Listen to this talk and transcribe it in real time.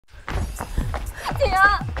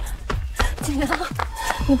阳，景阳，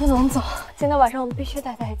你不能走，今天晚上我们必须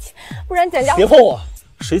待在一起，不然简家……别碰我！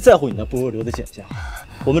谁在乎你那不入流的简家？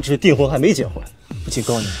我们只是订婚还没结婚。我警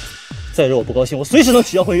告你，再惹我不高兴，我随时能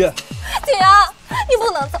取消婚约。景阳，你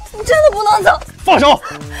不能走，你真的不能走！放手！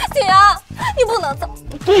景阳，你不能走！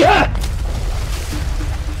住嘴！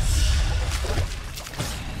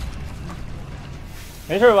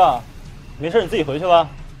没事吧？没事，你自己回去吧。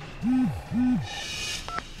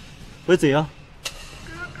喂，子阳。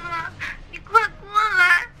哥哥，你快过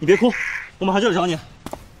来！你别哭，我马上就来找你。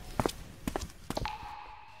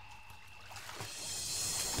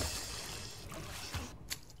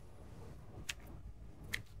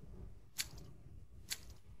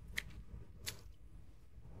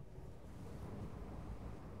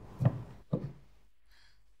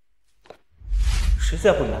谁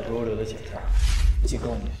在乎你那不入流的简家？我警告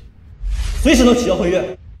你，随时能取消婚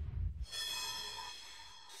约。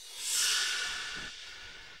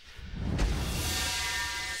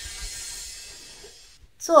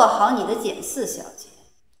做好你的简四小姐，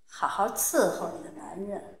好好伺候你的男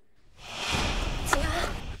人。景阳，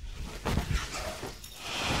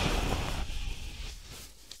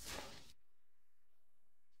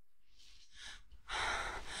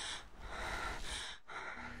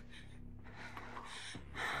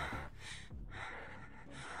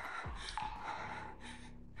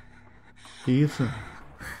第一次。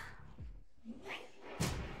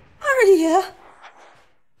二爷。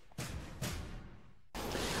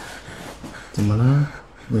怎么了，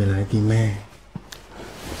未来弟妹？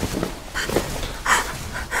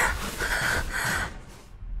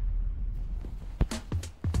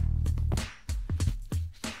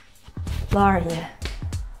老二爷，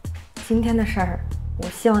今天的事儿，我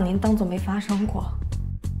希望您当做没发生过。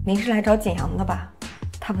您是来找景阳的吧？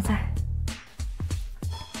他不在。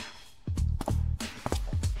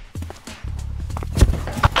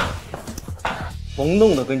甭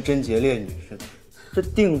弄得跟贞洁烈女似的。这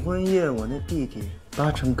订婚夜，我那弟弟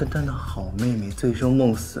八成跟他那好妹妹醉生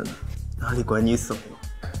梦死呢，哪里管你死活？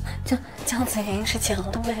江子莹是景阳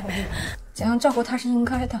的妹妹，景阳照顾她是应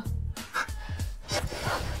该的。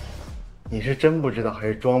你是真不知道还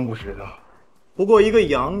是装不知道？不过一个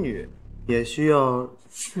养女也需要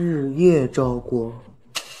日夜照顾。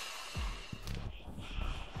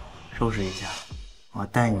收拾一下，我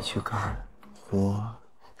带你去看活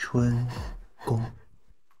春宫。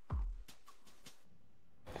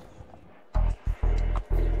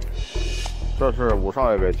这是武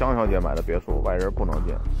少爷给江小姐买的别墅，外人不能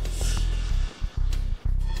进。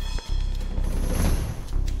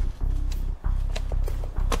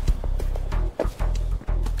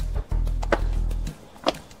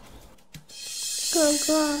哥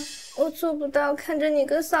哥，我做不到看着你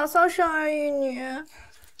跟嫂嫂生儿育女。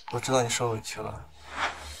我知道你受委屈了。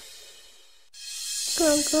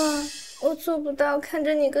哥哥，我做不到看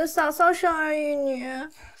着你跟嫂嫂生儿育女。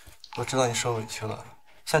我知道你受委屈了。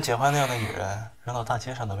像简欢那样的女人，扔到大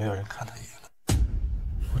街上都没有人看她一眼。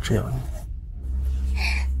我只有你。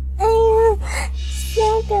哎呀，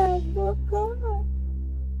小点哥哥。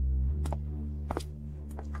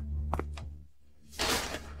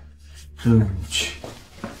真无趣。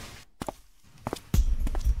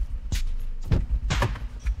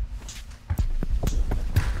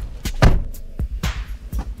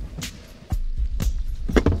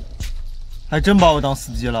还真把我当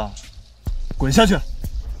司机了，滚下去！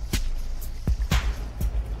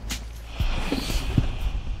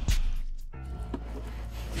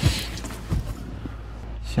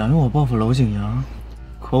想用我报复娄景阳，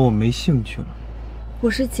可我没兴趣了。我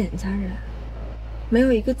是简家人，没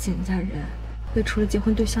有一个简家人被除了结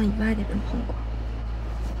婚对象以外的人碰过。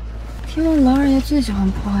听说老二爷最喜欢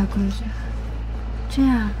破坏规矩，这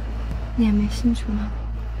样你也没兴趣吗？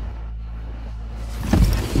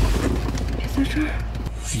别在这儿。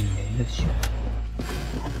你爷爷选。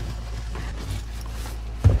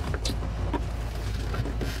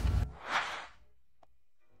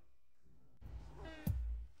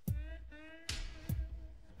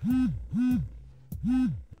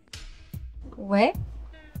喂，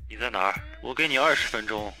你在哪儿？我给你20分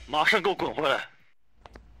钟，马上给我滚回来！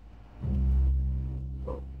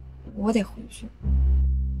我得回去。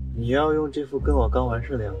你要用这副跟我刚完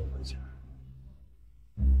事的样子回去？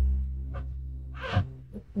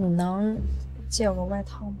你能借我个外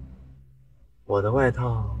套吗？我的外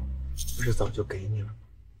套不是早就给你了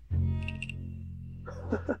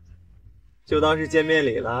吗？就当是见面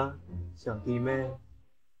礼了，小弟妹。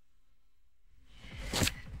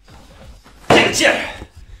这个贱人，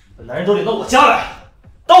把男人都领到我家来，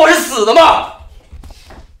当我是死的吗？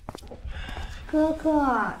哥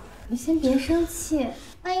哥，你先别生气，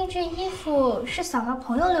万一这衣服是嫂嫂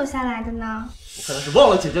朋友留下来的呢？我看他是忘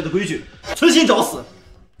了姐姐的规矩，存心找死。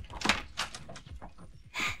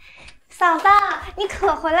嫂嫂，你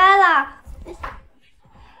可回来了。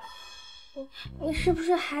你是不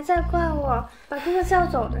是还在怪我把哥哥叫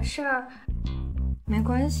走的事儿？没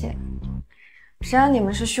关系，谁让你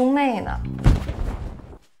们是兄妹呢？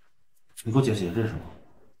你给我解释这是什么？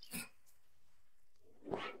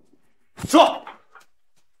说，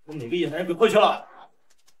我哪个野男人给回去了？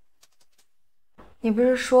你不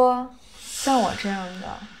是说像我这样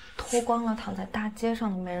的脱光了躺在大街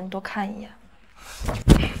上的没人多看一眼？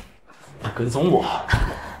你跟踪我？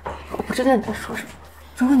我不知道你在说什么。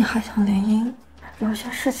如果你还想联姻，有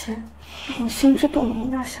些事情你心知肚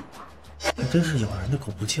明就行了。还真是咬人的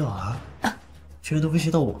狗不叫啊！居然都威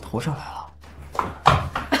胁到我头上来了。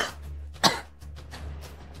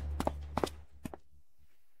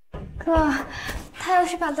哥，他要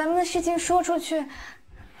是把咱们的事情说出去，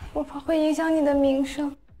我怕会影响你的名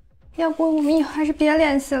声。要不我们以后还是别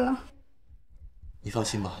联系了。你放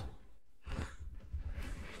心吧，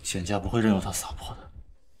简家不会任由他撒泼的。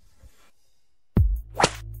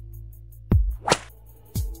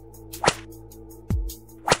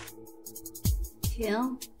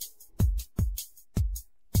行，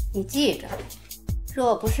你记着，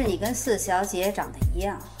若不是你跟四小姐长得一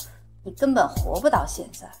样，你根本活不到现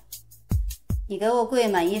在。你给我跪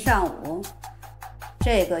满1上午，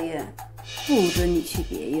这个月不准你去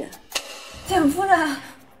别院。简夫人，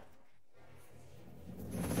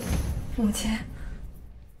母亲，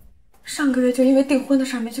上个月就因为订婚的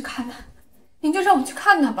事没去看他，您就让我去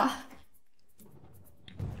看他吧。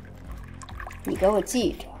你给我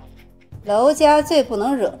记着，娄家最不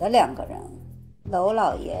能惹的2个人，娄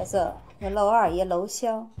老爷子和娄二爷娄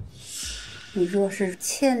骁。你若是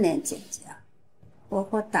牵连简家，活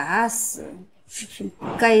活打死是你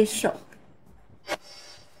该受的。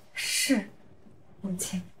是，母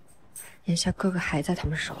亲。眼下哥哥还在他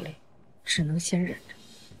们手里，只能先忍着，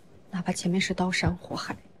哪怕前面是刀山火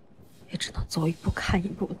海，也只能走一步看一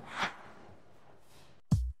步的。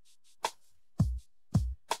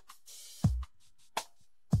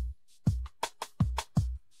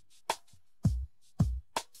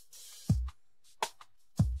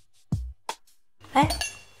哎，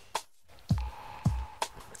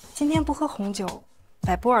今天不喝红酒，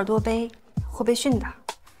摆波尔多杯会被训的。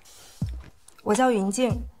我叫云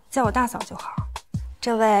静，叫我大嫂就好。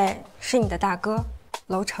这位是你的大哥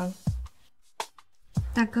娄成。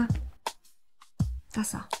大哥，大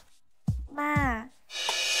嫂，妈，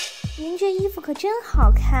您这衣服可真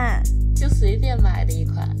好看。就随便买的一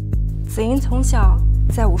款。子英从小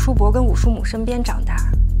在武叔伯跟武叔母身边长大，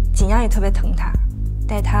景阳也特别疼她，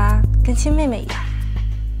待她跟亲妹妹一样。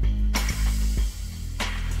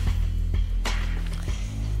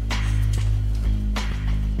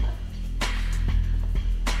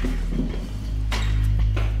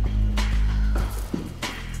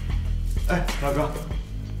哎，大哥，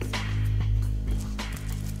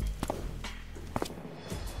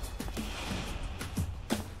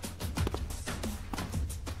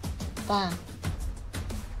爸，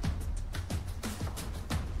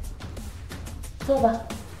坐吧。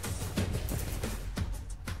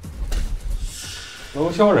娄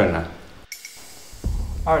骁人呢？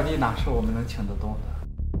二弟哪是我们能请得动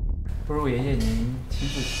的？不如爷爷您亲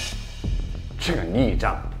自请。这逆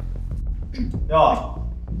账！哟，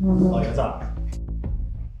老爷子，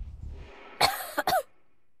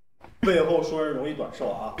背后说人容易短寿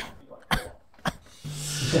啊！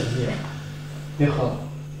贤弟，别喝了。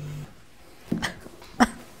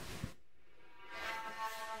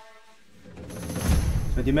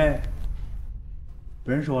小弟妹，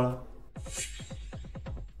不认识我了？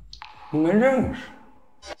你们认识？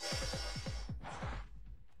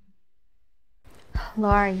娄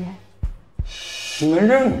二爷，你们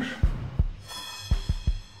认识？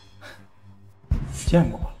见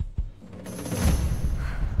过。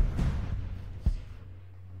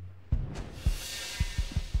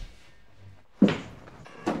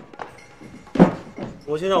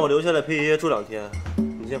母亲让我留下来陪爷爷住2天，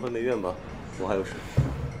你先回梅院吧，我还有事。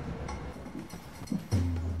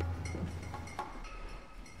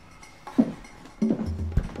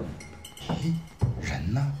咦，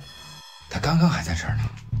人呢？他刚刚还在这儿呢。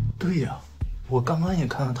对呀，我刚刚也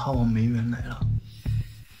看到他往梅园来了。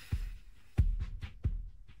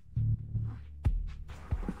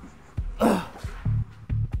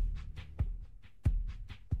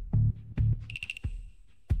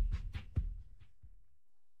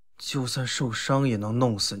就算受伤也能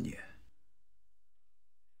弄死你。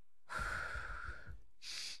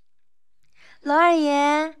娄二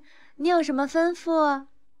爷，你有什么吩咐？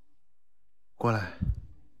过来，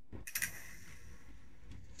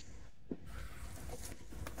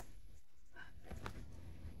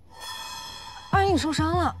你受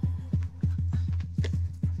伤了。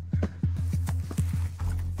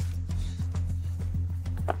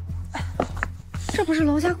这不是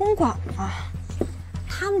楼下公馆吗？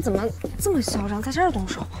他们怎么这么嚣张，在这儿动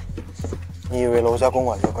手？你以为楼下公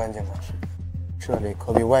馆就干净吗？这里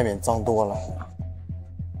可比外面脏多了。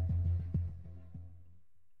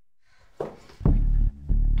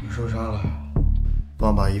你受伤了，帮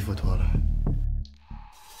我把衣服脱了。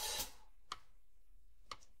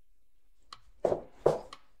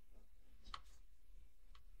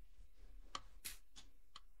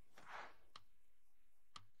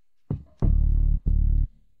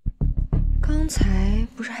刚才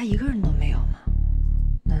不是还一个人都没有吗？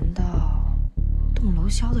难道动楼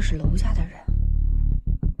消的是楼家的人？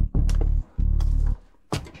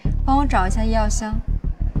帮我找一下医药箱。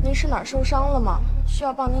您是哪儿受伤了吗？需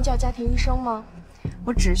要帮您叫家庭医生吗？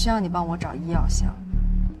我只需要你帮我找医药箱。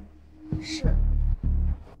是。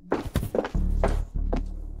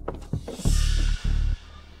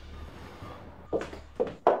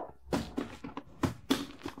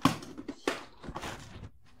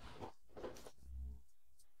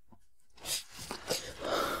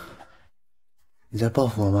你在报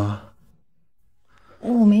复我吗？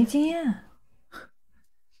我没经验。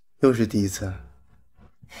又是第一次。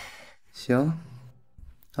行，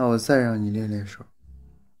那我再让你练练手。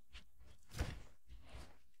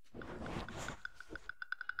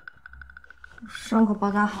伤口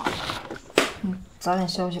包扎好了，你早点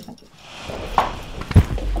休息吧。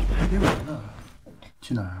还没完呢，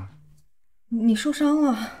去哪儿啊？你受伤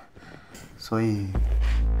了，所以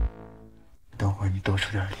等会儿你多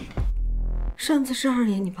出点力。上次是二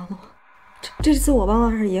爷你帮了我，这次我帮了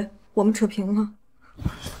二爷，我们扯平了。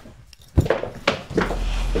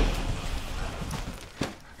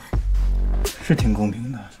是挺公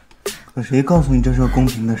平的，可谁告诉你这是个公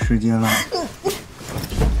平的世界了？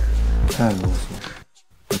再啰嗦，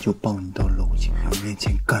我就抱你到娄景阳面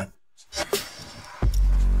前干。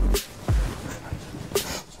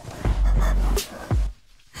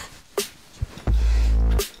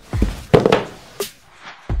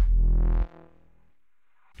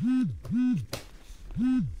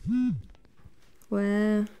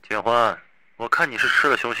喂，铁欢，我看你是吃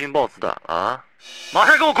了雄心豹子胆啊！马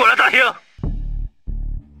上给我滚来大厅！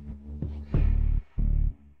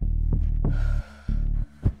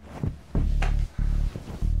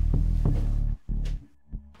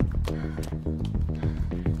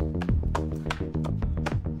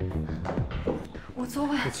我昨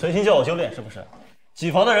晚你存心叫我修炼是不是？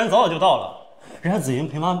几房的人早早就到了，人家子莹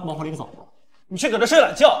陪妈忙活了一个早上，你却搁这睡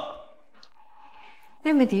懒觉。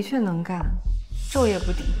妹妹的确能干，昼夜不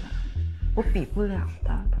停的，我比不了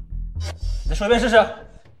的。你再说一遍试试。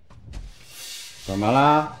怎么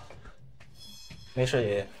啦？没事，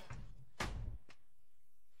爷爷。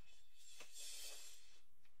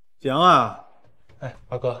景阳啊，哎，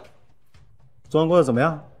二哥，昨晚过得怎么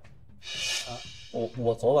样？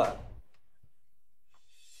我昨晚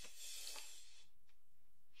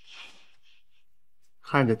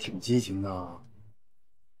看着挺激情的啊。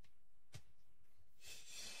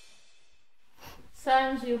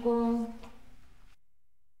3鞠躬。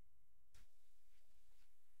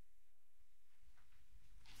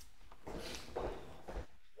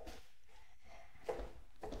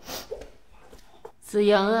子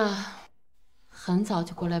莹啊，很早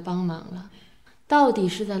就过来帮忙了。到底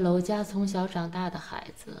是在娄家从小长大的孩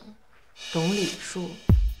子，懂礼数。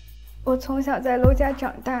我从小在娄家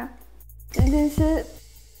长大，这些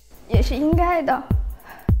也是应该的。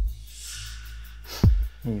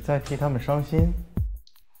你在替他们伤心？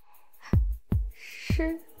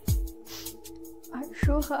是，二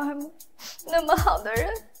叔和二母那么好的人，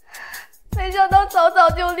没想到早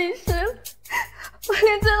就离世了，我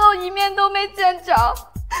连最后一面都没见着。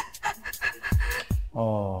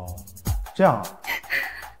哦，这样啊，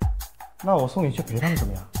那我送你去陪他们怎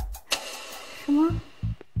么样？什么？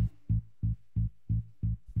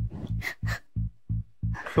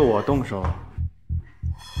是我动手，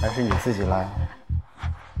还是你自己来？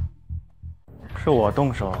是我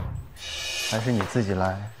动手，还是你自己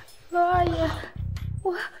来？娄二爷，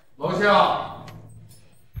我楼下。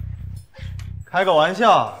开个玩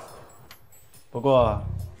笑。不过，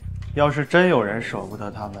要是真有人舍不得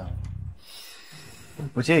他们，我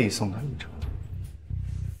不介意送他一程。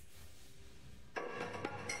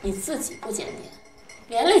你自己不检点，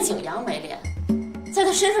连累景阳没连，在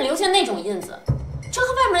他身上留下那种印子，这和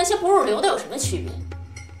外面那些不入流的有什么区别？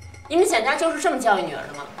你们简家就是这么教育女儿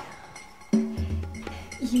的吗？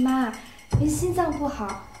姨妈，您心脏不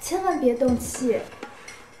好，千万别动气。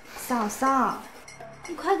嫂嫂，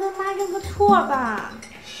你快跟妈认个错吧。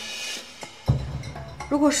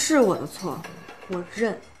如果是我的错，我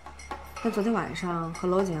认。但昨天晚上和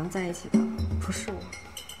娄景阳在一起的不是我，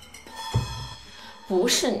不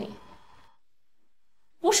是你，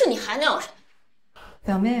不是你还能有谁？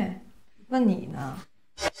表妹，问你呢。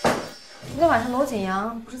昨天晚上娄景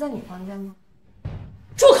阳不是在你房间吗？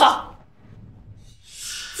住口！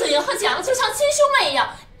子莹和蒋阳就像亲兄妹一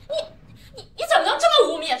样，你怎么能这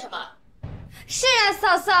么污蔑他们？是啊，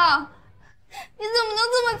嫂嫂，你怎么能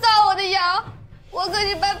这么造我的谣？我可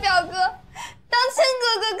是把表哥当亲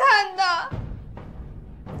哥哥看的。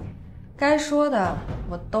该说的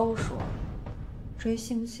我都说了，至于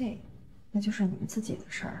信不信，那就是你们自己的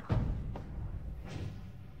事儿了。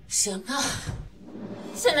行啊，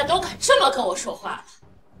现在都敢这么跟我说话了。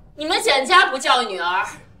你们简家不教育女儿，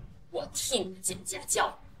我替你们简家教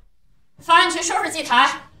育。罚你去收拾祭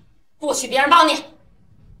台，不许别人帮你。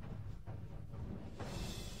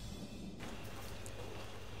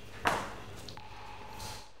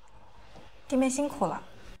弟妹辛苦了，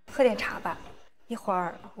喝点茶吧，一会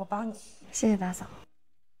儿我帮你。谢谢大嫂。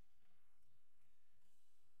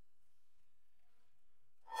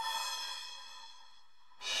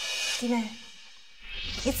弟妹，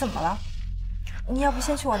你怎么了？你要不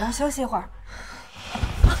先去我那儿休息一会儿？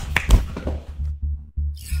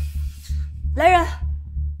来人，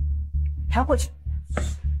抬回去。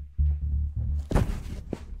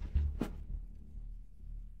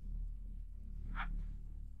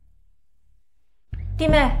弟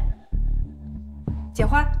妹，解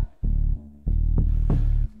花。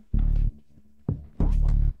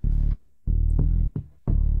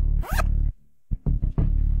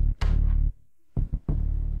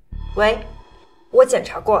喂，我检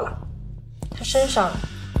查过了，他身上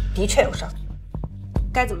的确有伤，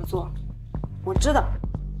该怎么做，我知道。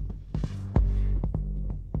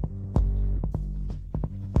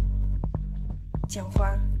江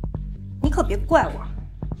欢，你可别怪我，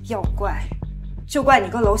要怪就怪你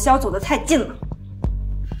跟娄潇走得太近了。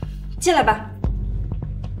进来吧，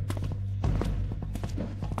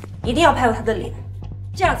一定要拍到他的脸，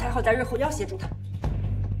这样才好在日后要挟住他。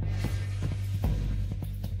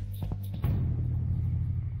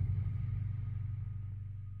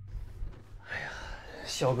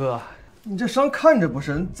小哥，你这伤看着不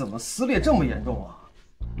深，怎么撕裂这么严重啊？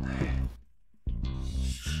哎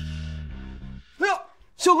呀，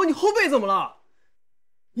小哥，你后背怎么了？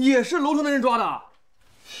也是楼上的人抓的？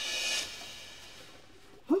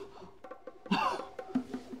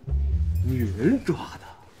女人抓的？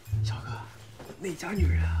小哥，哪家女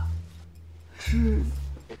人啊？是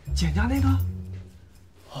简家那个？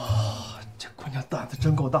啊，这姑娘胆子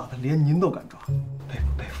真够大的，连您都敢抓，佩服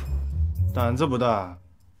佩服。胆子不大。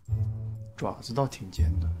爪子倒挺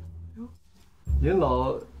尖的，您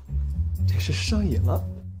老这是上瘾了，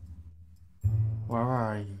玩玩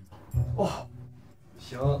而已。哦，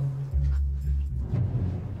行。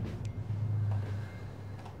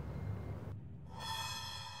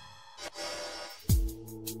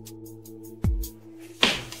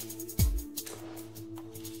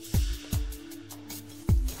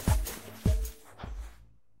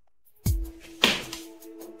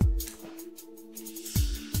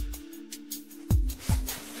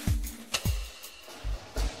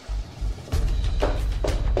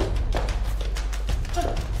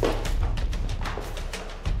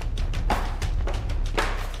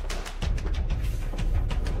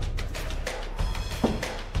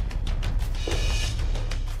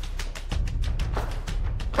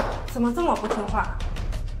怎么这么不听话？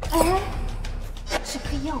哎，是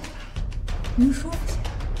嗑药吧？您说不行。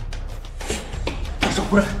少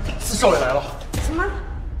夫人，四少爷来了。什么？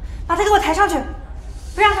把他给我抬上去，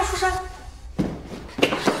不让他出声。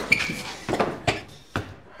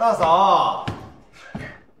大嫂，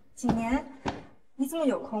几年，你怎么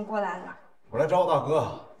有空过来了？我来找我大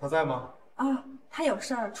哥，他在吗？啊，他有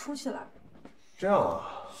事儿出去了。这样啊。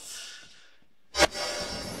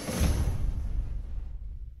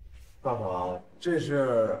大嫂，这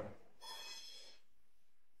是……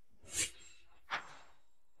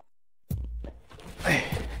哎，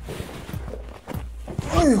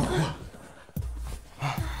哎呦！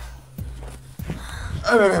哎，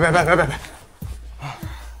别！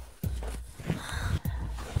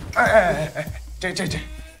哎！这不行，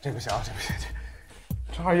这不行，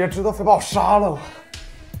这二爷知道非把我杀了我。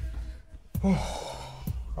哦，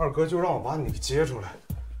二哥就让我把你给接出来，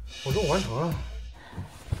我任务完成了。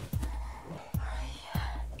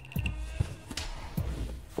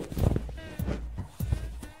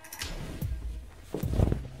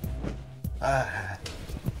哎，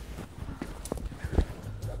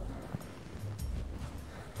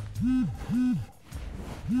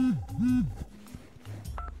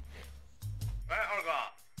喂，二哥，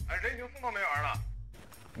哎，人已经送到梅园了。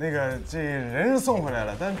那个这人送回来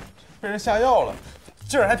了，但被人下药了，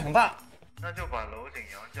劲儿还挺大。那就把娄景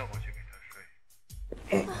阳叫过去给他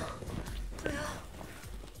睡。不要！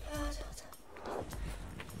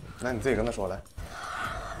那你自己跟他说来。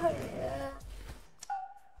二爷，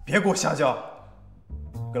别给我瞎叫，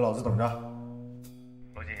给老子等着。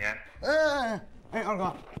娄景言，哎，二哥，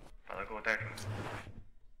把他给我带出来。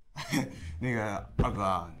那个二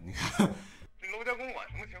哥，你看这娄家公馆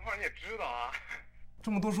什么情况你也知道啊？这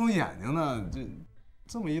么多双眼睛呢，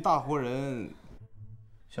这么一大活人，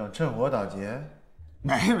想趁火打劫？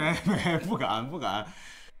没，不敢。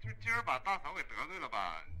就今儿把大嫂给得罪了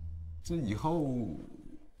吧？这以后，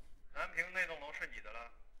南平那栋楼是你的了。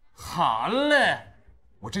好嘞，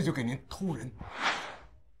我这就给您偷人。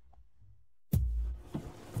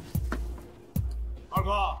二哥，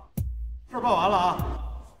事儿办完了啊！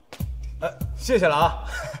谢谢了啊，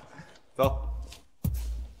走。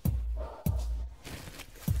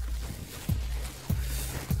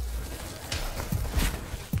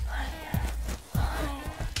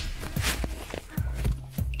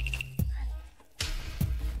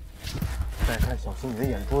再看小心你的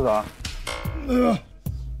眼珠子啊！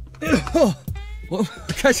我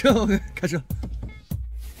开车。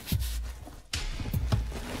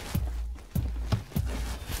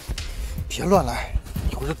别乱来，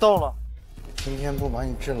一会儿就到了。今天不把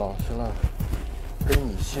你治老实了，跟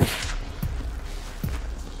你姓。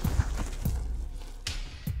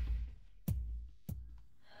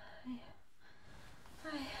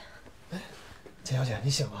简小姐，你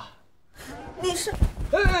醒了？你是？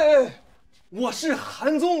我是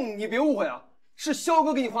韩宗，你别误会啊，是肖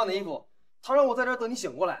哥给你换的衣服，他让我在这儿等你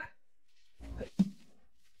醒过来。你的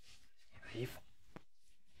衣服。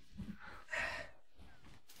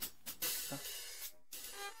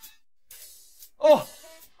哦。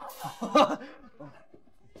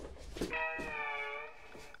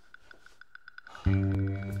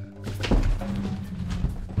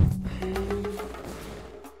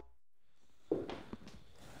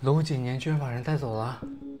娄景年居然把人带走了，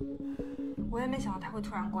我也没想到他会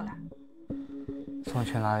突然过来。送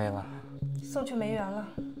去哪里了？送去梅园了。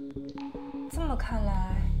这么看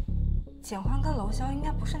来，简欢跟娄潇应该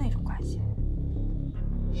不是那种关系。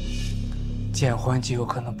简欢极有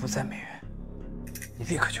可能不在梅园，你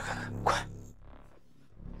立刻去看看，快！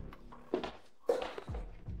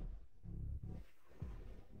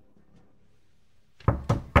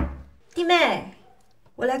弟妹，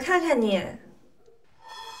我来看看你。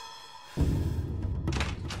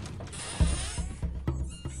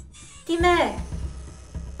弟妹，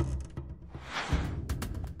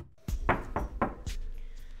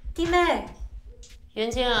弟妹，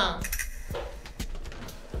袁静，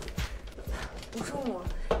不是我，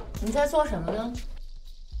你在做什么呢？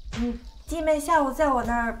弟妹下午在我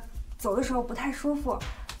那儿走的时候不太舒服，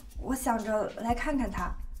我想着来看看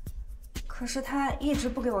她，可是她一直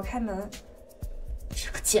不给我开门。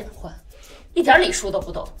这个简欢，一点礼数都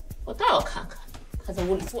不懂，我倒要看看他在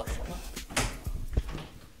屋里做什么。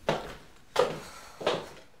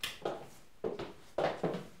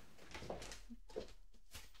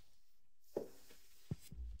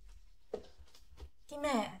弟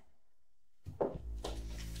妹，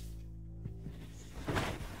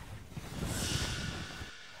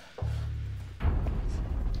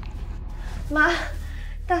妈，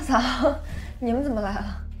大嫂，你们怎么来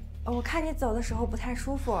了？我看你走的时候不太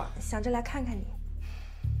舒服，想着来看看你。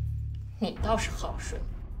你倒是好说。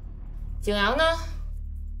景阳呢？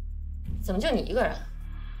怎么就你一个人？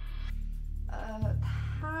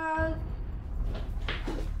他……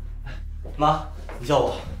妈，你叫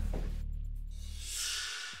我。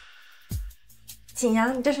景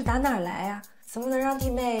阳，你这是打哪儿来呀？怎么能让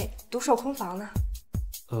弟妹独守空房呢？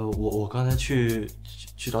我刚才去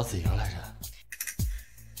找子莹来着。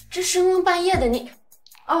这深更半夜的你……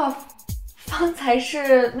哦，方才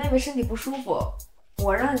是妹妹身体不舒服，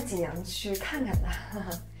我让景阳去看看她。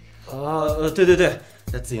对，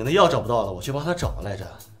那子莹的药找不到了，我去帮她找来着。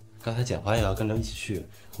刚才简欢也要跟着一起去，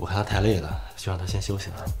我看她太累了，就让她先休息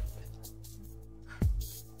了。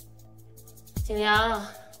景阳，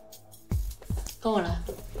跟我来。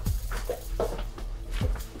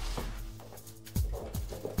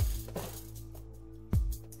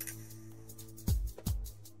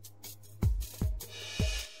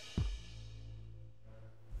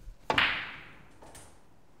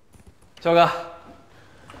肖哥，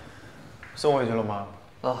送回去了吗？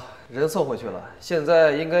啊，人送回去了，现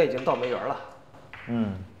在应该已经到梅园了。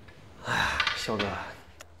哎呀，肖哥，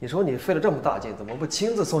你说你费了这么大劲，怎么不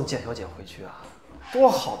亲自送简小姐回去啊？多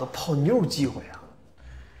好的泡妞机会啊！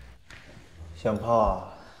想泡？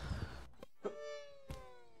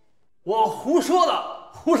我胡说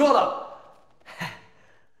的，胡说的。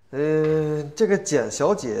这个简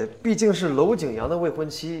小姐毕竟是娄景阳的未婚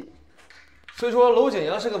妻，虽说娄景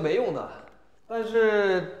阳是个没用的，但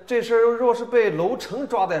是这事儿若是被娄成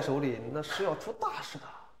抓在手里，那是要出大事的。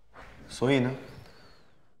所以呢？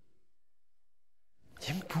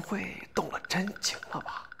您不会动了真情了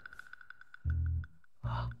吧？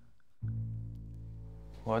啊？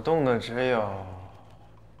我动的只有……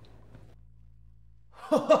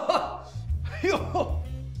哈哈！哎呦！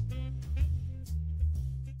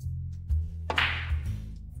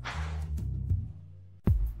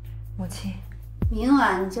母亲，明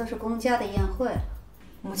晚就是公家的宴会了。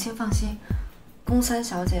母亲放心，宫三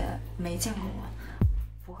小姐没见过我，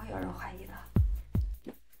不会有人怀疑的。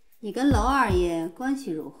你跟娄二爷关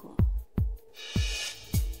系如何？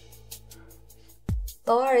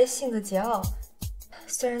娄二爷性子桀骜，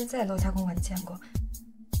虽然在娄家公馆见过，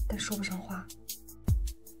但说不上话。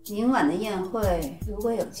明晚的宴会，如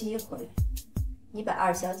果有机会，你把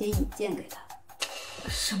二小姐引荐给他。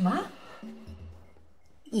什么？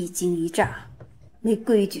一惊一乍，没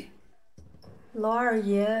规矩。娄二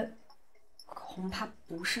爷恐怕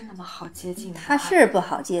不是那么好接近的。他是不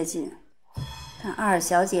好接近，但二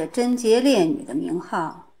小姐贞洁烈女的名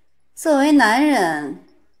号，作为男人，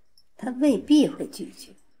他未必会拒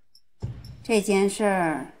绝。这件事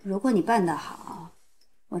儿，如果你办得好，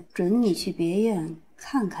我准你去别院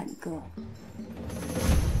看看你哥。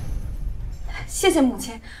谢谢母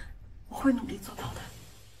亲，我会努力做到的。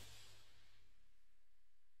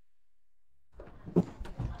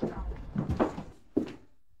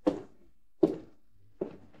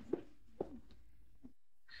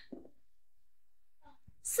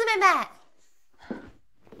四妹妹，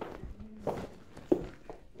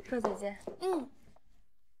若姐姐，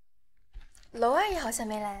娄二爷好像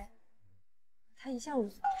没来。他一向如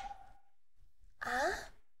此。啊？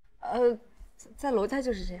在娄家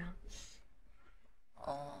就是这样。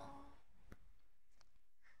哦。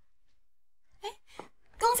哎，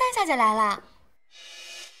宫三小姐来了。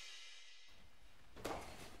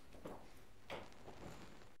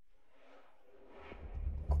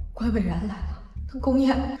关伟然来了，那宫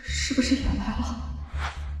宴是不是也来了？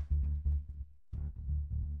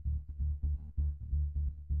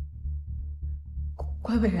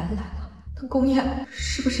关伟然来了，那宫宴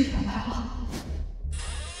是不是也来了？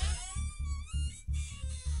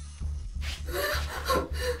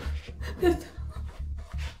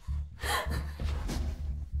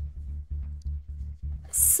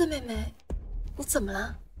四妹妹，你怎么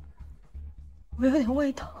了？我有点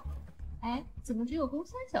胃疼。哎，怎么只有宫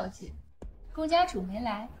三小姐？宫家主没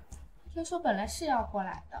来。听说本来是要过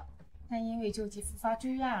来的，但因为救济复发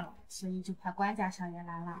追案了，所以就派关家少爷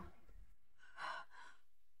来了。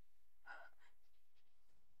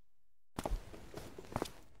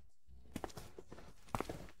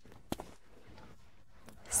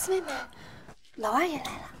四妹妹，娄二爷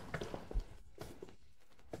来了。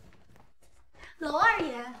娄二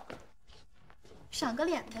爷，赏个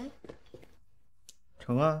脸呗。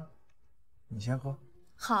成啊，你先喝。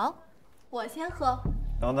好，我先喝。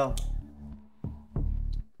等等，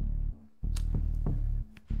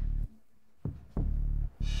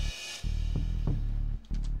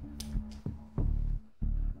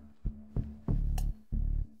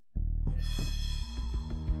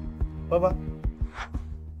喝吧。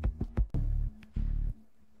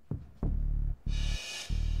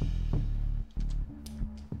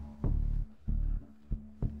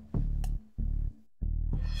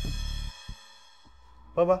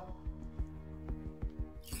喝吧。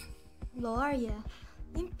娄二爷，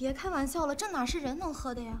您别开玩笑了，这哪是人能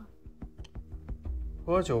喝的呀？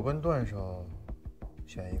喝酒跟断手，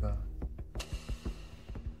选一个。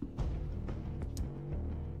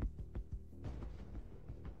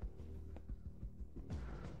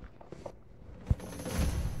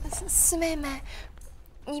四妹妹，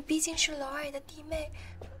你毕竟是娄二爷的弟妹，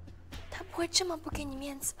他不会这么不给你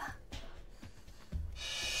面子吧？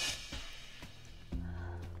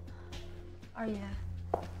二爷，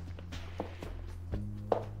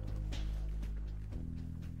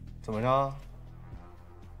怎么着？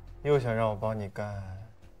又想让我帮你干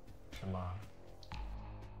什么？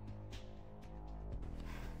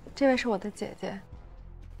这位是我的姐姐，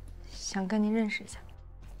想跟您认识一下。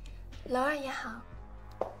娄二爷好。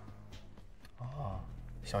哦，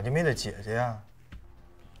小弟妹的姐姐呀。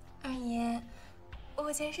二爷，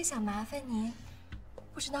我今天是想麻烦您，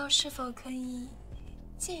不知道是否可以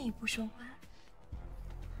进一步说话。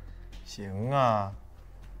行啊，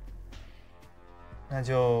那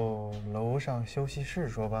就楼上休息室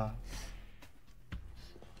说吧。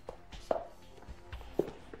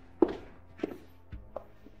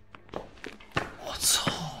我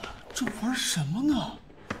操！这玩什么呢？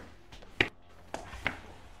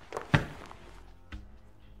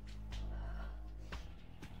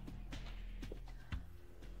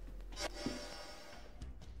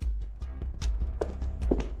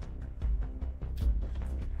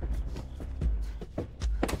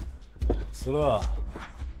思乐，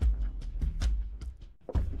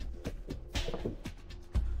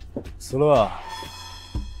思乐，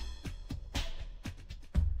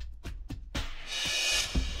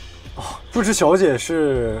哦，不知小姐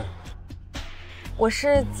是？我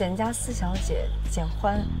是简家四小姐简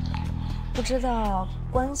欢，不知道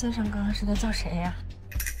关先生刚刚是在叫谁呀？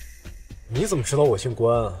你怎么知道我姓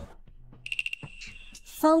关啊？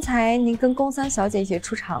方才您跟宫三小姐一起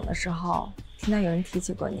出场的时候，听到有人提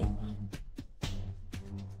起过您。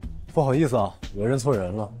不好意思啊，我认错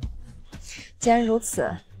人了。既然如此，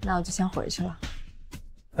那我就先回去了。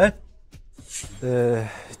哎，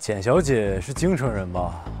简小姐是京城人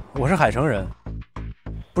吧？我是海城人，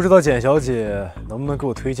不知道简小姐能不能给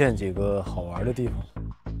我推荐几个好玩的地方？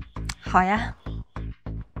好呀。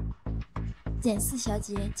简四小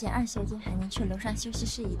姐、简二小姐喊您去楼上休息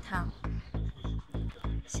室一趟。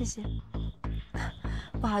谢谢。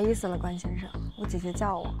不好意思了，关先生，我姐姐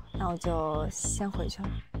叫我，那我就先回去了。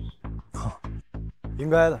应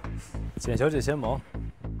该的，简小姐先忙。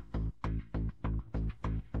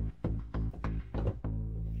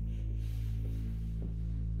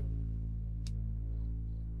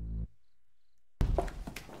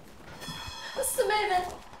四妹妹，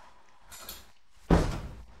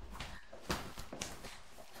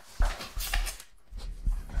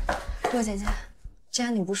洛姐姐，既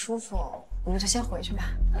然你不舒服，我们就先回去吧。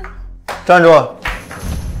站住！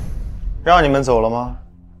让你们走了吗？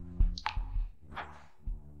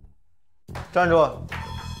站住！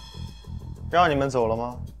让你们走了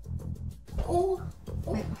吗？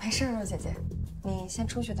没事，若姐姐，你先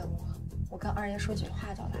出去等我，我跟二爷说几句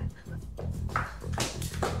话就来。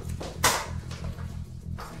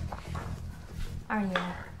二爷，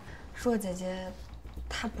若姐姐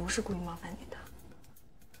她不是故意冒犯你的。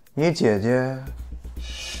你姐姐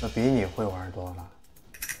那比你会玩多了。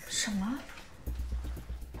什么？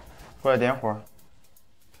过来点火。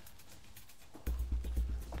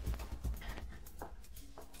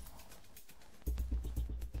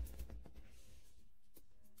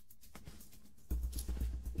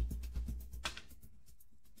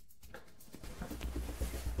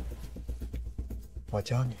我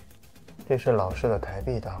教你，这是老式的台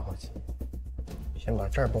币打火机。先把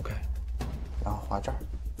这儿拨开，然后划这儿。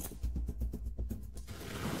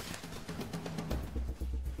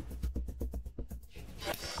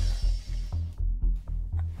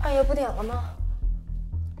二爷不点了吗？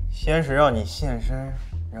先是让你现身，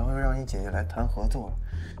然后又让你姐姐来谈合作。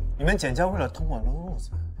你们简家为了通我搂路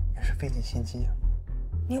子，也是费尽心机啊。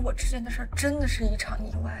你我之间的事儿真的是一场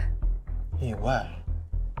意外。意外？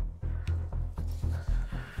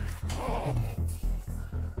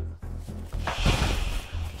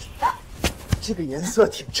这个颜色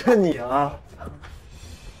挺衬你啊！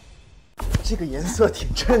这个颜色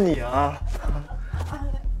挺衬你啊！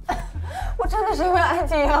我真的是因为爱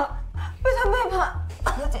景阳被他背叛，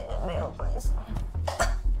和姐姐没有关系。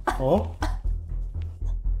哦，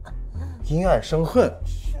因爱生恨，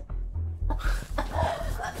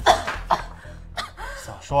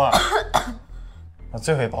早说啊！我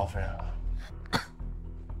最会报复人了。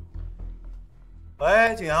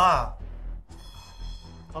喂，景阳啊，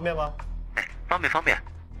方便吗？方便。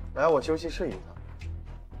来我休息室一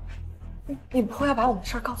趟。你不会要把我们的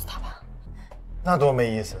事儿告诉他吧？那多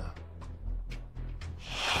没意思啊！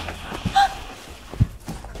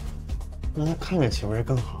让他看着岂不是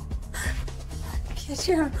更好？别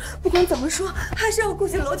这样，不管怎么说，还是要顾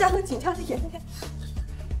及娄家和景家的颜面。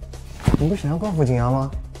你不想要报复景阳吗？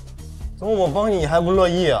怎么我帮你还不乐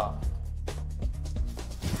意啊？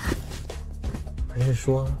还是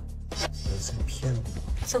说你在骗我？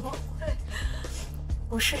怎么会？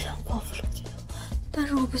我是想报复娄家，但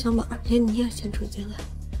是我不想把二爷你也牵扯进来，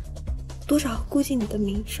多少顾及你的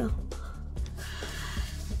名声。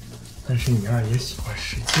但是你二爷喜欢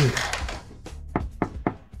实际。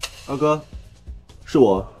二哥，是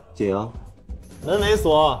我景阳，门没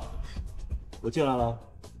锁，我进来了。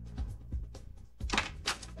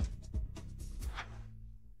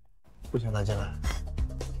不想他进来，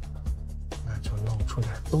那就弄出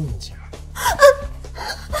点动静。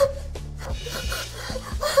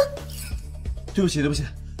对不起，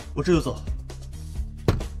我这就走。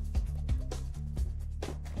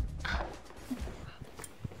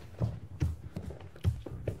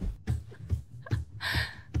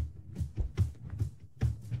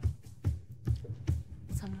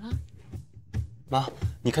怎么了？妈，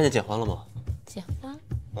你看见简欢了吗？简欢？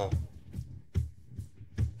嗯。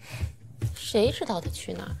谁知道他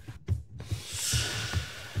去哪儿？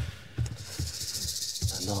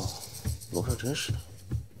难道楼上真是他？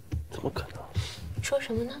怎么可能？说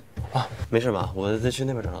什么呢？啊，没事吧？我再去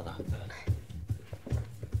那边找找他。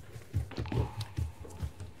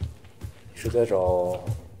你是在找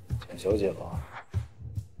简小姐吧？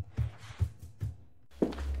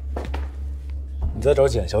你在找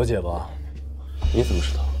简小姐吧？你怎么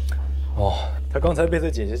知道？哦，她刚才被她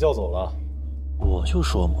姐姐叫走了。我就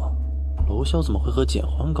说嘛，楼萧怎么会和简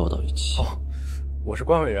欢搞到一起？哦，我是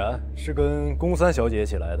关伟然，是跟宫三小姐一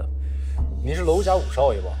起来的。您是楼家五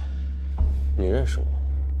少爷吧？你认识我？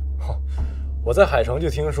我在海城就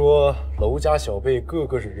听说楼家小辈个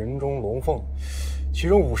个是人中龙凤，其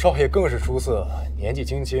中五少爷更是出色，年纪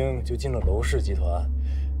轻轻就进了楼氏集团，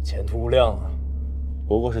前途无量啊。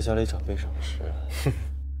不过是家里长辈赏识。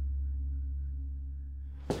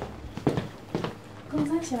宫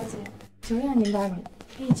三小姐，久仰您大名，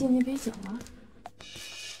可以敬您杯酒吗？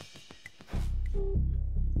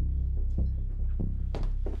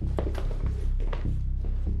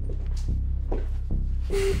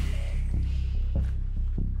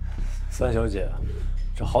三小姐，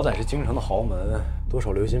这好歹是京城的豪门，多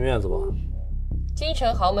少留些面子吧。京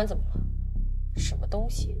城豪门怎么了？什么东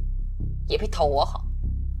西也配讨我好？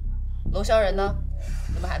楼乡人呢？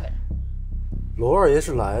怎么还没来？楼二爷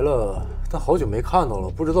是来了，但好久没看到了，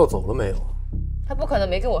不知道走了没有。他不可能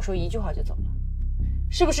没跟我说一句话就走了，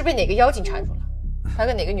是不是被哪个妖精缠住了？他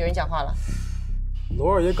跟哪个女人讲话了？楼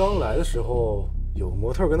二爷刚来的时候，有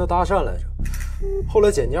模特跟他搭讪来着，后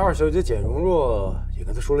来简家二小姐简蓉若也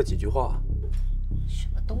跟他说了几句话。什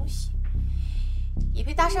么东西？也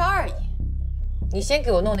配搭讪二爷？你先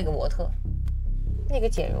给我弄那个模特，那个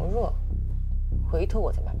简蓉若，回头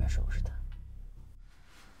我再慢慢收拾他。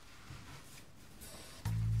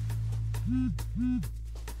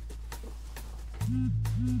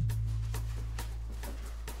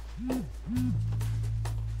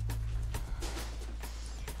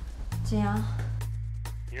景阳，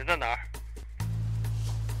你人在哪儿？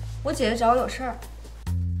我姐姐找我有事儿，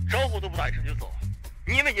招呼都不打一声就走，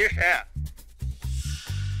你以为你是谁？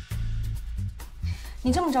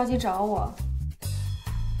你这么着急找我，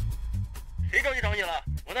谁着急找你了？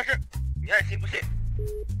我那是，你爱信不信？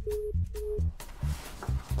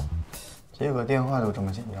接个电话都这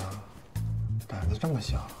么紧张，胆子这么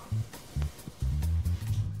小，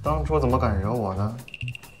当初怎么敢惹我呢？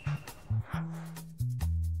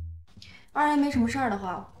二爷没什么事儿的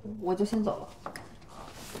话，我就先走了。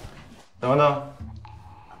等等，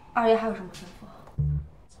二爷还有什么吩咐？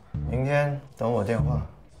明天等我电话，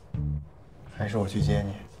还是我去接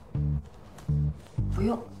你？不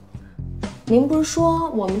用。您不是说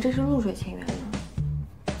我们这是露水情缘吗？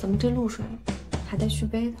怎么这露水还带续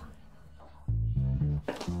杯的？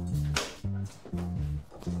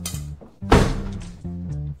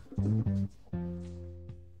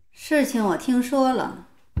事情我听说了，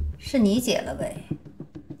是你解了围。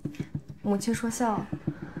母亲说笑了，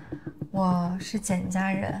我是简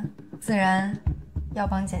家人，自然要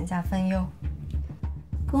帮简家分忧。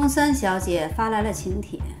宫三小姐发来了请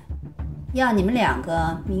帖，要你们两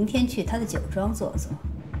个明天去她的酒庄坐坐。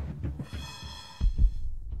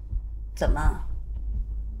怎么，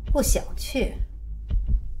不想去？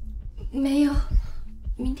没有，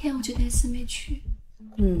明天我就带四妹去。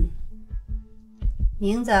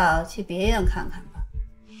明早去别院看看吧。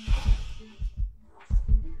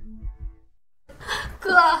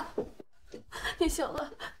哥，你醒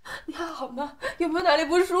了？你还好吗？有没有哪里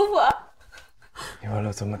不舒服啊？你问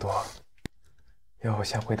了这么多，要我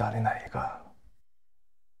先回答你哪一个？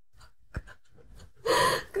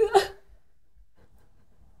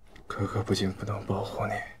哥哥不仅不能保护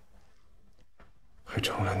你，还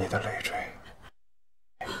成了你的累赘。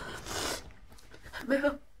没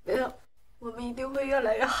有，没有，我们一定会越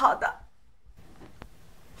来越好的。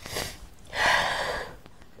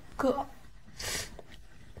哥，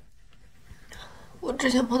我之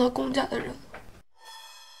前碰到公家的人，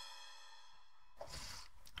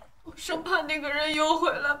我生怕那个人又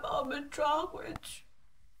回来把我们抓回去。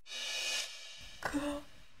哥，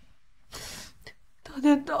当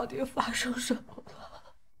天到底发生什么了？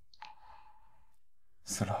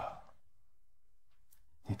思乐，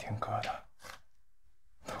你听哥的，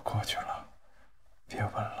都过去了，别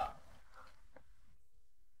问了。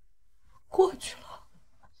过去了。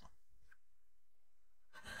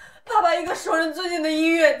爸爸一个受人尊敬的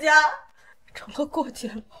音乐家，成了过街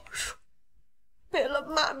老鼠，为了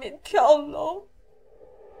骂名跳楼，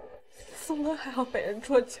死了还要被人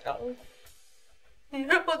戳墙，你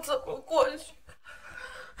让我怎么过去？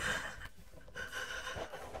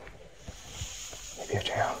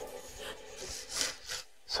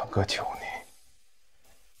哥求你。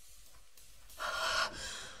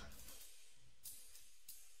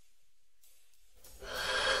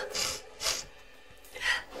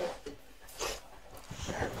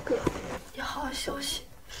哥，你好好休息，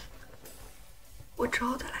我之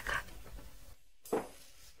后再来看你。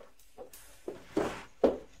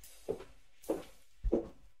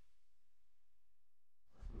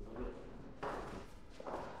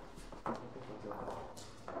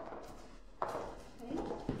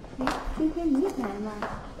今天你来吗？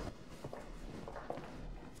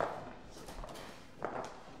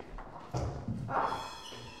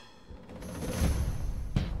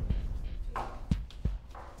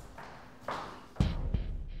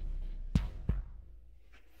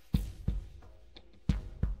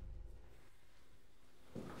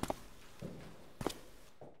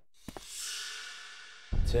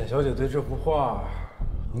简小姐对这幅画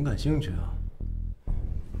很感兴趣啊。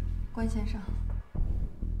关先生，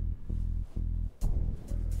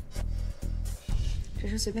只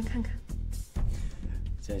是随便看看。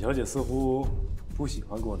简小姐似乎不喜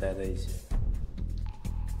欢跟我待在一起。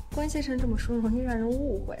关先生这么说容易让人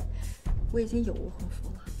误会，我已经有未婚夫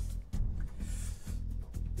了。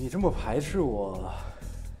你这么排斥我，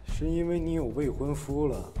是因为你有未婚夫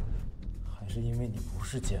了，还是因为你不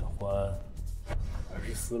是简欢，而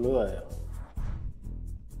是思乐呀？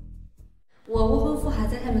我未婚夫还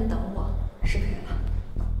在外面等我，失陪了。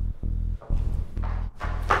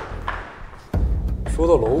说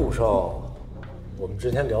到娄武少，我们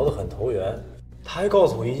之前聊得很投缘，他还告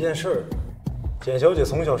诉我一件事儿：简小姐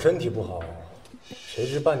从小身体不好，谁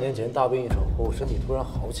知半年前大病一场后，身体突然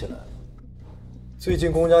好起来了。最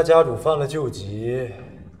近公家家主犯了旧疾，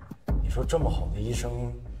你说这么好的医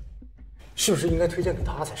生，是不是应该推荐给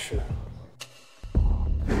他才是啊？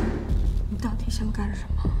你到底想干什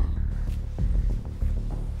么？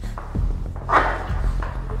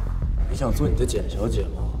你想做你的简小姐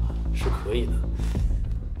吗？是可以的，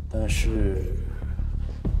但是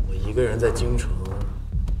我一个人在京城，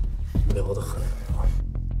无聊得很啊。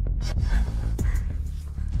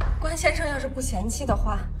关先生要是不嫌弃的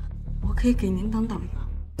话，我可以给您当导游。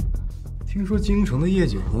听说京城的夜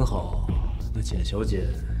景很好，那简小姐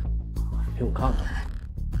陪我看看。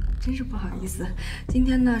真是不好意思，今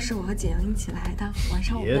天呢是我和简阳一起来的，晚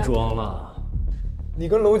上我们别装了，你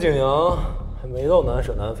跟娄景阳还没到难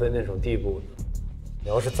舍难分那种地步呢。你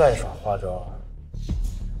要是再耍花招，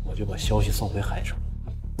我就把消息送回海城。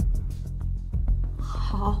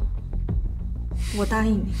好，我答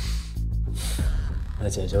应你。那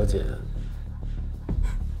简小姐，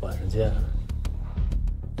晚上见。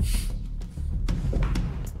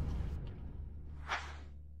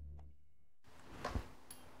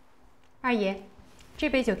二爷，这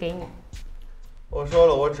杯酒给你。我说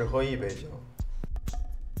了，我只喝一杯酒。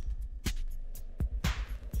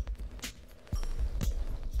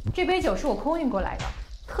这杯酒是我空运过来的，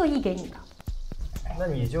特意给你的。那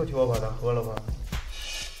你就替我把它喝了吧。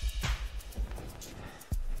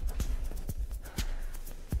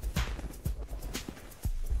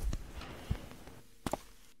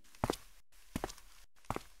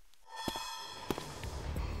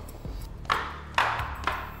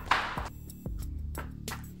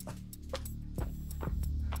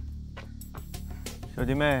小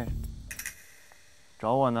弟妹，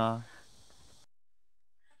找我呢？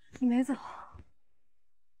你没走。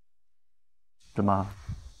怎么，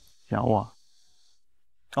想我？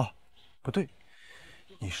哦，不对，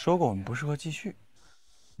你说过我们不适合继续。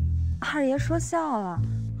二爷说笑了，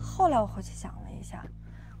后来我回去想了一下，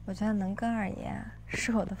我觉得能跟二爷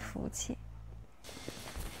是我的福气。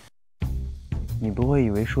你不会以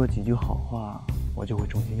为说几句好话，我就会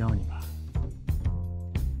重新要你吧？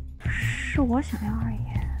是我想要二爷。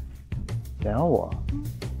想要我？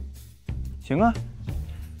行啊，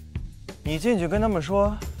你进去跟他们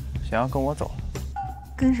说，想要跟我走。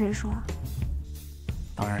跟谁说？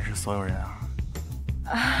当然是所有人啊。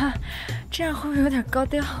啊，这样会不会有点高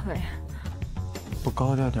调了呀？不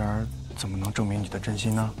高调点儿，怎么能证明你的真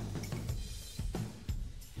心呢？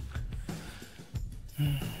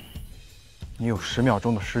你有10秒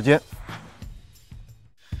钟的时间。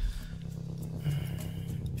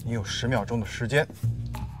你有10秒钟的时间。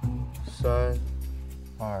3、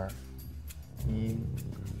2、1。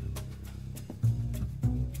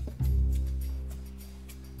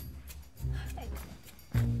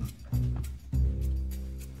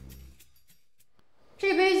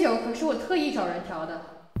这杯酒可是我特意找人调的，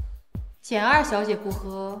简二小姐不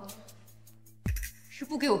喝，是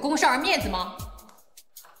不给我宫少儿面子吗？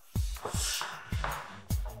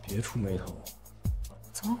别出眉头。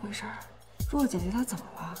怎么回事？若姐姐她怎么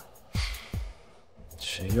了？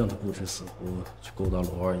谁让他不知死活去勾搭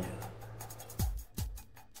罗二爷的？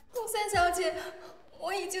宫三小姐，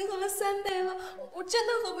我已经喝了3杯了，我真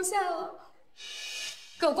的喝不下了。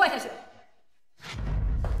给我灌下去！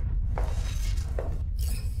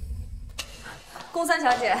宫三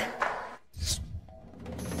小姐，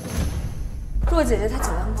若姐姐她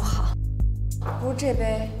酒量不好，不如这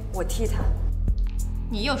杯我替她。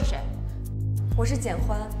你又是谁？我是简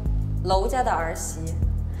欢，娄家的儿媳。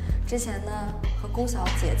之前呢，和宫小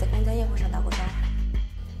姐在宫家宴会上打过招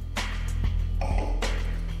呼。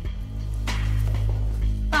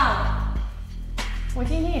罢了，我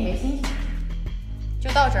今天也没心情，就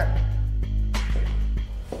到这儿。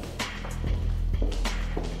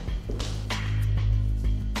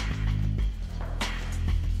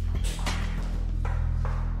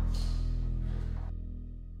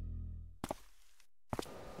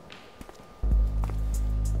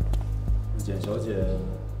简小姐，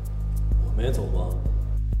我们也走吧。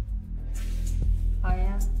好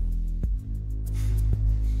呀。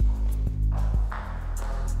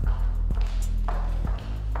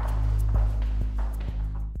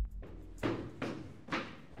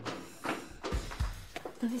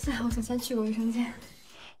等一下，我想先去个卫生间。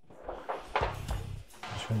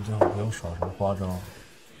劝你最好不要耍什么花招。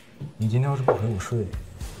你今天要是不陪我睡，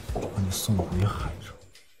我就把你送回海城。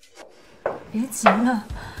别急了，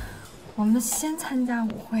我们先参加舞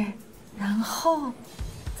会，然后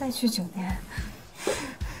再去酒店。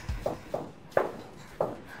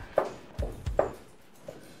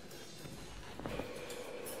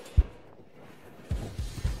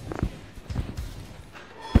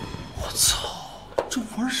我操，这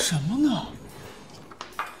玩什么呢？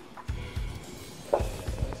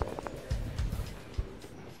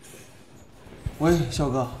喂，小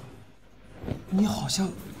哥，你好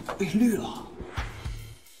像被绿了。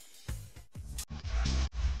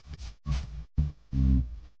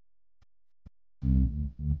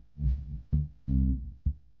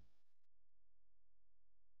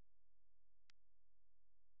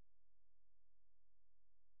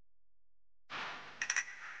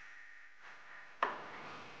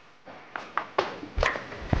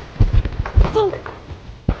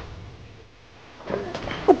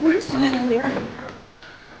我不是随便的铃儿。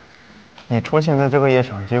你出现在这个夜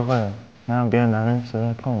场机会，能让别的男人随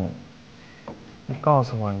便碰你？你告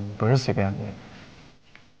诉我，你不是随便的。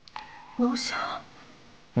楼下。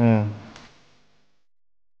嗯。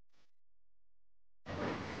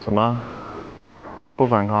怎么？不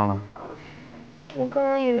反抗了？我刚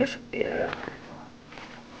刚以为是别人，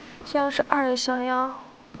这要是二爷想要，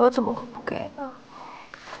我怎么会不给呢？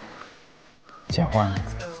简欢，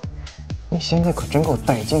你现在可真够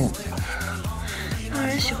带劲的。二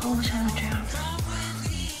爷喜欢我现在这样的。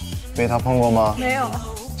被他碰过吗？没有。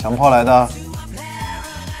强迫来的？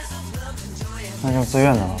那就自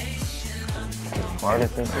愿的了。玩的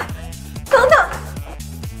真是。等等。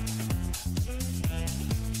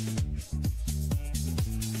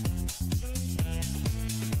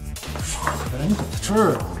原来你躲在这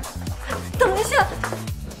儿啊！等一下。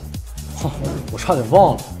我差点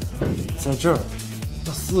忘了，你在这儿，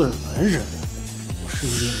那斯尔文人，我是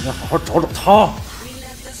不是应该好好找找他？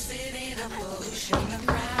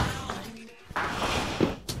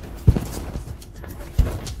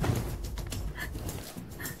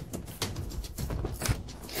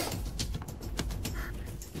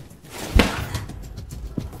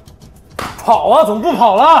跑啊！怎么不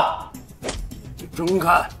跑了？睁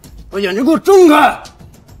开，把眼睛给我睁开！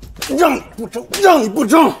让你不睁，让你不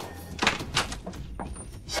睁！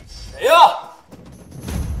谁呀？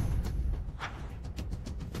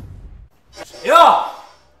谁呀？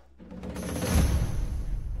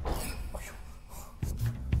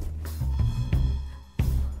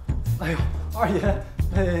哎呦，二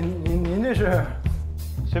爷，您这是？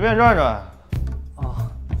随便转转。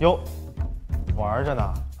啊，哟，玩着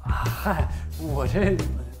呢。嗨，我这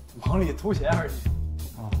忙里偷闲而已。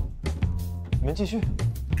啊，你们继续，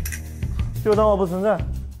就当我不存在。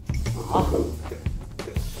啊？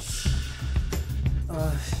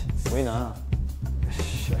为难啊？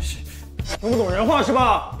是，听不懂人话是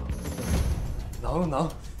吧？能。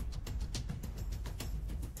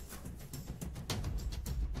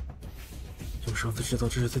要是让他知道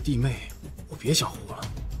这是他弟妹，我别想活了。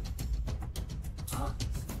啊？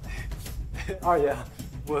二爷。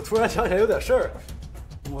我突然想起来有点事儿，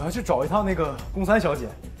我要去找一趟那个宫三小姐，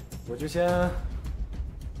我就先。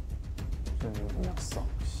真他妈扫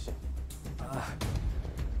兴！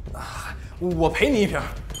我陪你一瓶，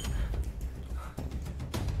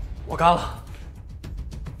我干了。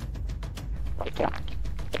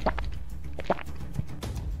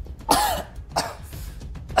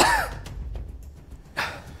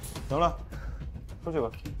行了，出去吧。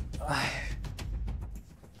哎，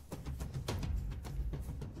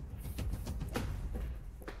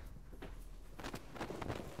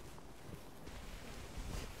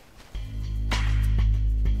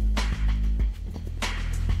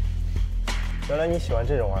原来你喜欢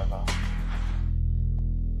这种玩法，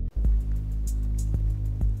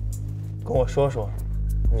跟我说说，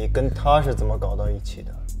你跟他是怎么搞到一起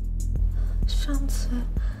的？上次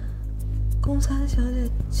宫三小姐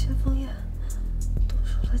接风宴，多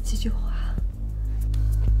说了几句话。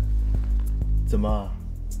怎么，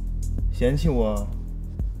嫌弃我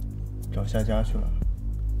找下家去了？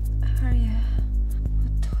二爷，我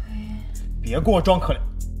腿……别给我装可怜。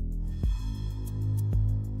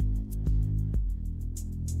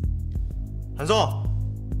韩松，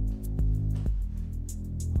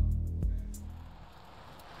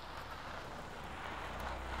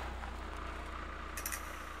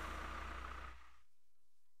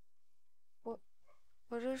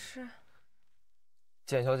我这是……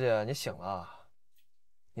简小姐，你醒了？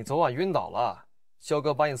你昨晚晕倒了，肖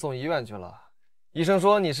哥把你送医院去了。医生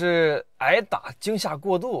说你是挨打惊吓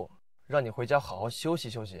过度，让你回家好好休息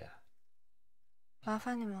休息。麻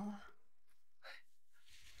烦你们了。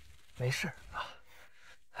没事啊。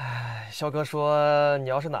哎，肖哥说你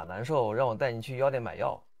要是哪难受，让我带你去药店买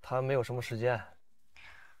药，他没有什么时间。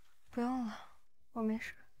不用了，我没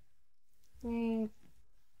事。你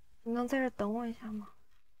能在这等我一下吗？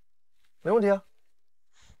没问题啊。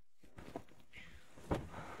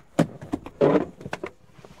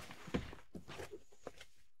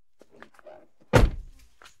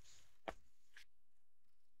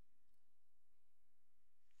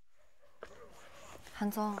韩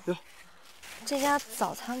总，这家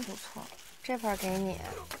早餐不错，这份给你，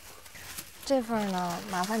这份呢，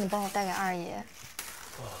麻烦你帮我带给二爷。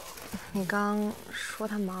你刚说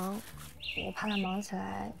他忙，我怕他忙起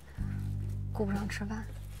来顾不上吃饭。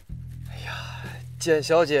哎呀，简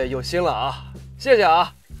小姐有心了啊，谢谢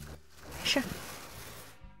啊。是。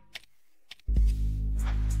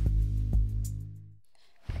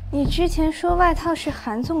你之前说外套是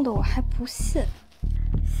韩总的，我还不信。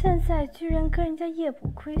现在居然跟人家夜补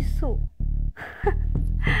归宿，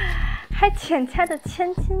还欠家的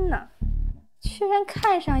千金呢，居然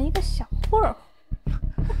看上一个小混混。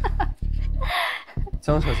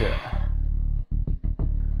江小姐，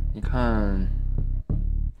你看，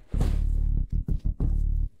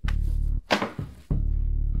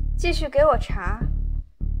继续给我查。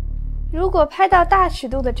如果拍到大尺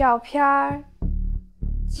度的照片，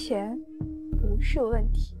钱不是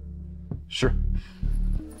问题。是。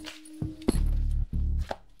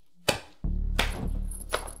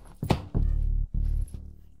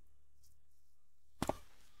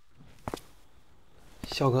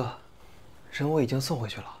肖哥，人我已经送回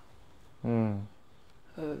去了。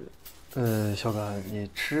肖哥，你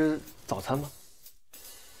吃早餐吗？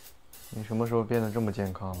你什么时候变得这么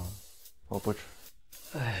健康了？我不吃。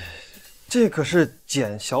哎，这可是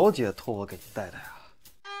简小姐托我给您带的呀。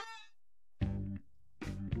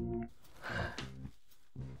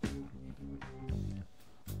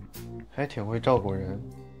还挺会照顾人，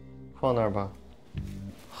放那儿吧。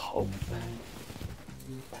好。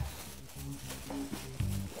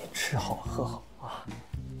吃好喝好啊！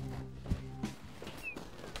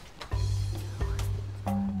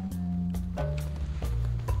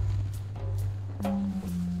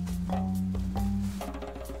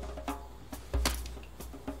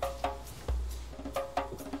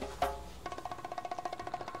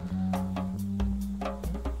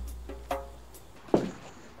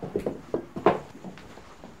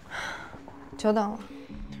久等了。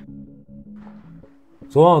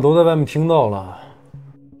昨晚都在外面听到了。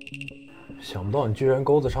想不到你居然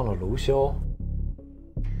勾搭上了娄潇。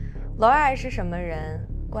娄二是什么人，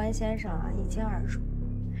关先生啊一清二楚。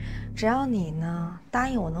只要你呢答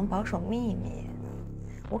应我能保守秘密，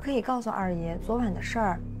我可以告诉二爷昨晚的事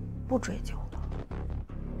儿，不追究了。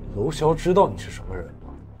娄潇知道你是什么人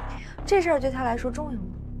吗？这事儿对他来说重要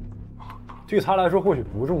吗？对他来说或许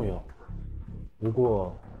不重要，不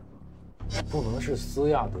过不能是司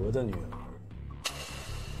亚德的女儿。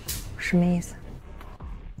什么意思？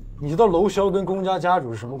你知道娄潇跟宫家家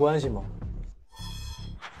主是什么关系吗？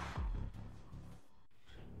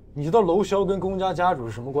你知道娄潇跟宫家家主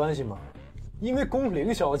是什么关系吗？因为宫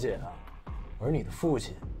玲小姐啊，而你的父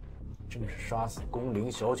亲正是杀死宫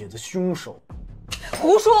玲小姐的凶手。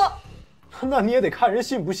胡说！那你也得看人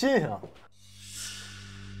信不信啊。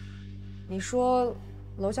你说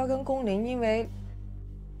娄潇跟宫玲因为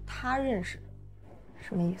他认识，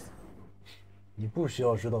什么意思？你不需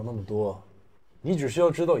要知道那么多。你只需要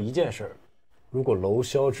知道一件事儿：如果娄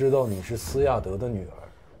潇知道你是司亚德的女儿，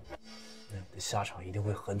你的下场一定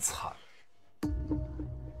会很惨。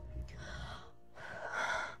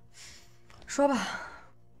说吧，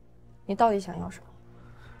你到底想要什么？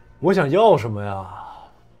我想要什么呀？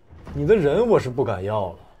你的人我是不敢要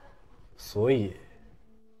了，所以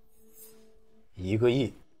1个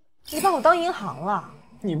亿。你把我当银行了？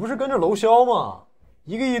你不是跟着娄骁吗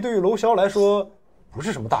？1个亿对于娄骁来说不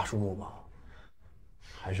是什么大数目吧？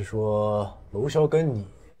还是说娄骁跟你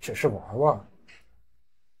只是玩玩？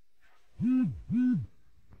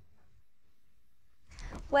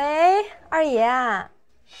喂，二爷啊？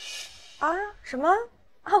啊？什么？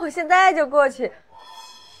啊！我现在就过去。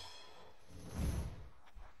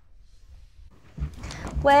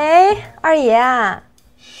喂，二爷啊？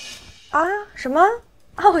啊？什么？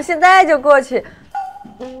啊！我现在就过去。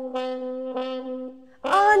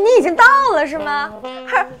啊，你已经到了是吗？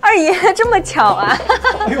二爷这么巧啊！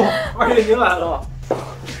哎呦，二爷您来了。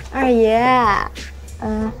二爷，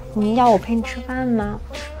你要我陪你吃饭吗？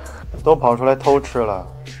都跑出来偷吃了，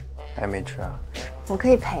还没吃啊？我可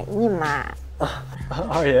以陪你嘛。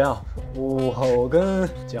二爷啊，我跟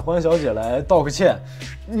简欢小姐来道个歉。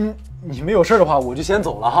你没有事的话，我就先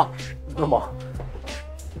走了哈。那么。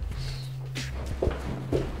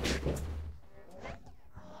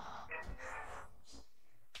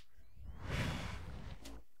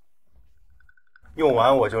用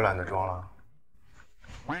完我就懒得装了。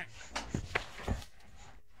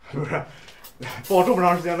不是，报这么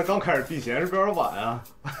长时间了，刚开始避嫌是不是有点晚啊？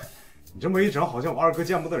你这么一整，好像我二哥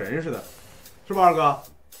见不得人似的，是吧，二哥？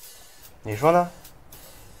你说呢，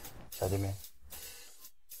小弟妹？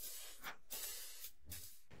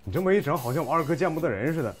你这么一整，好像我二哥见不得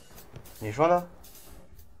人似的，你说呢，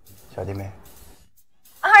小弟妹？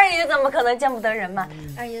二爷怎么可能见不得人嘛？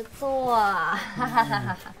二爷坐。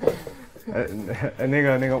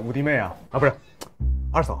那个五弟妹啊，不是，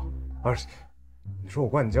二嫂，你说我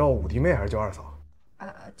管你叫五弟妹还是叫二嫂？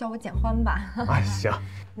叫我简欢吧。啊，行。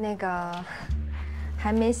那个，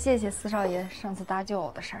还没谢谢四少爷上次搭救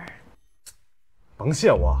我的事儿。甭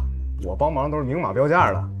谢我帮忙都是明码标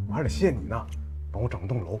价的，我还得谢你呢，帮我整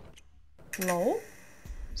栋楼。楼？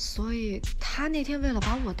所以他那天为了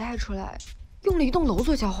把我带出来，用了一栋楼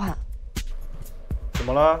做交换。怎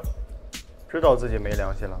么了？知道自己没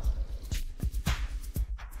良心了？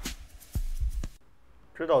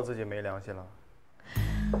知道自己没良心了？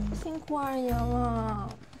辛苦二爷了，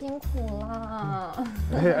辛苦了。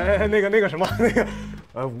那个什么，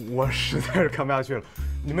我实在是看不下去了，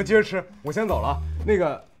你们接着吃，我先走了。那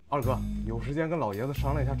个二哥，有时间跟老爷子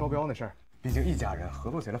商量一下招标那事儿，毕竟一家人合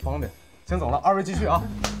作起来方便。先走了，二位继续啊。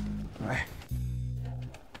哎，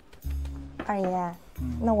二爷，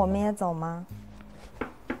那我们也走吗？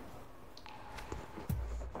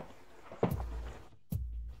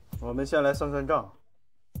我们先来算算账。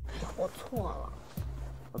我错了。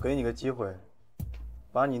我给你个机会，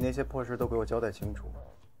把你那些破事都给我交代清楚。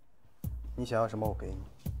你想要什么，我给你。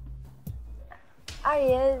二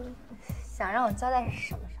爷想让我交代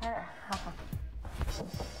什么事儿啊？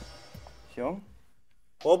行，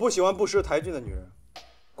我不喜欢不识抬举的女人，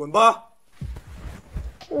滚吧！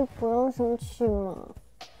你不要生气嘛。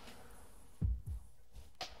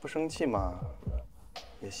不生气嘛，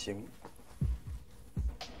也行。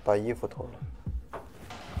把衣服脱了。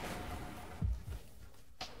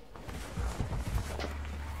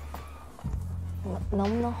能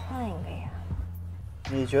不能换一个呀？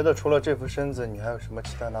你觉得除了这副身子，你还有什么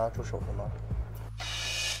其他拿得出手的吗？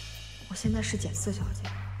我现在是简四小姐，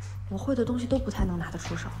我会的东西都不太能拿得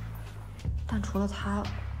出手，但除了他，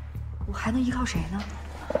我还能依靠谁呢？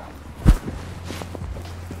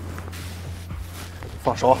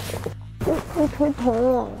放手！我腿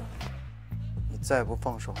疼了。你再不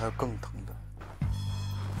放手，还有更疼的。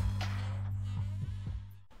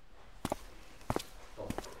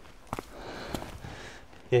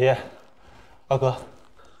爷爷，二哥，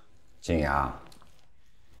景阳，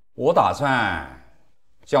我打算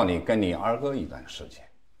叫你跟你二哥一段时间，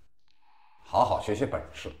好好学学本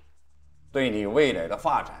事，对你未来的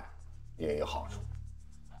发展也有好处。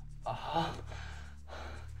啊，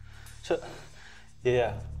爷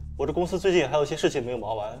爷，我这公司最近还有些事情没有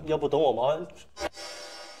忙完，要不等我忙完。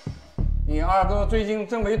你二哥最近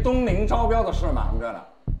正为东陵招标的事忙着呢，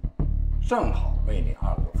正好为你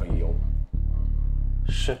二哥分忧。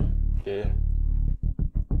是，爷爷。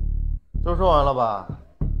都说完了吧？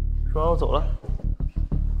说完我走了。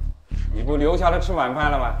你不留下来吃晚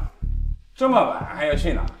饭了吗？这么晚还要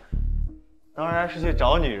去哪？当然是去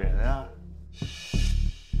找女人啊！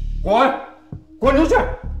滚！滚出去！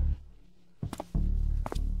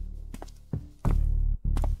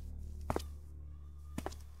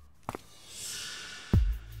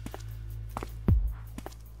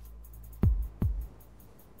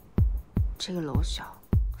这个楼小，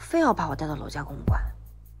非要把我带到楼家公馆。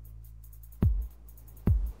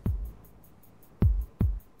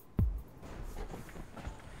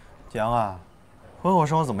子阳啊，婚后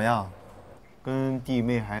生活怎么样？跟弟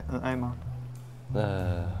妹还恩爱吗？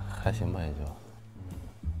还行吧，也就。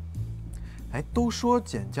哎，都说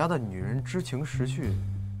简家的女人知情识趣，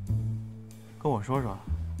跟我说说，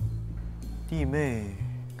弟妹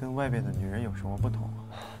跟外边的女人有什么不同啊？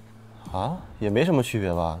啊，也没什么区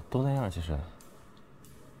别吧，都那样其实。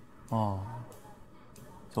哦，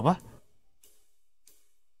走吧。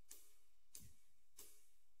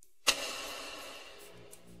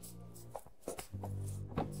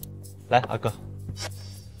来，阿哥。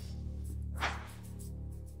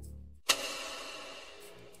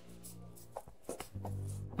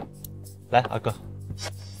来，阿哥。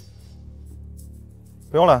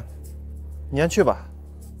不用了，你先去吧，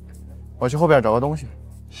我去后边找个东西。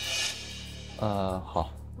好。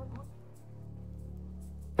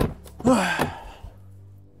哎，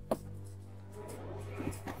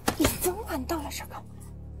你这么晚到了这干嘛？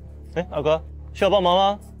哎，二哥，需要帮忙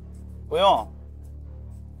吗？不用，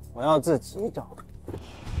我要自己找。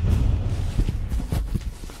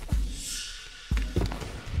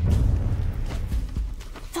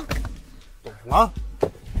放开！懂什么？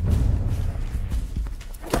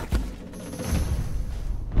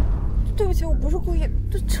对不起，我不是故意，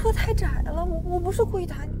这车太窄了，我不是故意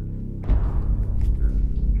打你。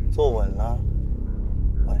坐稳了，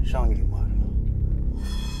晚上你完了。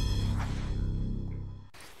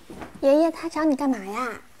爷爷他找你干嘛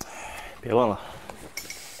呀？别问了。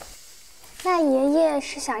那爷爷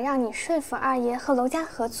是想让你说服二爷和娄家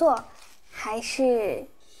合作，还是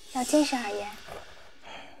要监视二爷？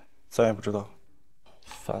咱也不知道，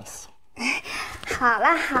烦死了。好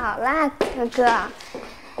啦好啦，哥哥，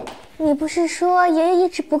你不是说爷爷一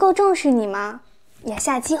直不够重视你吗？眼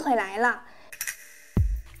下机会来了，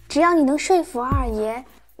只要你能说服二爷，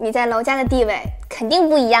你在娄家的地位肯定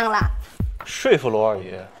不一样了。说服娄二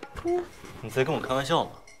爷？你在跟我开玩笑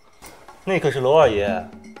吗？那可是娄二爷，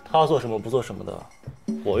他做什么不做什么的，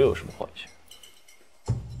我又有什么话语权？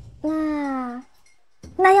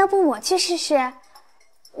那要不我去试试？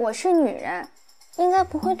我是女人，应该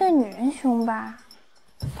不会对女人凶吧？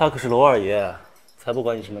他可是娄二爷，才不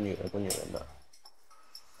管你什么女人不女人的。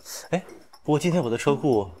哎，不过今天我在车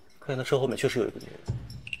库看见他车后面确实有一个女人。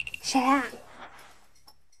谁啊？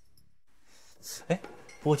哎，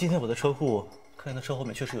不过今天我在车库看见他车后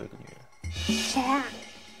面确实有一个女人。谁啊？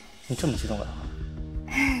你这么激动干嘛？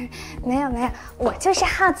没有，我就是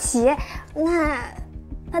好奇。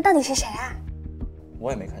那到底是谁啊？我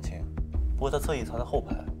也没看清，不过他侧翼藏在后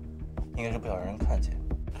排，应该是不想让人看见。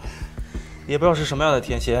也不知道是什么样的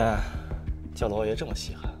天仙，叫娄爷这么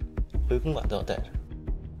稀罕，回公馆都要带着。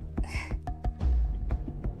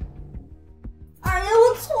二爷，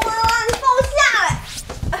我错了，你放我下来。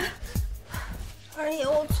二爷，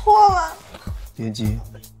我错了。别急，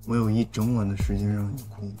我有一整晚的时间让你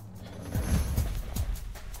哭。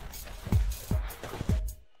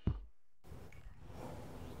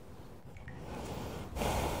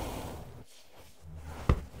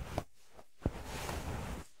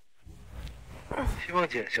希望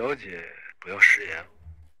简小姐不要食言，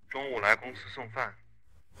中午来公司送饭。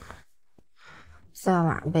昨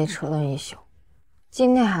晚上被车蹬一宿，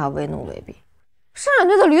今天还要为奴为婢，上两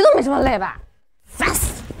队的驴都没这么累吧？烦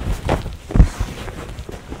死！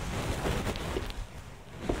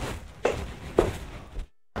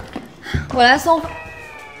我来送饭。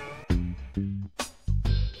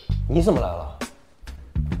你怎么来了？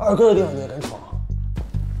二哥的地方你也敢闯？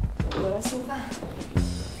我来送饭。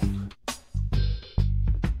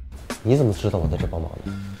你怎么知道我在这帮忙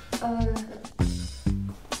的？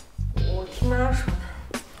我听妈说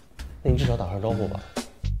的。那你至少打声招呼吧。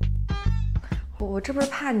我这不是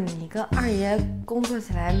怕你跟二爷工作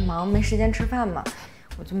起来忙没时间吃饭吗？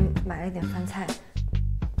我就买了一点饭菜。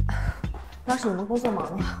要是你们工作忙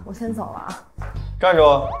的话，我先走了啊。站住！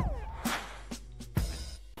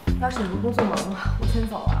要是你们工作忙的话，我先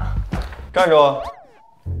走了啊。站住！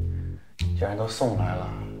既然都送来了，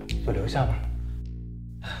就留下吧。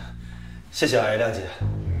谢谢二爷谅解。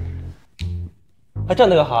还站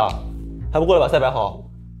那干哈？还不过来把菜摆好？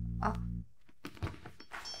啊！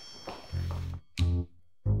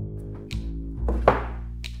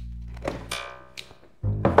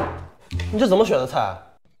你这怎么选的菜？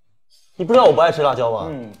你不知道我不爱吃辣椒吗？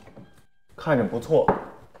看着不错。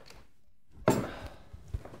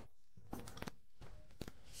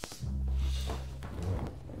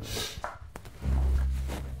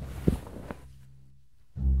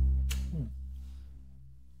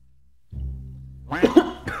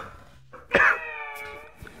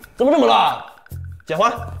怎么这么辣？简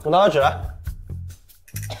欢，给我拿碗纸来。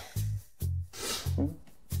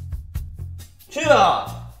去啊！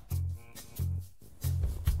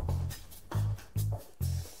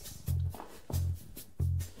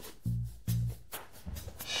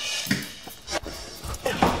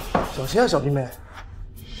小心啊，小弟妹！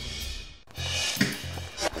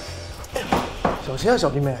小心啊，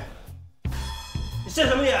小弟妹！你现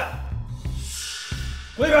什么眼？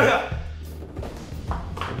滚一边去！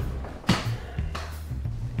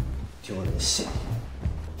丢人现眼！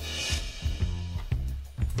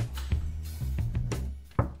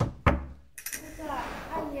哥哥，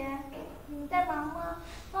二爷，你们在忙吗？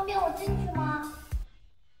方便我进去吗？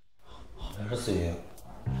好像是思雨。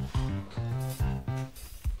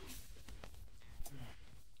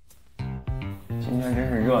今天真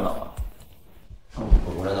是热闹啊！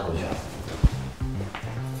我让他回去。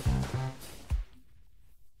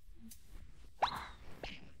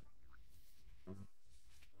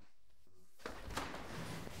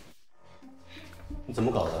你怎么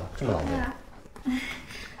搞的？这么狼狈？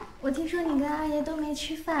我听说你跟二爷都没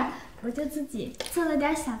吃饭，我就自己做了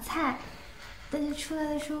点小菜，但是出来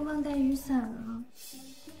的时候忘带雨伞了。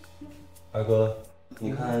二哥，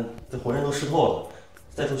你看这浑身都湿透了，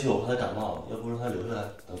再出去我怕他感冒，要不让他留下来，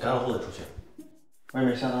等干了后再出去。外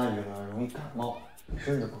面下大雨了，容易感冒，你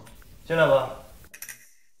试试吧。进来吧。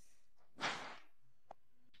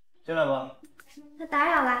进来吧。那打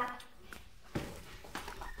扰了。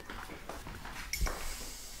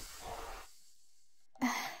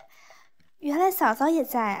原来嫂嫂也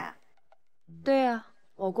在啊。对啊，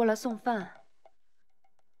我过来送饭。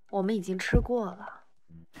我们已经吃过了。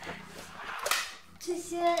这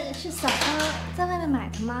些是嫂嫂在外面买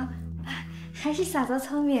的吗？还是嫂嫂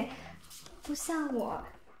聪明，不像我，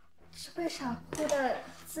只会傻乎的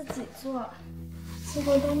自己做，结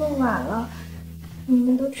果都弄晚了，你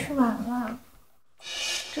们都吃完了。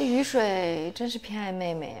这雨水真是偏爱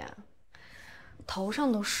妹妹呀，头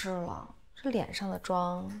上都湿了，这脸上的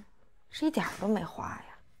妆是一点都没化呀。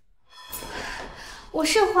我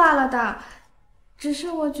是化了的，只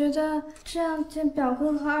是我觉得这样见表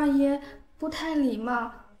哥和二爷不太礼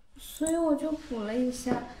貌，所以我就补了一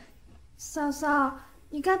下。嫂嫂，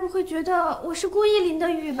你该不会觉得我是故意淋的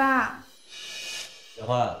雨吧？小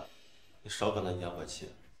欢，你少跟他犟火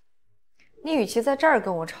气。你与其在这儿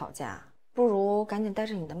跟我吵架，不如赶紧带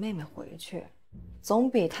着你的妹妹回去，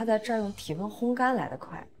总比她在这儿用体温烘干来得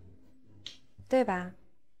快，对吧，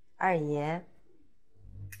二爷？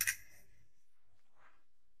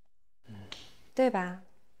对吧，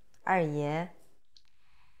二爷？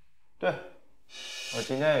对，我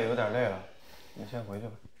今天也有点累了，你先回去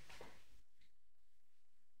吧。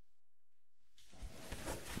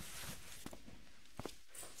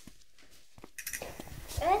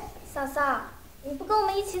哎，嫂嫂，你不跟我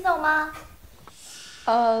们一起走吗？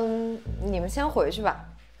你们先回去吧，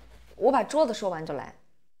我把桌子收完就来。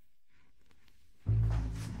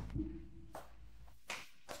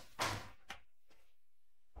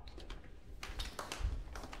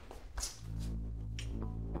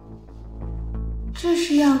这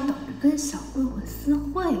是要等着跟小混混私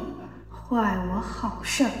会，坏我好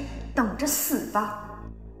事儿，等着死吧！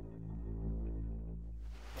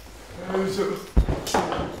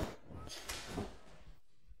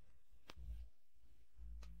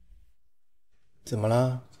怎么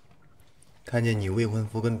了？看见你未婚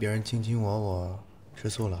夫跟别人卿卿我我，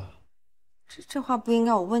吃醋了？这话不应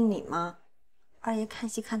该我问你吗？二爷看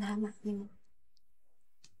戏看得还满意吗？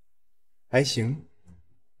还行，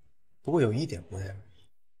不过有一点不太满意。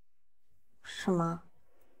什么？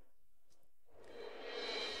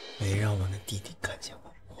没让我那弟弟看见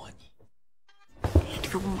我摸你。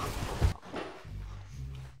流氓！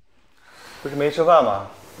不是没吃饭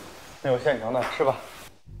吗？那有现成的，吃吧。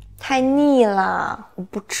太腻了，我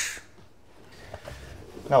不吃。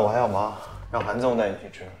那我还要忙，让韩总带你去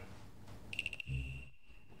吃。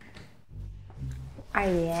二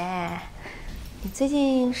爷，你最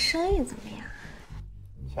近生意怎么样？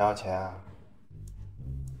想要钱啊？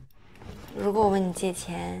如果我问你借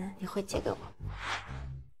钱，你会借给我？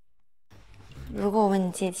如果我问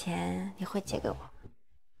你借钱，你会借给我？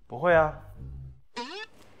不会啊。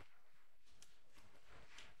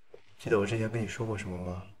记得我之前跟你说过什么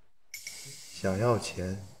吗？想要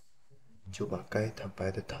钱，就把该坦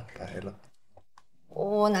白的坦白了。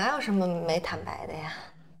我哪有什么没坦白的呀？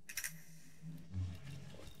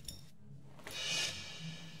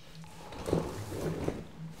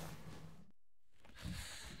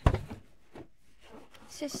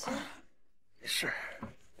谢谢。没事。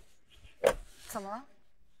怎么了？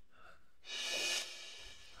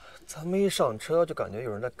咱们一上车就感觉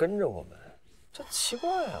有人在跟着我们，这奇怪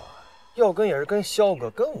啊，要跟也是跟肖哥，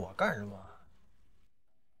跟我干什么？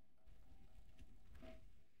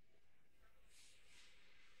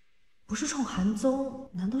不是冲韩宗，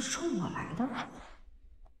难道是冲我来的？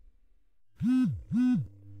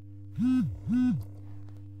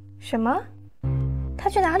什么？他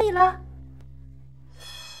去哪里了？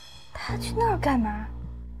他去那儿干嘛？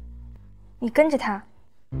你跟着他。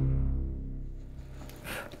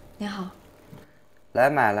你好，来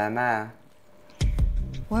买来卖。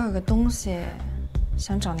我有个东西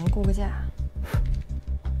想找您估个价。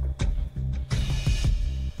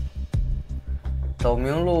走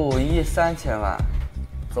明路1亿3000万，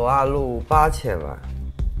走暗路8000万。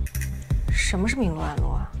什么是明路暗路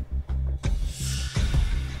啊？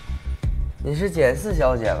你是简四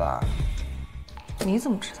小姐吧？你怎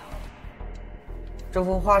么知道？这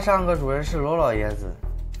幅画上个主人是娄老爷子，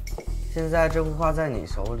现在这幅画在你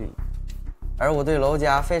手里，而我对娄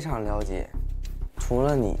家非常了解，除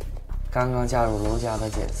了你，刚刚加入娄家的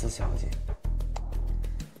简四小姐。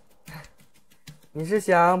你是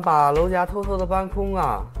想把娄家偷偷的搬空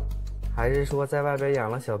啊，还是说在外边养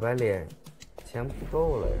了小白脸，钱不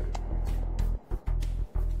够了呀？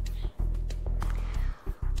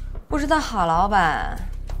不知道郝老板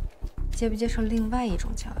接不接受另外一种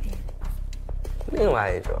交易？另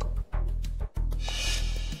外一种。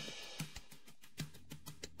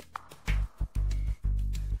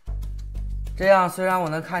这样虽然我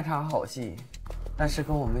能看场好戏，但是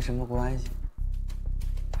跟我没什么关系，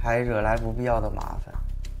还惹来不必要的麻烦。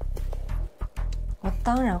我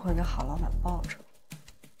当然会给郝老板报酬。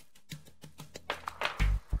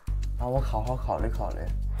让我好好考虑考虑。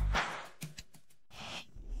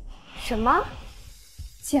什么？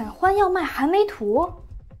简欢要卖寒梅图？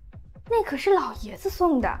那可是老爷子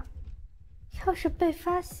送的，要是被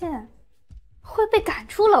发现，会被赶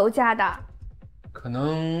出娄家的。可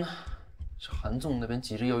能是韩总那边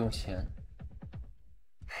急着要用钱。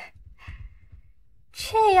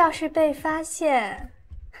这要是被发现，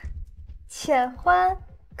简欢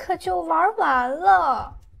可就玩完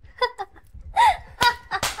了。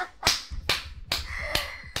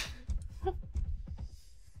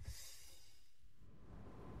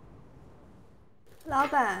老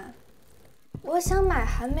板，我想买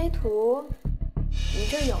寒梅图，你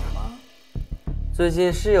这有吗？最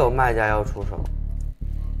近是有卖家要出手。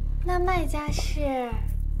那卖家是？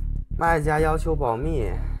卖家要求保密。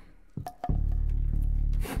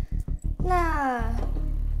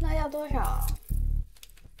那要多少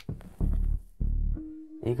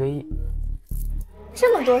？1个亿。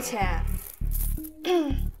这么多钱？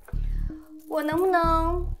我能不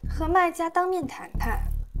能和卖家当面谈谈？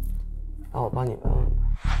让我帮你问问吧。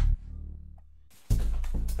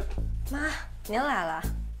妈，您来了。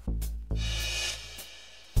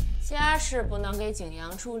家事不能给景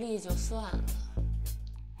阳助力就算了，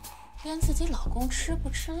连自己老公吃不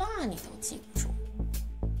吃辣你都记不住，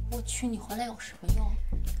我娶你回来有什么用？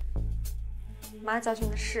妈教训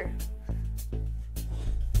的是。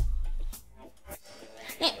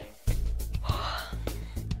你。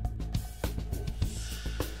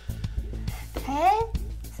哎，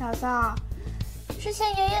嫂嫂，之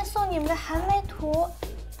前爷爷送你们的寒梅图，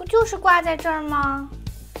不就是挂在这儿吗？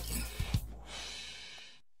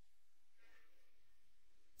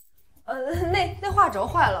那画轴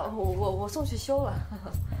坏了，我送去修了。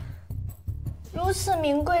如此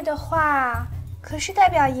名贵的画，可是代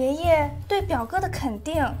表爷爷对表哥的肯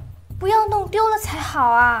定，不要弄丢了才好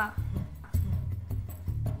啊。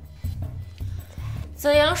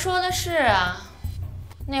子阳说的是啊，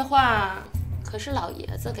那画可是老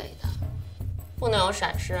爷子给的，不能有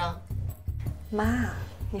闪失啊。妈，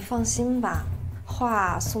你放心吧，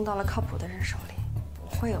画送到了靠谱的人手里，不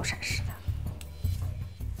会有闪失的。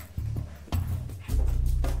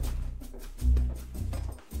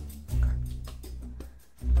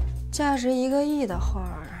价值1个亿的画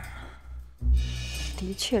儿，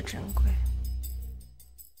的确珍贵。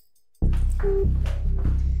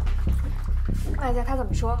卖家他怎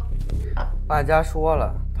么说？卖家说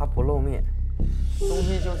了，他不露面，东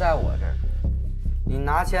西就在我这儿。你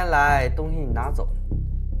拿钱来，东西你拿走。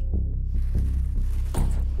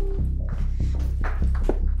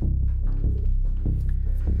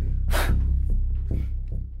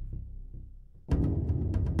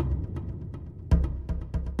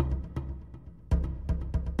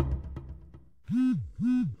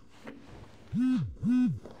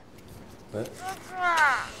喂，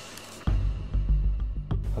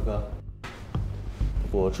大哥，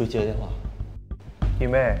我出去接个电话。弟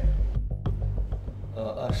妹，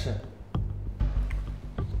是。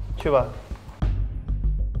去吧。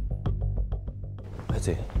白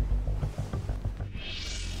贼，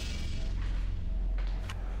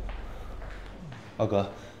二哥，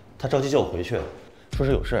他着急叫我回去，说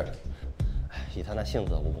是有事儿。以他那性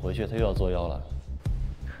子，我不回去他又要作妖了。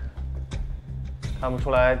看不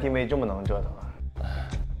出来弟妹这么能折腾啊。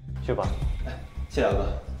去吧。谢谢二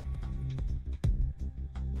哥。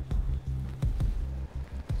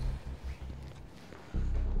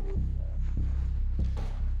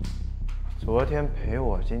昨天陪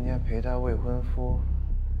我，今天陪他未婚夫，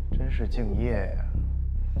真是敬业呀。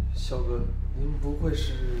肖哥，您不会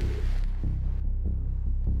是……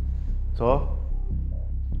走，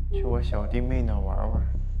去我小弟妹那玩玩。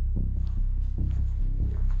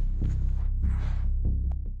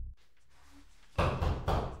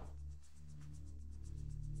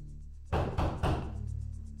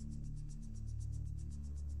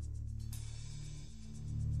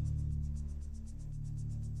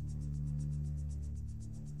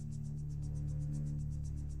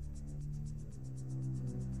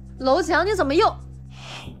楼强，你怎么又？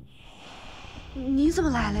你怎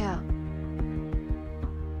么来了呀？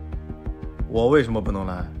我为什么不能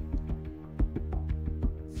来？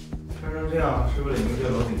穿成这样是为了迎接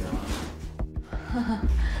楼景阳。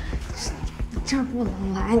这儿不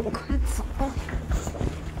能来，你快走！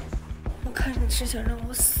我看你是想让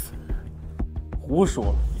我死。胡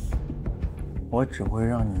说！我只会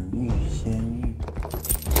让你欲仙欲。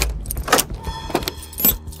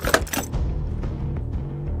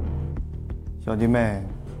小弟妹，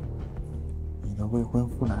你的未婚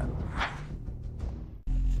夫来了。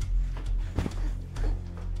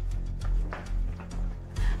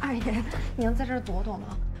二爷，你能在这儿躲躲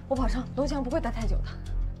吗？我保证楼强不会待太久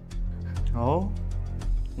的。哦，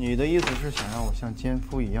你的意思是想让我像奸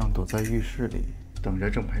夫一样躲在浴室里，等着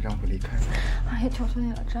正牌丈夫离开？二爷，求求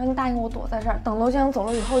你了，只要你答应我躲在这儿，等楼强走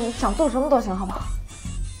了以后，你想做什么都行，好不好？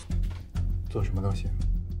做什么都行。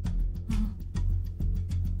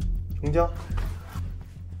成交。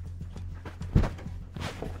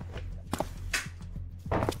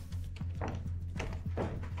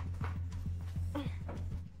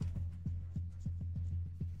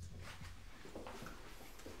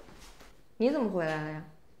你怎么回来了呀？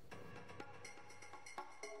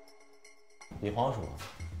你慌什么？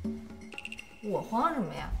我慌什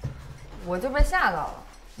么呀？我就被吓到了。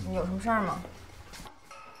你有什么事儿吗？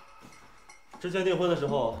之前订婚的时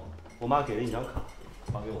候，我妈给了你一张卡，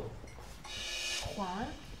还给我。还？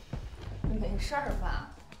你没事儿吧？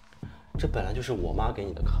这本来就是我妈给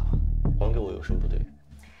你的卡，还给我有什么不对？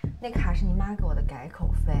那卡是你妈给我的改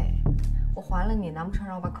口费，我还了你，难不成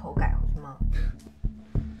让我把口改回去吗？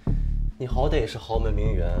你好歹也是豪门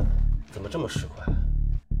名媛，怎么这么市侩？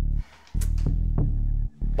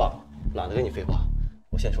罢了，懒得跟你废话，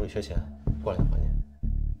我现在手里缺钱，过两天还你。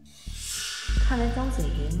看来张子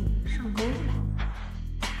云上钩了。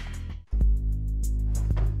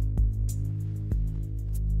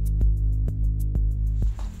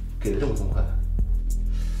给的这么痛快，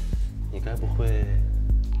你该不会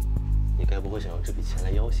想用这笔钱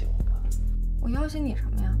来要挟我吧？我要挟你什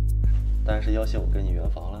么呀？当然是要挟我跟你圆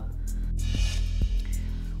房了。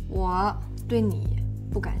我对你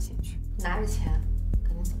不感兴趣，拿着钱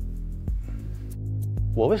赶紧走。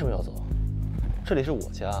我为什么要走？这里是我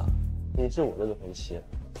家，你是我的未婚妻。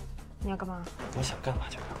你要干嘛？我想干嘛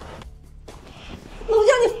就干嘛。楼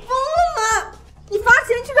江，你疯了吗？你发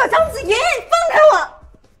钱去找张子妍，放开我！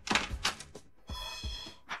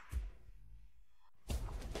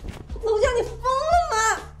楼江，你疯了吗？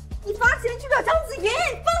你发钱去找张子妍，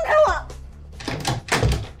放开我！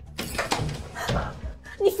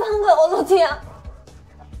你放开我，楼江！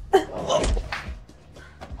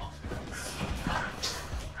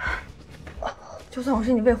就算我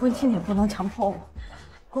是你未婚妻，你也不能强迫我，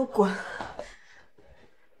给我滚！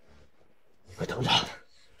你快等着！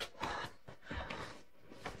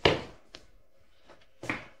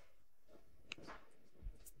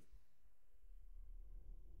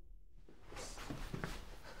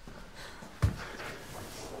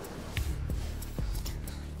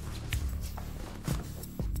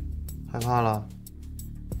害怕了？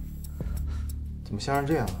怎么像成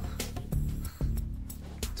这样？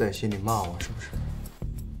在心里骂我是不是？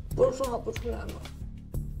不是说好不出来吗？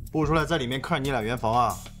不出来，在里面看着你俩圆房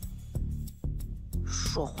啊！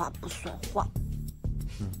说话不算话。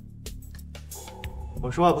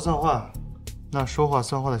我说话不算话，那说话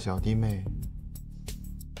算话的小弟妹，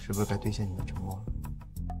是不是该兑现你的承诺了？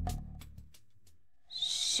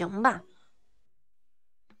行吧。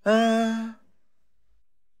哎，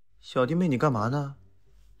小弟妹，你干嘛呢？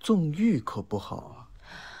纵欲可不好啊。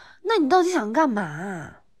那你到底想干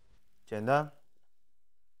嘛？简单，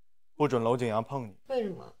不准娄景阳碰你。为什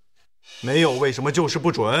么？没有为什么，就是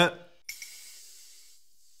不准。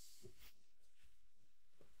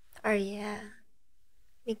二爷，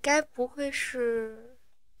你该不会是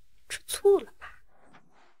吃醋了吧？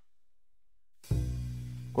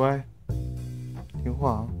乖，听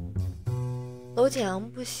话啊。娄景阳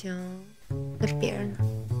不行，那是别人呢。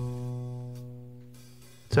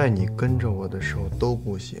在你跟着我的时候都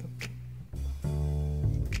不行，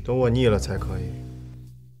等我腻了才可以。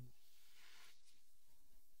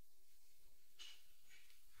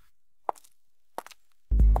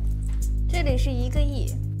这里是1个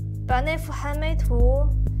亿，把那幅韩梅图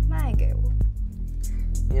卖给我。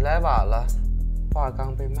你来晚了，画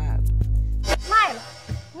刚被卖了。卖了？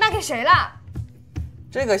卖给谁了？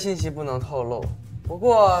这个信息不能透露，不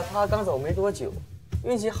过他刚走没多久，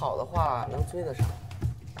运气好的话能追得上。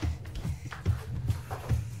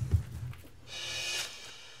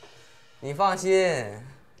你放心，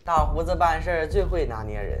大胡子办事最会拿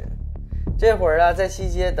捏人，这会儿啊在西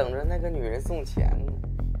街等着那个女人送钱呢。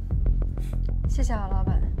谢谢啊，老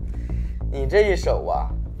板。你这一手啊，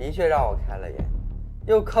的确让我开了眼，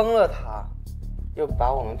又坑了他，又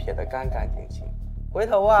把我们撇得干干净净。回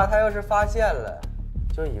头啊，他要是发现了，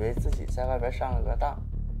就以为自己在外边上了个当，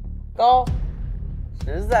高，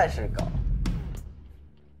实在是高。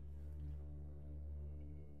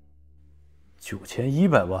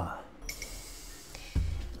9100万。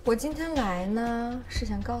我今天来呢，是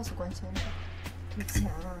想告诉关先生，这钱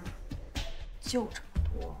啊，就这么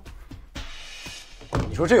多。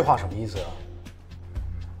你说这话什么意思啊？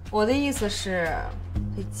我的意思是，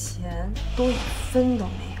这钱多1分都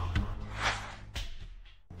没有了。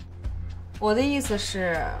我的意思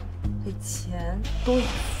是，这钱多1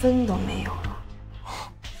分都没有了。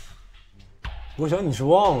我想你是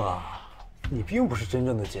忘了，你并不是真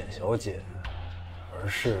正的简小姐，而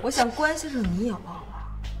是……我想关先生你也忘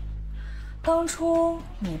了，当初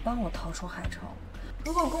你帮我逃出海城，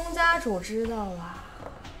如果龚家主知道了，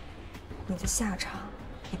你的下场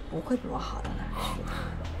也不会比我好到哪儿去。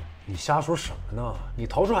你瞎说什么呢？你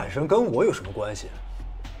逃出海参跟我有什么关系？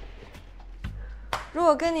如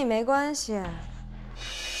果跟你没关系，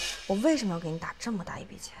我为什么要给你打这么大一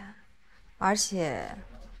笔钱，而且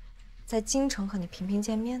在京城和你频频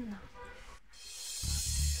见面呢？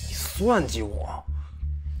你算计我？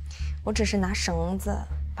我只是拿绳子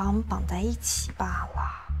把我们绑在一起罢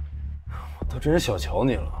了。我倒真是小瞧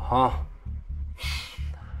你了哈。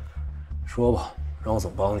说吧，让我怎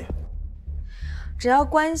么帮你？只要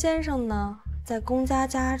关先生呢，在龚家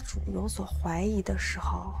家主有所怀疑的时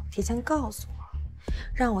候，提前告诉我，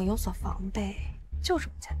让我有所防备，就这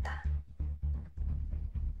么简单。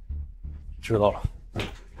知道了。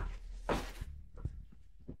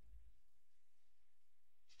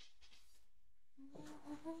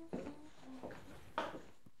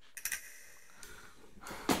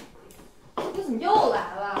你怎么又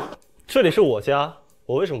来了？这里是我家，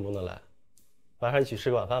我为什么不能来？晚上一起吃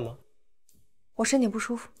个晚饭吗？我身体不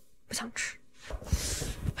舒服，不想吃。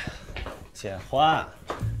简欢，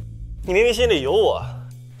你明明心里有我，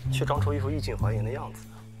却装出一副欲拒还迎的样子，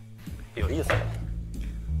有意思吗？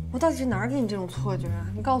我到底是哪儿给你这种错觉啊？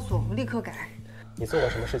你告诉我，我立刻改。你做过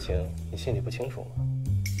什么事情，你心里不清楚吗？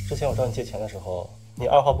之前我找你借钱的时候，你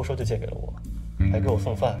二话不说就借给了我，还给我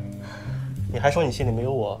送饭，你还说你心里没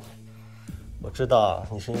有我。我知道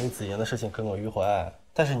你是因为子言的事情耿耿于怀，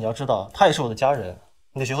但是你要知道，他也是我的家人，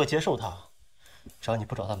你得学会接受他。只要你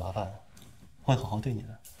不找他麻烦，我会好好对你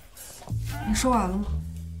的。你说完了吗？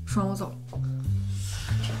说完我走。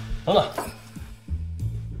等等，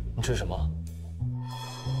你吃什么？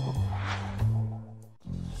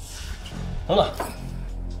等等，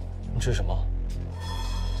你吃什么？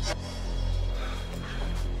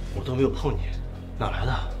我都没有碰你，哪来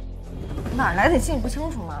的？哪来的？你心里不清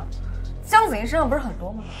楚吗？江子怡身上不是很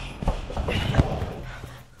多吗？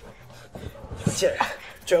你个贱人，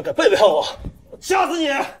居然敢背叛我！我掐死你！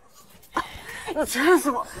你掐死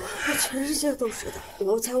我！让全世界都知道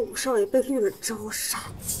罗家五少爷被绿了之后杀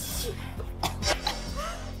鸡。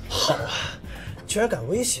好啊，居然敢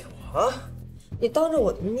威胁我啊！你当着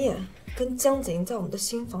我的面跟江子怡在我们的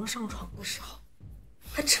新房上床的时候，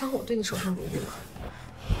还指望我对你手上如玉吗？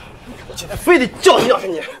我今天非得教训教训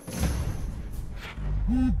你！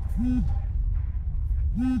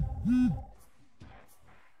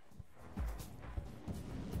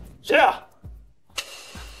谁啊？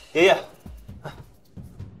爷爷。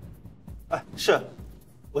哎，是，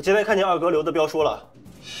我今天看见二哥留的标书了。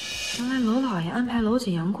原来娄老爷安排娄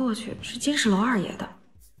景阳过去是监视娄二爷的。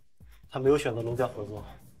他没有选择娄家合作，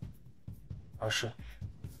而是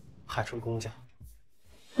海城龚家。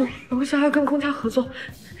娄家要跟龚家合作，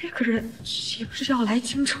那个人岂不是要来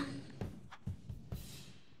京城？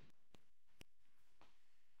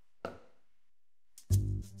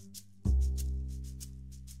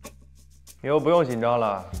以后不用紧张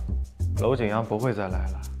了，娄景阳不会再来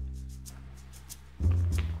了。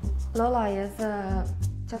娄老爷子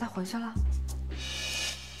叫他回去了。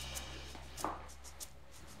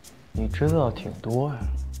你知道挺多呀。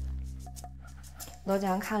娄景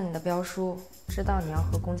阳看了你的标书，知道你要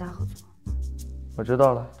和公家合作。我知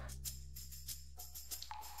道了。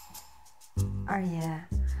二爷，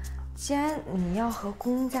既然你要和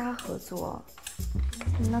公家合作，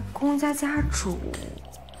那公家家主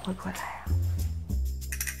会不会来啊？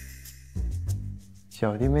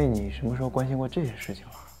小弟妹，你什么时候关心过这些事情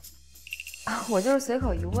了？啊，我就是随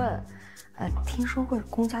口一问。听说过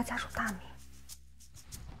公家家主大名。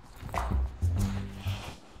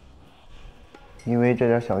因为这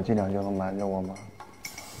点小伎俩就能瞒着我吗？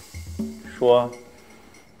说，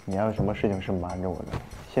你还有什么事情是瞒着我的？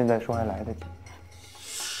现在说还来得及。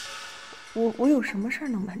我有什么事儿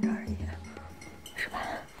能瞒着二爷？是吧？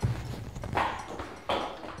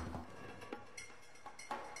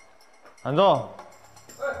韩总，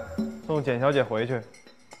送简小姐回去。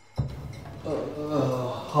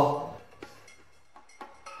好。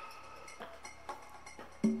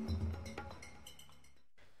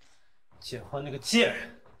简欢那个贱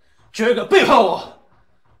人，居然敢背叛我！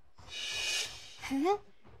哎，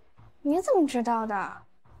你怎么知道的？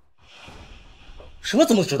什么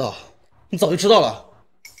怎么知道？你早就知道了。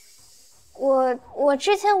我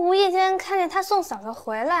之前无意间看见他送嫂子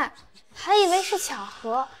回来，还以为是巧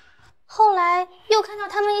合，后来又看到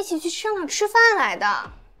他们一起去商场吃饭来的。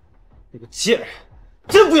那个贱人，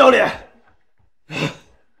真不要脸！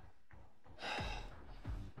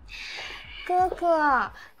哥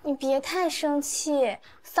哥，你别太生气，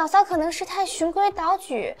嫂嫂可能是太循规蹈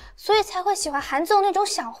矩，所以才会喜欢韩纵那种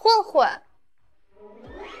小混混。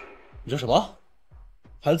你说什么？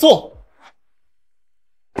韩纵？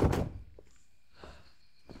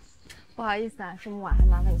不好意思啊，这么晚还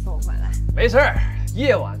麻烦你送我回来。没事儿，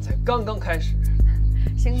夜晚才刚刚开始。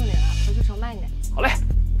辛苦你了，回去手慢一点。好嘞。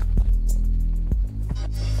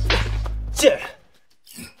贱人，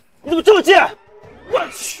你怎么这么贱？我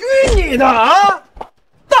去你的啊！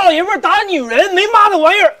大老爷们打女人，没妈的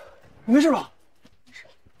玩意儿！你没事吧？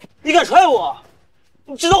你敢踹我？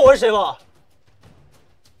你知道我是谁吗？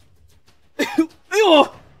哎呦，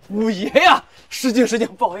五爷呀！失敬失敬，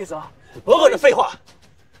不好意思啊。甭搁这废话。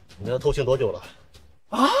你跟他偷情多久了？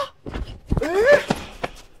啊？哎，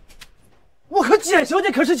我和简小姐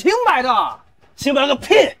可是清白的，清白个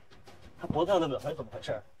屁！他脖子上的吻痕怎么回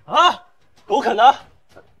事啊？狗啃的！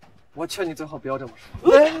我劝你最好不要这么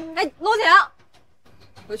说。哎，娄景阳，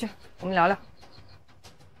回去我们聊聊。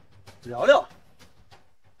聊聊？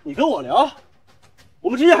你跟我聊？我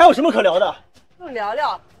们之间还有什么可聊的？就聊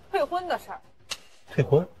聊退婚的事儿。退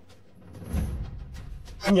婚？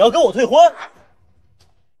你要跟我退婚？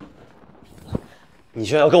你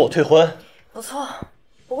居然要跟我退婚？不错，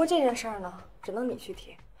不过这件事儿呢，只能你去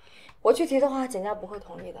提。我去提的话，简家不会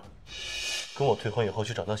同意的。跟我退婚以后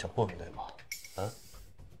去找那小混混对吗？啊？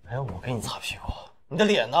还要我给你擦屁股？你的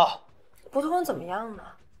脸呢？不退婚怎么样呢？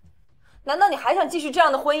难道你还想继续这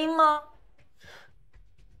样的婚姻吗？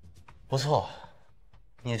不错，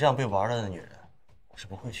你这样被玩了的女人，我是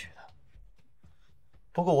不会娶的。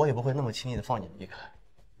不过我也不会那么轻易的放你离开。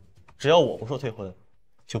只要我不说退婚，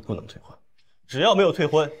就不能退婚。只要没有退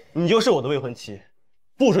婚，你就是我的未婚妻，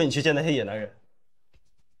不准你去见那些野男人。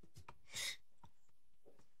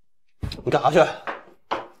你干啥去？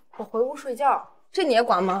我回屋睡觉，这你也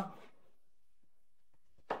管吗？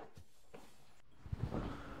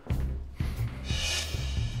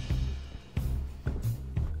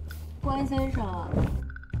关先生，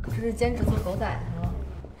这是坚持做狗仔的吗？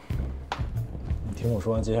你听我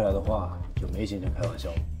说完接下来的话，就没心情开玩笑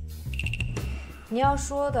了。你要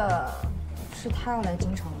说的是他要来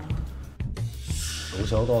京城吗？娄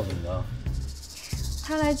潇告诉你的。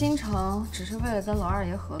他来京城只是为了跟娄二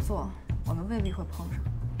爷合作，我们未必会碰上。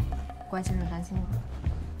关先生担心吗？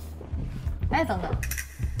哎，等等，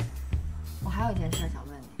我还有一件事想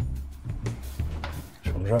问你。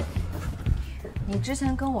什么事儿？你之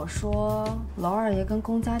前跟我说娄二爷跟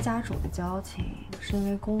公家家主的交情是因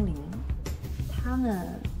为龚玲，他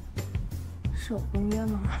们是有婚约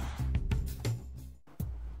吗？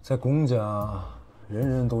在龚家，人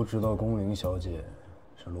人都知道龚玲小姐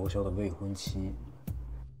是娄潇的未婚妻。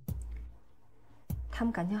他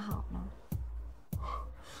们感情好吗？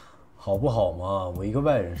好不好嘛，我一个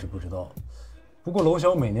外人是不知道。不过娄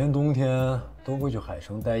潇每年冬天都会去海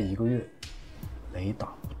城待1个月，雷打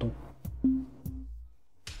不动。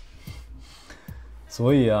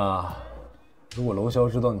所以啊，如果娄潇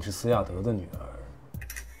知道你是斯亚德的女儿，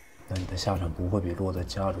那你的下场不会比落在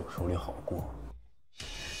家主手里好过。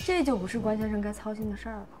这就不是关先生该操心的事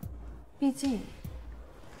儿了。毕竟，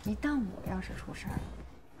一旦我要是出事儿，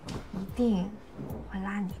一定会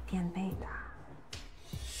拉你垫背的。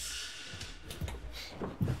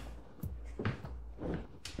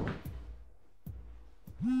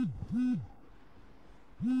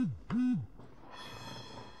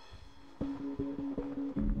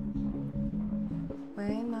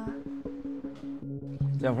喂，妈。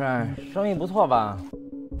建夫人，生意不错吧？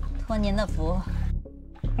托您的福。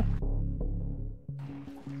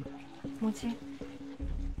母亲，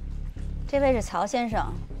这位是曹先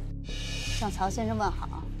生，向曹先生问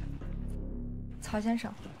好。曹先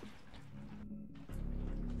生，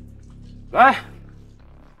来，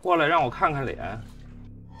过来让我看看脸。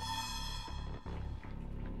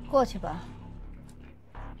过去吧。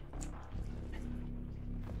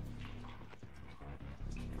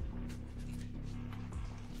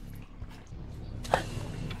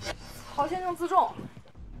曹先生自重。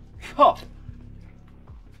哟，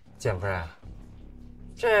建夫人，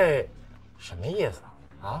这什么意思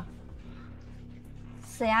啊？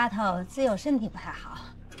四丫头自幼身体不太好，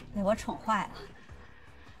被我宠坏了。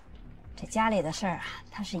这家里的事儿啊，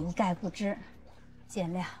她是一概不知，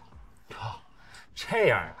见谅。哦，这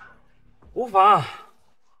样啊，无妨。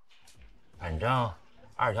反正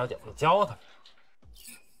二小姐会教她。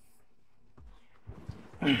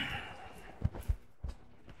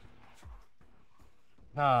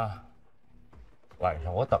那晚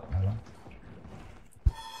上我等着呢。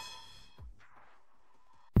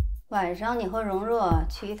晚上你和蓉若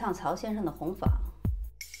去一趟曹先生的红房。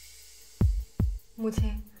母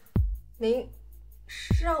亲，您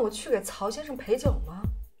是让我去给曹先生陪酒吗？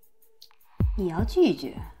你要拒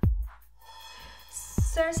绝？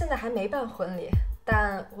虽然现在还没办婚礼，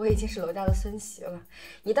但我已经是娄家的孙媳了。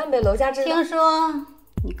一旦被娄家知道，听说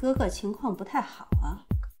你哥哥情况不太好啊。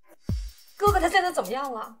哥哥他现在怎么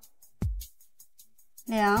样了？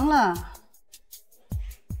凉了，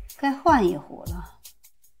该换一壶了。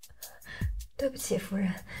对不起，夫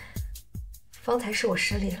人，方才是我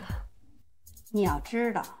失礼了。你要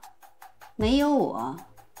知道，没有我，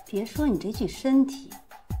别说你这具身体，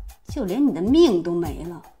就连你的命都没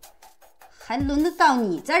了，还轮得到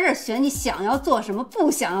你在这儿选你想要做什么，不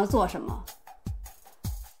想要做什么？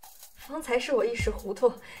方才是我一时糊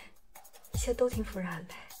涂，一切都听夫人安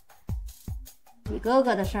排。你哥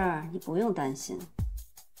哥的事儿你不用担心，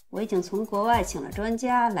我已经从国外请了专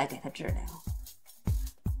家来给他治疗。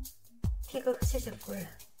替哥哥谢谢夫人。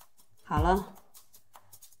好了，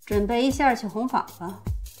准备一下去红坊吧。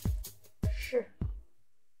是。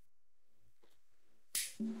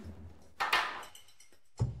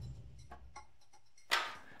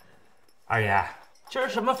二爷，今儿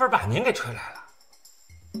什么风把您给吹来了？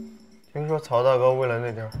听说曹大哥为了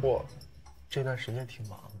那点货，这段时间挺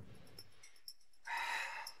忙的。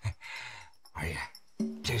二爷，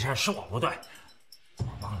这事儿是我不对，我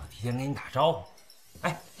忘了提前给你打招呼。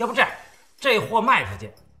哎，要不这样，这货卖出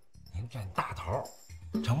去，您占大头，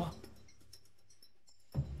成不？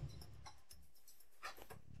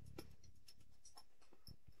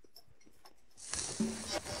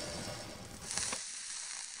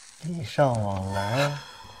礼尚往来。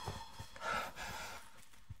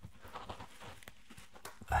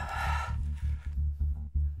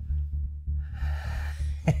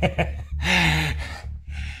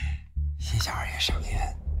谢谢二爷赏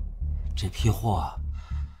言，这批货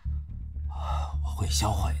我会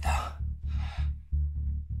销毁的。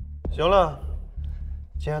行了，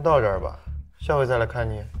今天到这儿吧，下回再来看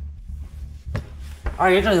你。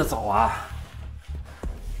二爷这就走啊？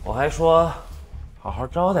我还说好好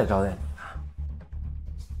招待招待你呢。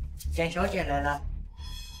简小姐来了。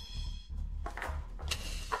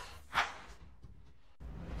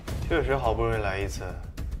确实好不容易来一次，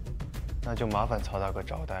那就麻烦曹大哥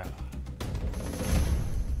招待了。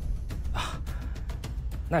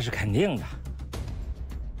那是肯定的。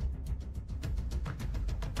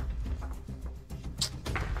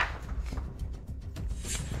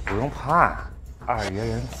不用怕，二爷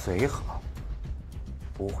人贼好，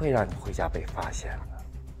不会让你回家被发现的。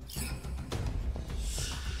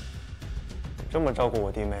这么照顾我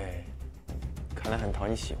弟妹，看来很讨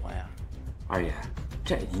你喜欢呀。二爷，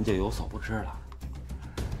这您就有所不知了。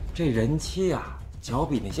这人妻呀，脚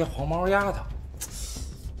比那些黄毛丫头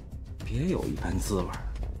别有一番滋味。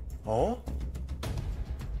哦，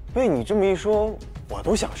被你这么一说，我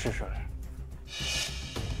都想试试了。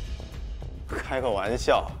开个玩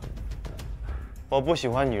笑，我不喜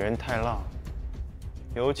欢女人太浪，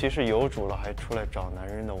尤其是有主了还出来找男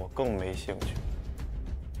人的，我更没兴趣。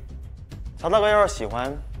曹大哥要是喜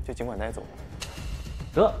欢，就尽管带走。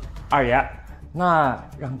得，二爷，那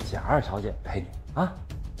让贾二小姐陪你啊。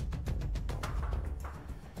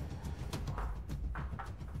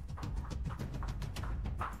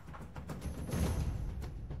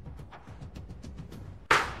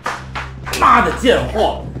妈的贱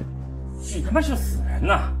货！你他妈是死人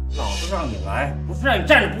呐！老子让你来，不是让你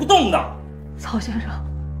站着不动的。曹先生，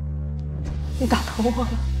你打疼我了。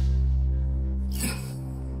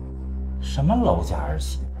什么娄家儿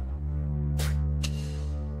媳妇？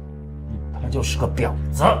你他妈就是个婊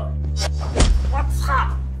子！我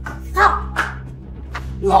操！操！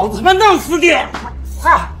老子他妈弄死你！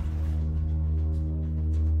操！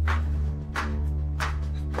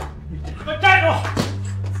你他妈站住！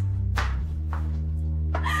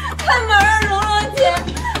开门啊，蓉蓉姐！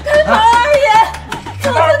开门，二爷！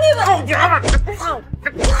求求你们！臭娘们！四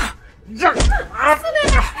妹妹！四妹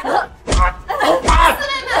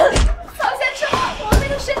妹！曹先生，我那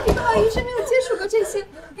个身体不好，医生没有接触过这些，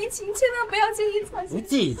您请千万不要介意，曹先生。不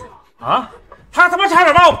计较啊！他他妈差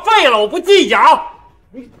点把我废了，我不计较！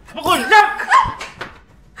你他妈给我让开！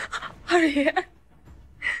二爷，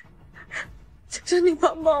求求你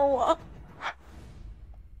帮帮我！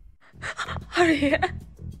二爷，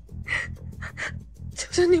求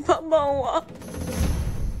求你帮帮我！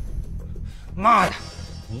妈的！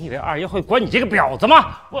你以为二爷会管你这个婊子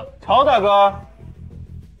吗？我曹大哥，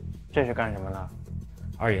这是干什么呢？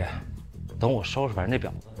二爷，等我收拾完这婊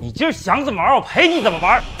子，你今儿想怎么玩，我陪你怎么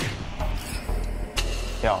玩。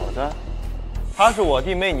婊子？她是我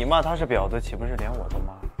弟妹，你骂她是婊子，岂不是连我都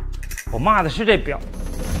骂？我骂的是这婊，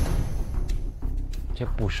这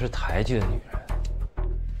不识抬举的女人。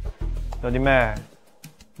小弟妹，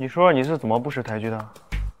你说你是怎么不识抬举的？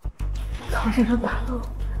曹先生打了我，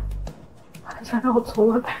还想让我从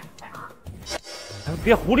我来。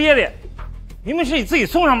别胡咧咧，明明是你自己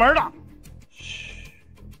送上门的。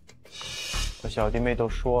我小弟妹都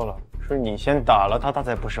说了，是你先打了她，她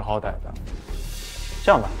才不识好歹的。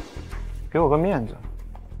这样吧，给我个面子，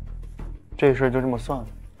这事就这么算了。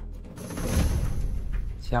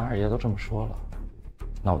既然二爷都这么说了，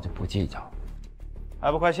那我就不计较。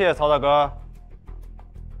还不快谢谢曹大哥！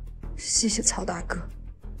谢谢曹大哥。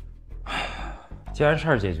既然事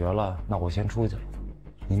儿解决了，那我先出去了，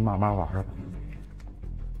您慢慢玩吧。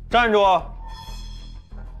站住！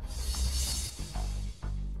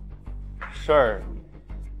事儿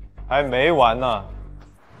还没完呢。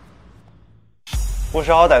不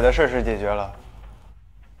识好歹的事是解决了，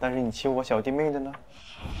但是你欺负我小弟妹的呢？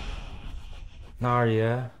那二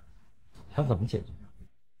爷想怎么解决？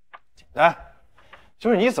简单，就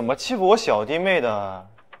是你怎么欺负我小弟妹的，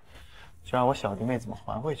就让我小弟妹怎么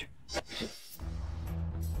还回去。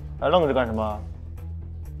还愣着干什么？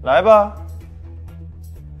来吧！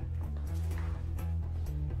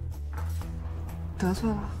得罪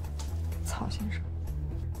了曹先生。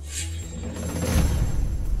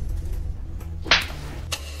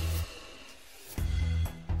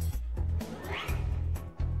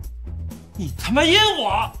你他妈阴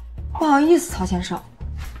我！不好意思，曹先生，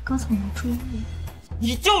刚才我没注意。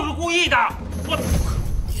你就是故意的！我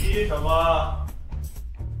急什么？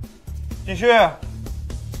继续！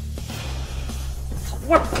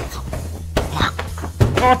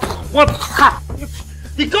我操！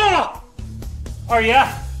你够了！二爷，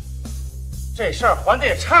这事儿还的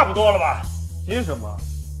也差不多了吧？急什么？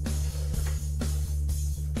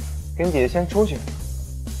跟姐姐先出去，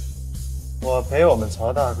我陪我们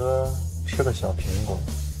曹大哥吃个小苹果。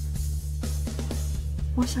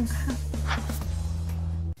我想看。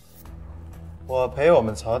我陪我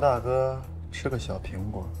们曹大哥吃个小苹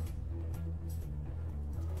果。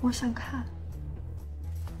我想看。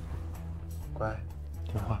乖，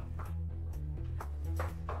听话。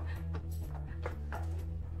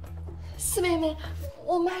四妹妹，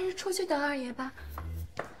我们还是出去等二爷吧。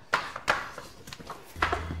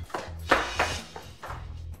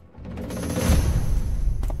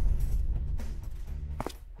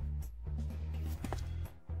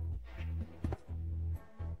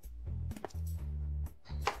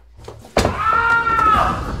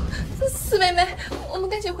四妹妹，我们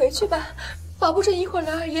赶紧回去吧，保不准一会儿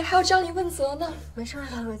来二爷还要找你问责呢。没事，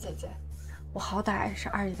大若姐姐，我好歹是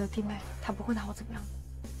二爷的弟妹，他不会拿我怎么样的。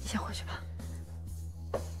你先回去吧。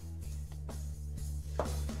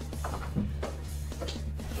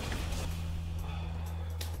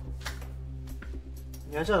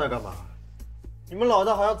你还站那干嘛？你们老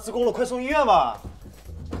大好像自宫了，快送医院吧！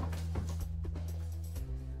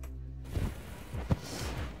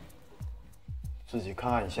自己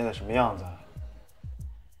看看你现在什么样子。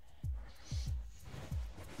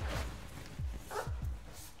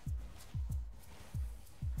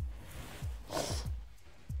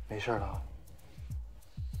没事了。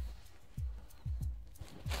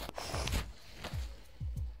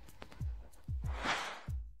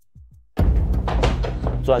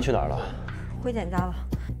昨晚去哪儿了？回简家了。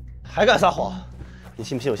还敢撒谎？你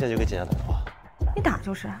信不信我现在就给简家打电话？你打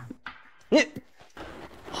就是。你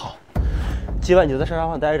好，今晚你就在沙发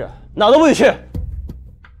上待着，哪都不许去。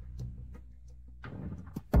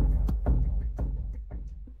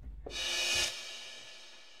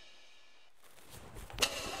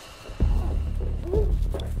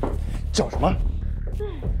叫什么？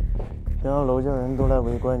想让楼家人都来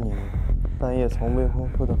围观你，半夜从未婚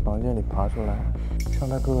夫的房间里爬出来，上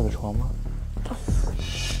他哥哥的床吗？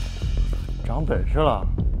长本事了。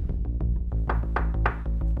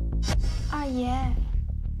二爷，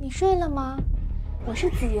你睡了吗？我是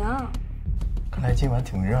子莹。看来今晚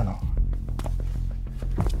挺热闹。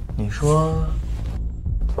你说，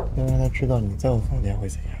要让他知道你在我房间会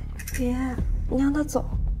怎样？别，你让他走。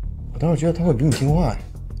我倒是觉得他会比你听话呀。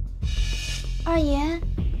二爷，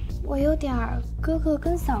我有点哥哥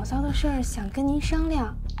跟嫂嫂的事儿想跟您商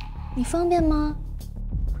量，你方便吗？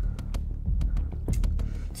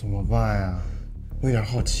怎么办呀？我有点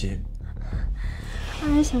好奇。二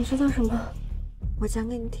爷想知道什么？我讲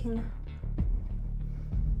给你听了。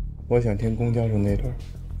我想听公交上那段。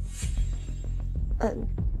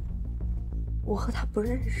我和他不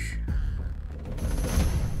认识。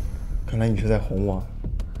看来你是在哄我。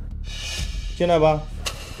进来吧。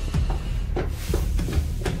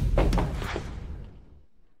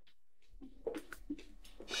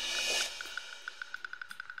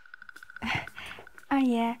二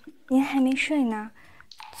爷，您还没睡呢。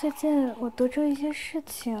最近我得知一些事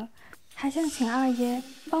情，还想请二爷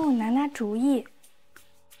帮我拿主意。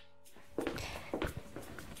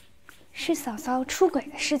是嫂嫂出轨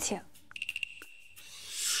的事情。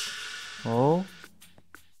哦，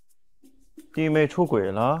弟妹出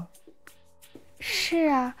轨了？是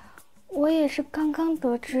啊，我也是刚刚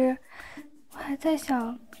得知，我还在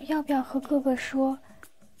想要不要和哥哥说，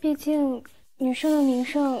毕竟女生的名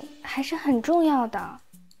声还是很重要的。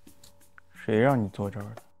谁让你坐这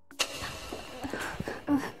儿的？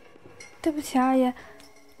对不起二爷，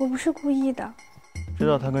我不是故意的。知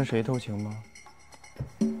道他跟谁偷情吗？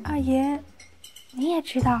二爷，你也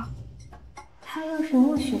知道，他要是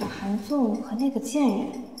默许了韩纵和那个贱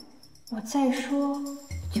人，我再说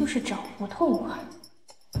就是找不痛快。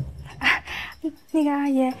那个二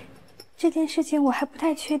爷，这件事情我还不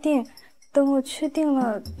太确定，等我确定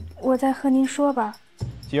了，我再和您说吧。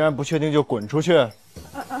既然不确定，就滚出去。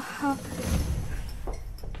好。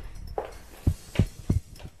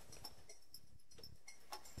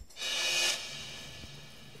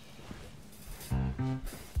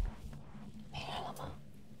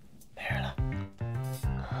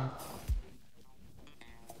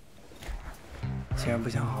既然不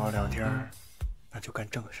想好好聊天，那就干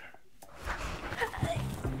正事儿。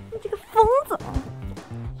你这个疯子！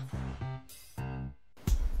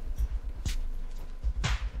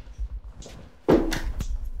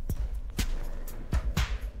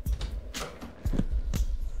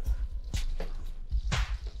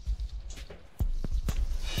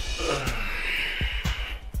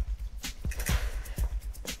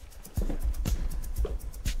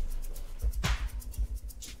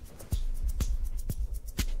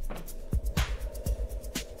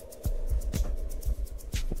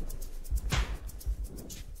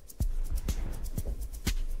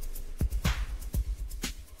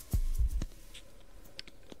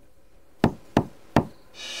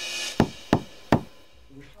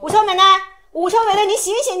武少奶奶，武少奶奶，您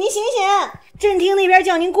醒醒，您醒醒！镇厅那边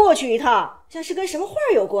叫您过去一趟，像是跟什么话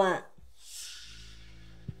有关。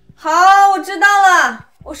好，我知道了，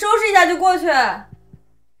我收拾一下就过去。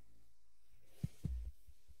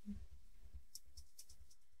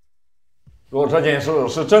若这件事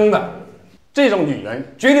是真的，这种女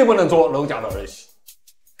人绝对不能做楼家的儿媳。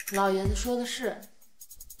老爷子说的是，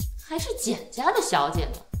还是简家的小姐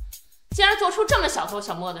呢，竟然做出这么小偷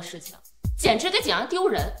小摸的事情，简直给简阳丢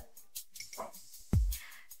人。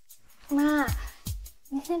妈，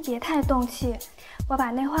您先别太动气，我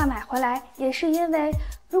把那画买回来也是因为，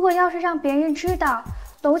如果要是让别人知道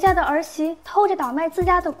楼家的儿媳偷着倒卖自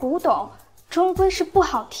家的古董，终归是不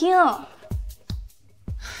好听。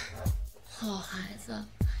好孩子，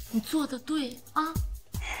你做的对啊！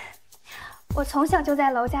我从小就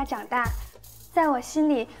在楼家长大，在我心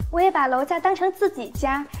里，我也把楼家当成自己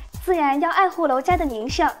家，自然要爱护楼家的名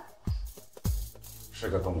声。是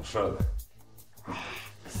个懂事的。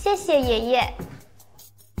谢谢爷爷。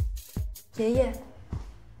爷爷，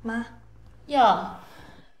妈。哟，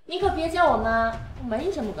你可别叫我妈，我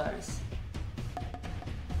没这么个儿媳。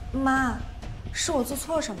妈，是我做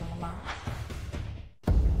错什么了吗？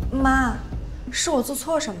妈，是我做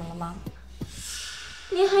错什么了吗？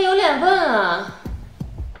你还有脸问啊？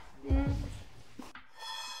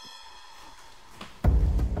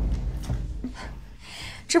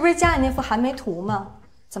这不是家里那幅寒梅图吗？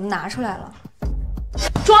怎么拿出来了？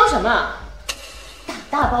装什么？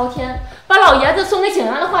大包天，把老爷子送给景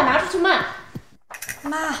阳的画拿出去卖。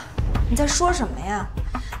妈，你在说什么呀？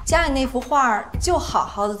家里那幅画就好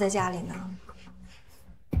好的在家里呢。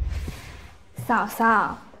嫂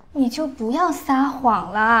嫂，你就不要撒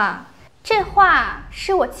谎了，这画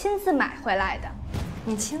是我亲自买回来的。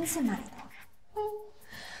你亲自买的？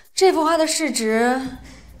这幅画的市值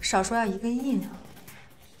少说要1个亿呢。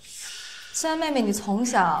虽然妹妹你从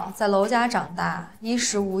小在娄家长大，衣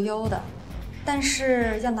食无忧的，但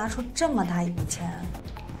是要拿出这么大一笔钱，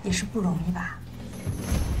也是不容易吧？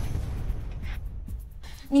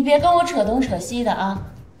你别跟我扯东扯西的啊，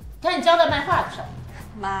赶紧交代卖画的事儿。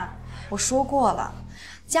妈，我说过了，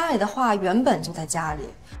家里的画原本就在家里，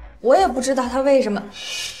我也不知道他为什么。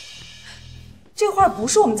这画不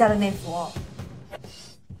是我们家的那幅。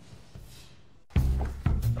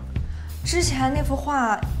之前那幅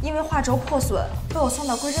画因为画轴破损，被我送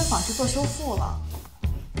到归真坊去做修复了。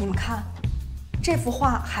你们看，这幅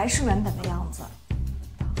画还是原本的样子。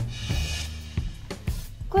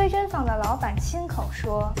归真坊的老板亲口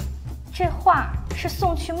说，这画是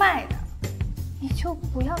送去卖的，你就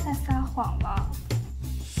不要再撒谎了。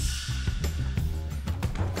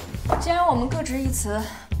既然我们各执一词，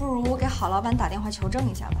不如给郝老板打电话求证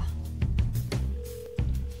一下吧。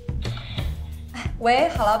喂，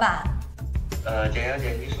郝老板。简小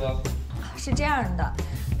姐，您说。是这样的，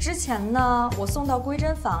之前呢，我送到归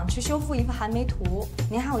真坊去修复一幅寒梅图，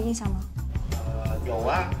您还有印象吗？有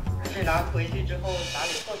啊，是拿回去之后打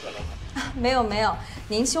理破损了吗？没有没有，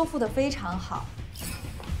您修复的非常好。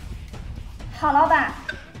郝老板，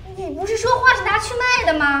你不是说画是拿去卖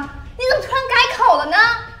的吗？你怎么突然改口了呢？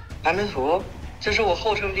寒梅图，这是我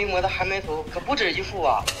后成临摹的寒梅图，可不止一幅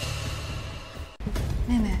啊。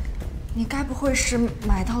妹妹，你该不会是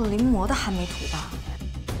买到了临摹的寒梅图吧？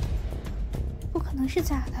不可能是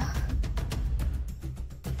假的。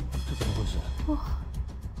这怎么回事？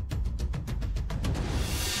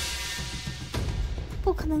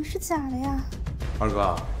不可能是假的呀！二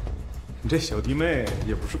哥，你这小弟妹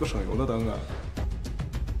也不是个省油的灯啊。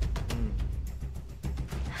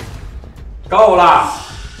够了，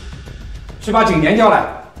去把景年叫来。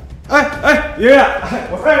哎，爷爷，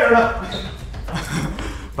我在这儿呢。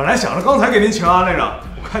本来想着刚才给您请安来着，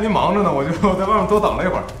我看您忙着呢，我就在外面多等了一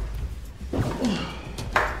会儿。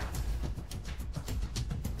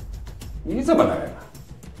你怎么来了？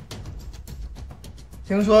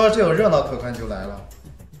听说这有热闹可看就来了。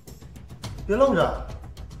别愣着，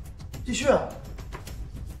继续。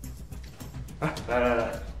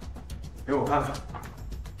来，给我看看。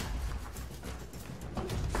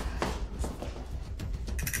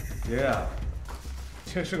爷爷，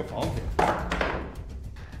这是个仿品。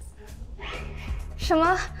什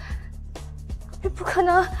么？这不可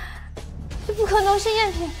能，这不可能是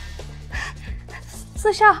赝品！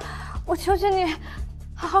四少，我求求你，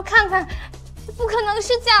好好看看，这不可能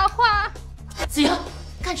是假画！子阳，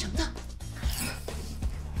干什么呢？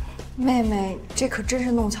妹妹，这可真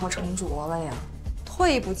是弄巧成拙了呀！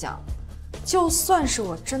退一步讲，就算是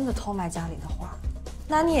我真的偷卖家里的画，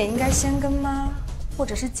那你也应该先跟妈或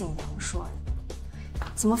者是景阳说呀，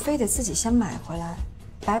怎么非得自己先买回来，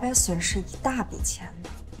白白损失一大笔钱呢？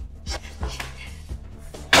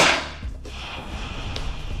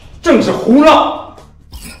正是胡闹！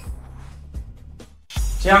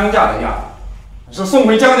江家的丫是送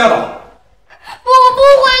回江家岛。不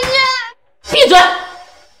回去！闭嘴！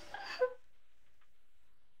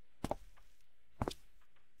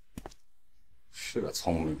是个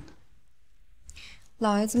聪明的。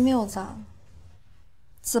老爷子谬赞，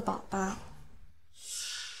自保吧。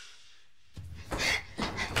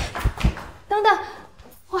等等，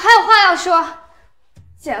我还有话要说。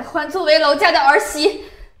简欢作为娄家的儿媳，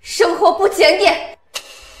生活不检点，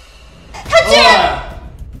她居然……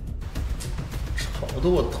吵得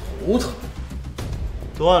我头疼。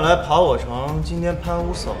昨晚来爬我城，今天攀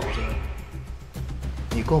我嫂子，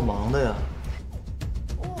你够忙的呀。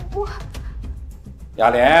我雅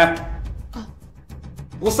莲，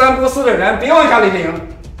不三不四的人别往家里领。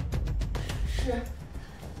是。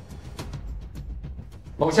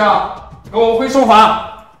楼下，跟我回书房。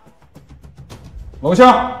楼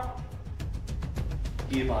下。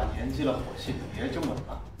一把年纪了，火气别这么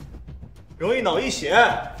大，容易脑溢血。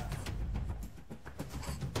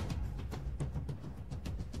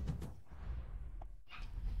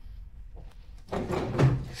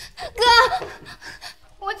哥，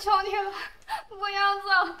我求你了，不要走，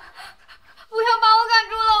不要把我赶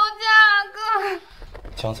出娄家，哥。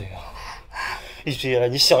江子阳，一直以来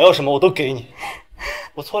你想要什么我都给你，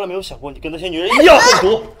我从来没有想过你跟那些女人一样狠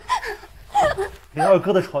毒。连二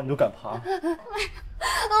哥的床你都敢爬，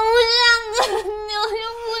像个妞，又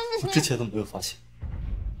不是。我之前都没有发现，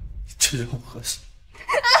这人我合适。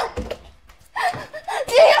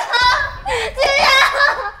志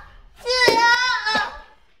阳，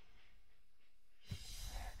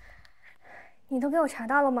你都给我查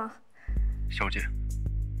到了吗？小姐，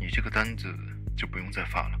你这个单子就不用再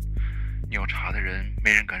发了，你要查的人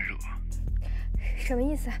没人敢惹。什么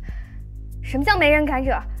意思？什么叫没人敢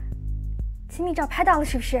惹？机密照拍到了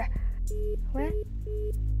是不是？喂，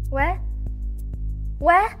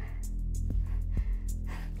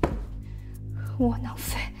窝囊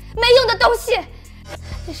废，没用的东西！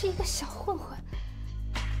只是一个小混混，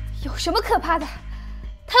有什么可怕的？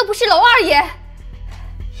他又不是娄二爷。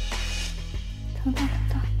等等，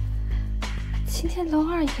今天娄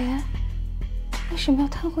二爷为什么要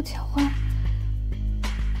贪污简欢？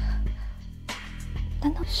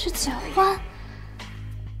难道是简欢？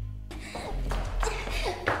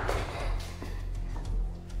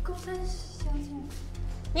公三小姐，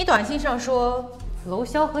你短信上说娄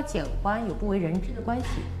潇和简欢有不为人知的关系，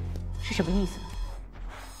是什么意思？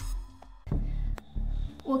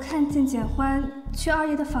我看见简欢去二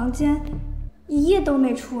爷的房间，一夜都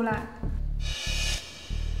没出来。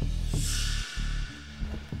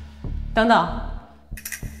等等，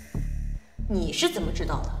你是怎么知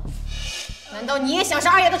道的？难道你也想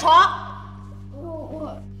上二爷的床？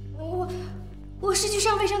我是去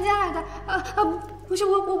上卫生间来的，不是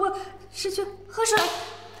我是去喝水，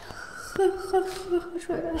喝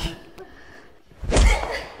水来的。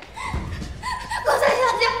公三小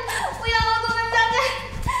姐，不要啊，公三小姐！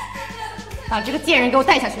把这个贱人给我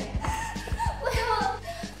带下去！不要，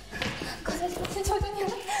公三小姐，求求你了！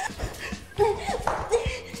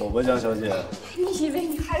走吧，江小姐。你以为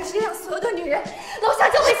你害了世界上所有的女人，娄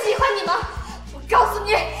潇就会喜欢你吗？我告诉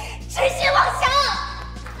你，痴心妄想！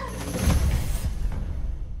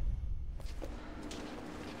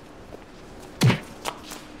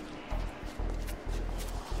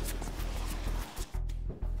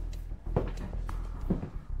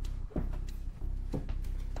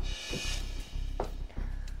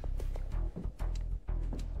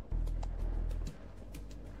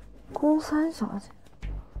公三小姐，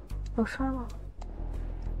有事吗？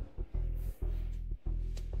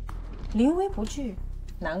临危不惧，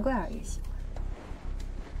难怪二爷喜欢。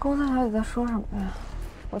公三小姐在说什么呀？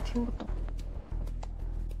我听不懂。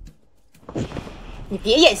你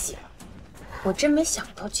别演戏了，我真没想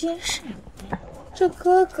到居然是你。这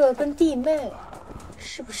哥哥跟弟妹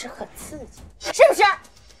是不是很刺激？是不是？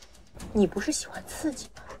你不是喜欢刺激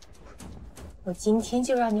吗？我今天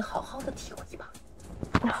就让你好好的体会一把。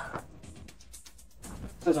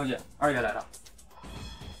蔡小姐，二爷来了。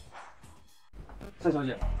蔡小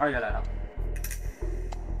姐，二爷来了。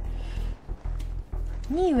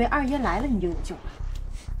你以为二爷来了你就有救了？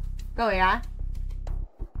高伟然，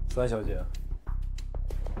三小姐，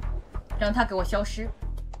让他给我消失，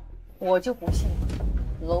我就不信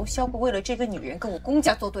娄潇不为了这个女人跟我公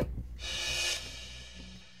家作对。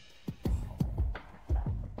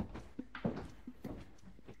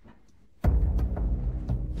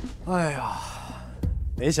哎呀，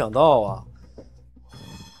没想到啊，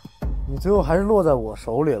你最后还是落在我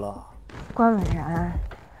手里了。关伟然，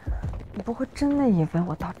你不会真的以为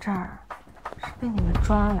我到这儿是被你们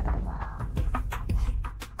抓来的吧？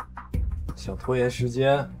想拖延时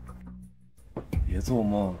间，别做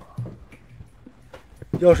梦了。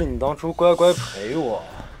要是你当初乖乖陪我，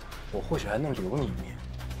我或许还能留你一命。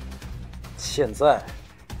现在，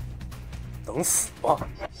等死吧。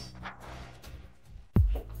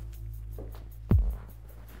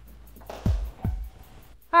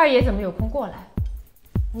二爷怎么有空过来？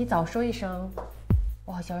你早说一声，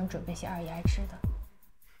我好叫人准备些二爷爱吃的。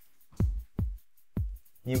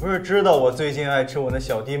你不是知道我最近爱吃我那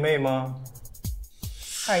小弟妹吗？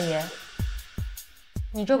二爷，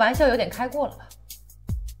你这玩笑有点开过了吧？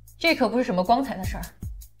这可不是什么光彩的事儿。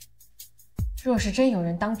若是真有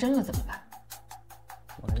人当真了怎么办？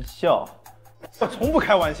玩笑，我从不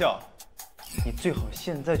开玩笑。你最好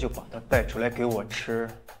现在就把她带出来给我吃。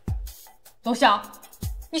娄潇，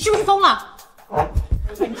你是不是疯了？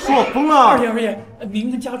说我疯了？二爷，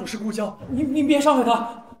您跟家主是故交，您别伤害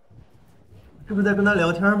他。这不是在跟他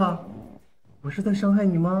聊天吗？我是在伤害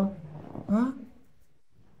你吗？啊？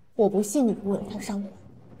我不信你不为他伤我。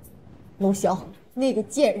娄潇，那个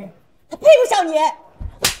贱人，他配不上你。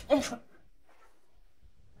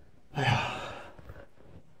哎呀，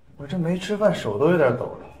我这没吃饭，手都有点抖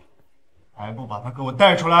了，还不把他给我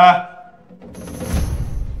带出来？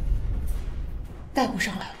带不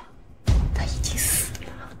上来了，他已经死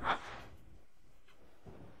了。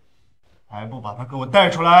还不把他给我带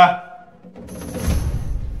出来？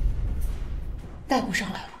带不上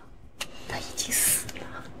来了，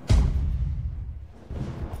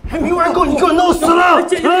还没有人够你给我弄死了！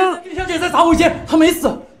姐小姐再砸我一剑，她没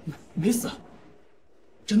死，没死，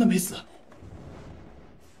真的没死。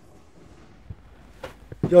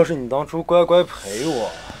要是你当初乖乖陪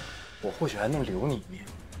我，我或许还能留你一命。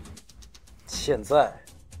现在，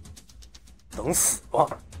等死吧！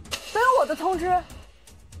都有我的通知，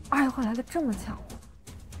二爷会来的这么巧吗？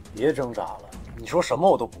别挣扎了，你说什么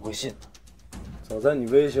我都不会信的。早在你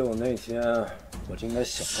威胁我那天，我就应该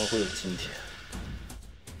想到会有今天。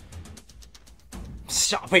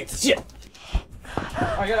下辈子见！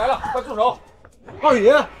二爷来了，快住手！二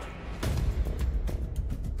爷，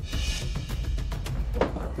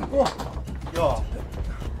哇，哟，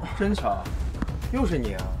真巧，又是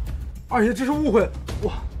你啊！二爷，这是误会，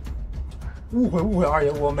误会，二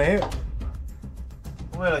爷，我没。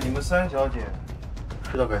为了你们三小姐，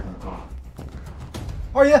知道该怎么做。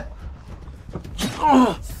二爷，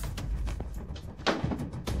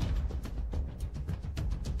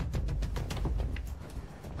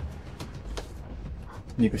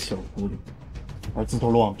你个小狐狸，还自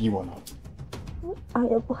投罗网逼我呢！二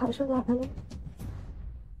爷不还是来了？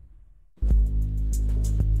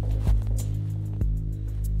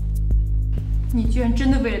你居然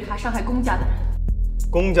真的为了他伤害公家的人？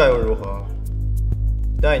公家又如何？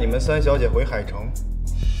带你们三小姐回海城，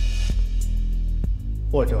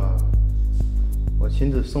或者我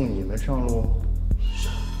亲自送你们上路。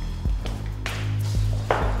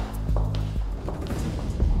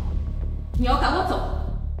你要赶我走，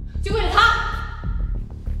就为了他？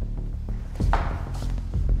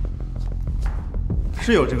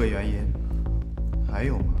是有这个原因，还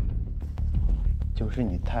有吗？就是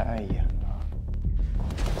你太碍眼了。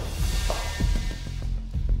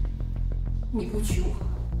你不娶我，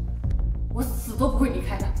我死都不会离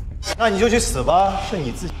开的。那你就去死吧，是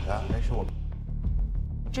你自己的，还是我？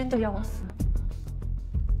真的让我死？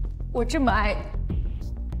我这么爱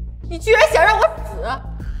你，你居然想让我死？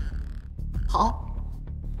好，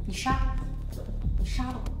你杀了我，你杀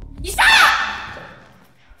了我，你杀了！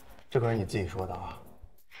这可是你自己说的啊！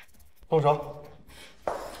动手！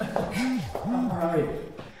二爷，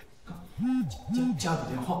家里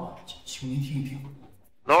电话，请您听一听。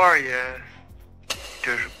娄二爷，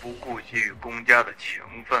这是不顾及于公家的情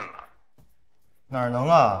分了。哪能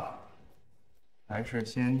啊？还是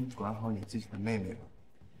先管好你自己的妹妹吧。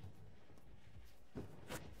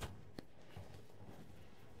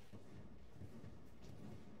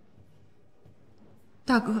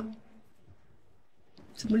大哥，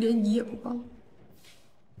怎么连你也不帮？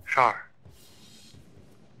少儿，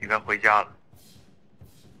你该回家了。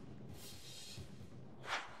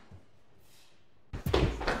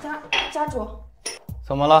家主，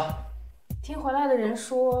怎么了？听回来的人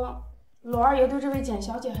说，娄二爷对这位简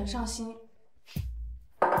小姐很上心。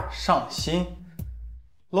上心？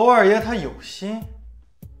娄二爷他有心。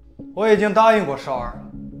我已经答应过少儿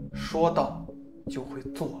了，说到就会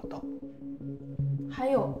做到。还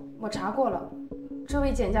有，我查过了，这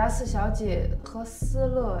位简家四小姐和思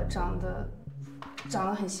乐长得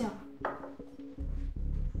很像。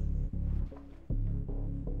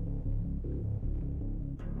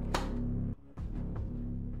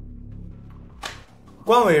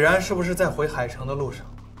关伟然是不是在回海城的路上？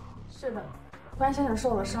是的，关先生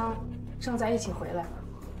受了伤，正在一起回来。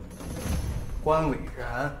关伟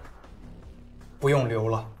然，不用留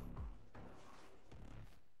了。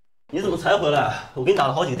你怎么才回来？我给你打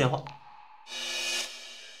了好几个电话。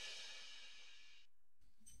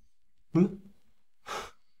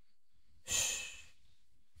嘘，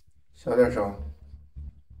小点声。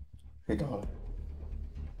睡着了。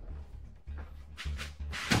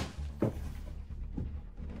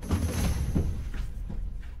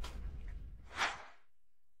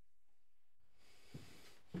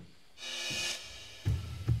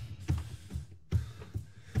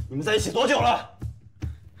你们在一起多久了？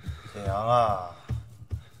简阳啊，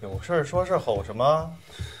有事说事，吼什么？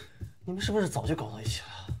你们是不是早就搞到一起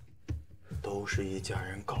了？都是一家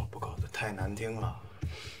人，搞不搞得太难听了。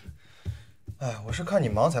哎，我是看你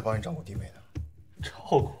忙才帮你照顾弟妹的。照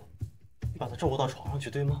顾？你把她照顾到床上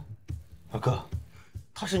去，对吗？二哥，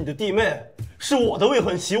她是你的弟妹，是我的未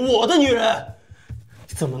婚妻，我的女人，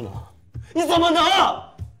你怎么能？你怎么能？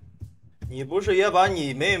你不是也把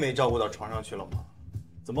你妹妹照顾到床上去了吗？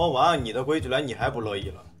怎么我按你的规矩来，你还不乐意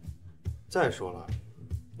了？再说了，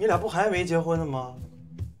你俩不还没结婚呢吗？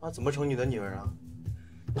那怎么成你的女儿啊？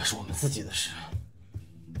那是我们自己的事。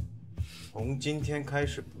从今天开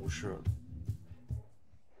始不是了。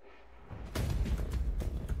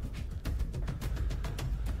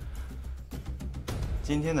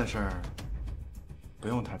今天的事儿不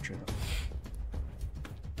用他知道。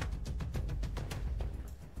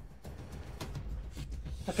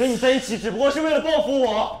他跟你在一起只不过是为了报复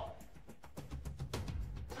我，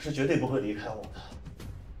他是绝对不会离开我的。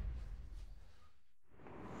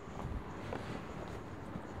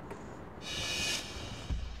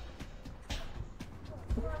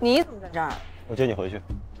你怎么在这儿？我接你回去。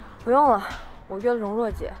不用了，我约了容若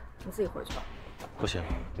姐，你自己回去吧。不行，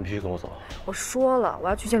你必须跟我走。我说了，我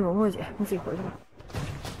要去见容若姐，你自己回去吧。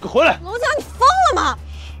给我回来！楼江，你疯了吗？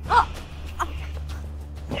啊！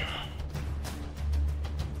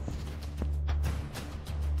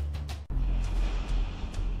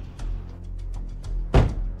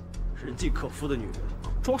人尽可夫的女人，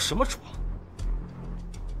装什么装？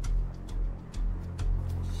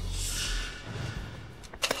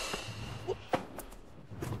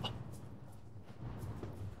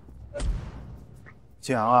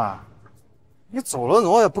景阳啊，你走了怎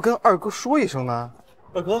么也不跟二哥说一声呢？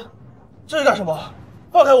二哥，这是干什么？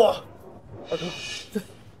放开我！二哥，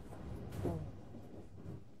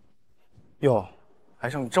哟，还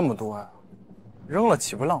剩这么多呀，扔了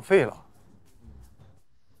岂不浪费了？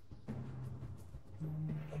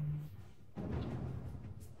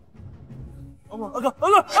二哥，二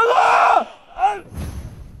哥！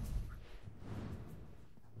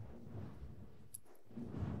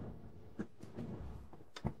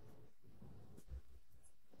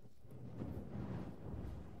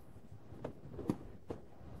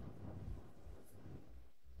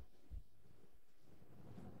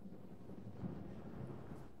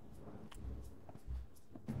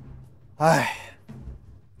哎，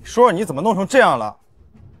你说说你怎么弄成这样了？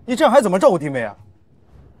你这样还怎么照顾弟妹啊？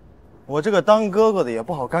我这个当哥哥的也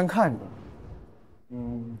不好干看着。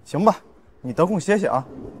行吧，你得空歇歇啊。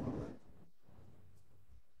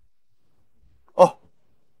哦，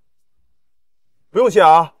不用歇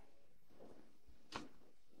啊。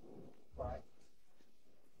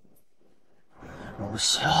陆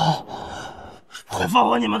萧，不会放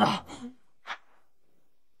过你们的。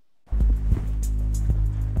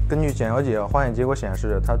根据简小姐化验结果显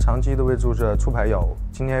示，她长期都被注射促排药物，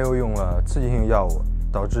今天又用了刺激性药物，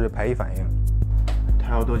导致排异反应。她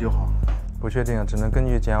要多久好？不确定，只能根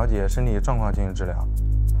据简小姐身体状况进行治疗。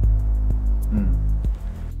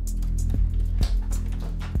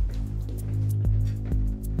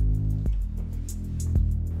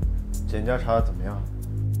简家查的怎么样？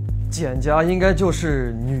简家应该就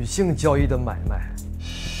是女性交易的买卖。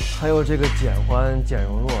还有这个简欢、简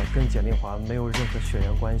蓉若跟简丽华没有任何血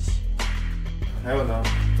缘关系。还有呢？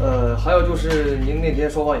还有就是您那天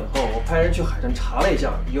说完以后，我派人去海城查了一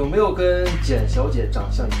下，有没有跟简小姐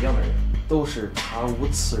长相一样的人，都是查无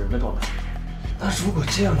此人的状态。那如果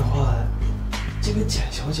这样的话，这个简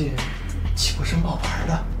小姐岂不是冒牌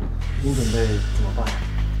的？您准备怎么办呀？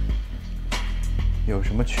有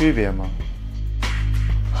什么区别吗？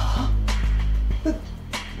啊？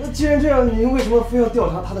那既然这样，您为什么非要调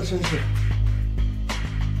查他的身世？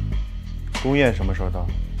姑宴什么时候到？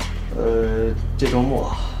这周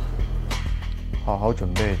末。好好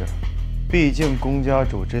准备着，毕竟龚家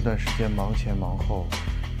主这段时间忙前忙后，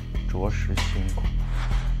着实辛苦。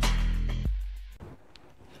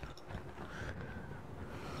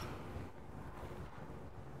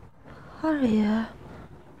二爷，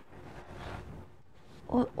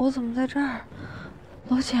我怎么在这儿？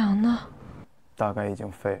楼强呢？大概已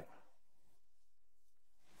经废了。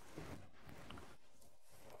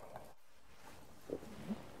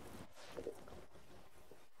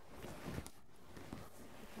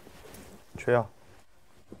吃药。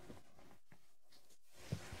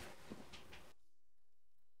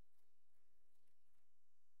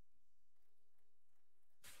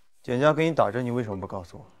简家给你打针，你为什么不告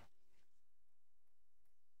诉我？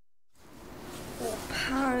我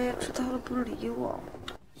怕二爷知道了不理我。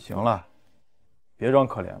行了，别装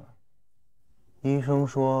可怜了。医生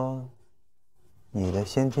说，你的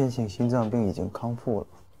先天性心脏病已经康复了，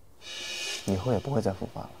以后也不会再复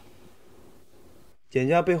发了。简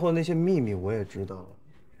家背后那些秘密我也知道了。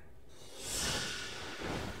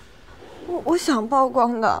我想曝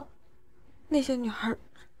光的，那些女孩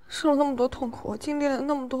受了那么多痛苦，经历了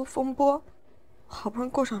那么多风波，好不容易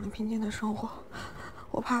过上了平静的生活，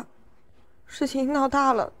我怕事情一闹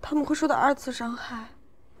大了，他们会受到二次伤害。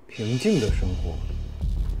平静的生活？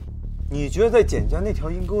你觉得在简家那条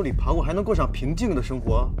阴沟里爬过，还能过上平静的生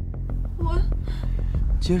活？我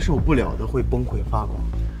接受不了的会崩溃发狂，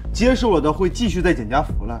接受了的会继续在简家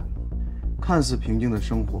腐烂。看似平静的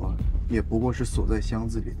生活，也不过是锁在箱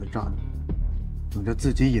子里的炸弹，等着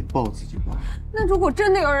自己引爆自己吧。那如果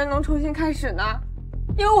真的有人能重新开始呢？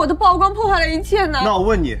因为我的曝光破坏了一切呢？那我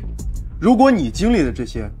问你，如果你经历了这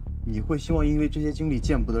些，你会希望因为这些经历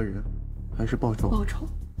见不得人，还是报仇？报仇。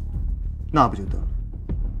那不就得了？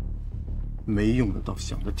没用的倒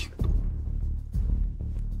想的挺多。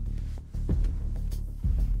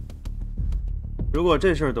如果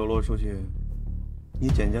这事儿抖落出去，你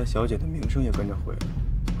简家小姐的名声也跟着毁了，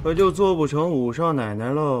可就做不成五少奶奶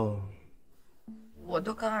喽。我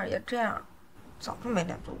都跟二爷这样，早就没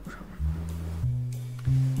脸做五少了。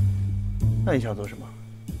那你想做什么？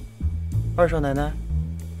二少奶奶？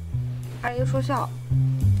二爷说笑，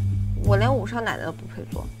我连五少奶奶都不配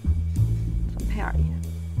做，怎么配二爷？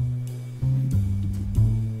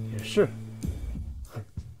也是。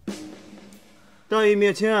大义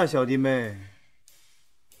灭亲啊，小弟妹！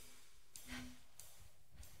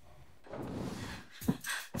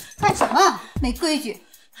干什么？没规矩！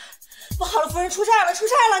不好了，夫人出事了！出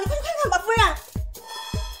事了！你快去看看吧，夫人。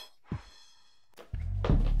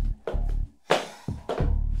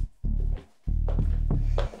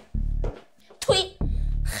推，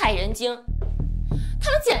害人精！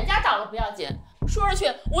他们简家倒了不要紧，说出去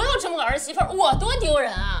我有这么个儿媳妇，我多丢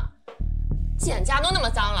人啊！简家都那么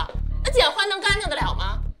脏了，那简欢能干净得了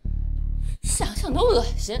吗？想想都恶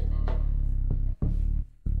心。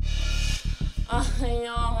哎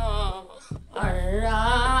呦，儿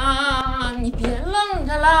啊，你别愣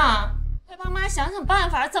着了，快帮妈想想办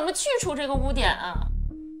法，怎么去除这个污点啊！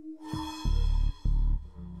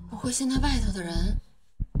不会现在外头的人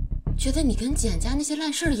觉得你跟简家那些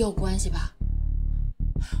烂事儿也有关系吧？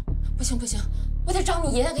不行不行，我得找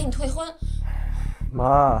你爷爷给你退婚。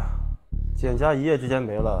妈，简家一夜之间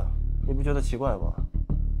没了，你不觉得奇怪吗？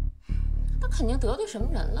那肯定得罪什么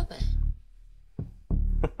人了呗。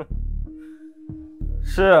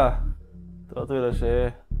是啊，得罪了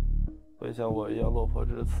谁会像我一样落魄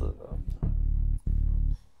至此呢？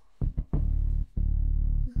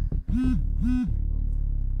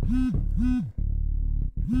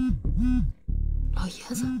老爷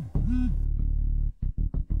子，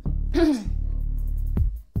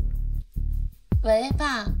喂，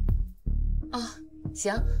爸。哦，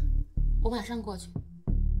行，我马上过去。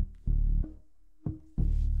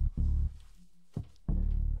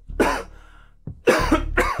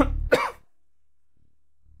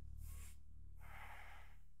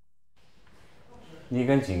你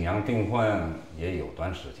跟景阳订婚也有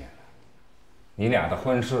段时间了，你俩的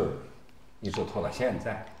婚事一直拖到现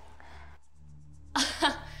在。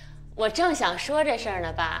我正想说这事儿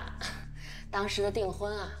呢，爸。当时的订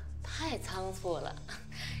婚啊，太仓促了。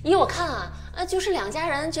依我看啊，就是两家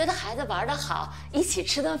人觉得孩子玩得好，一起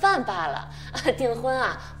吃顿饭罢了。订婚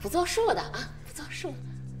啊，不作数的啊，不作数。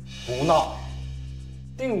胡闹！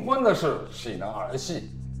订婚的事是一门儿戏，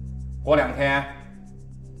过2天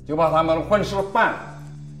就把他们的婚事办了。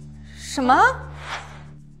什么？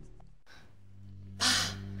爸，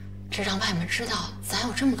这让外面知道咱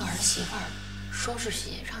有这么个儿媳妇儿，说是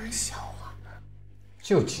喜，让人笑话。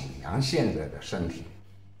就景阳现在的身体，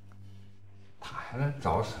他还能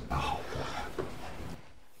找什么好活？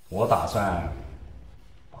我打算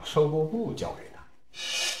把收购部交给他，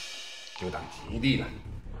就当吉利了。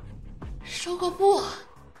收购部？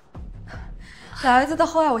小儿子的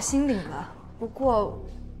厚爱我心领了，不过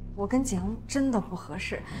我跟景阳真的不合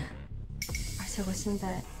适，而且我现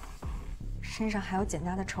在身上还有简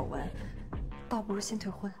家的丑闻，倒不如先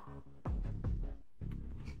退婚。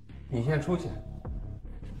你先出去，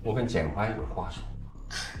我跟简欢有话说。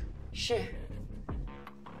是。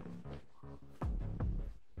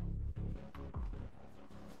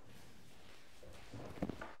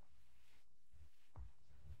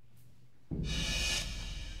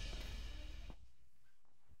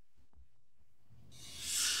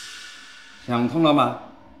想通了吗？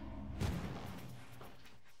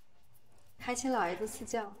还请老爷子赐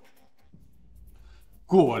教。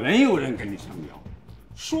果然有人跟你上药，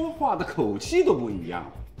说话的口气都不一样。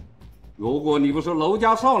如果你不是娄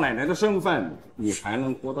家少奶奶的身份，你还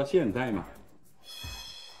能活到现在吗？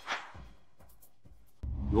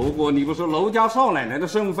如果你不是娄家少奶奶的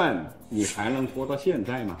身份，你还能活到现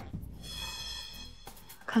在吗？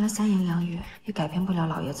看来3言2语也改变不了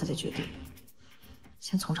老爷子的决定，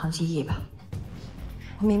先从长计议吧。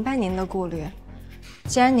我明白您的顾虑，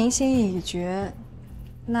既然您心意已决，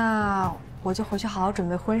那我就回去好好准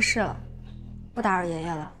备婚事了，不打扰爷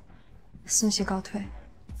爷了，孙媳告退。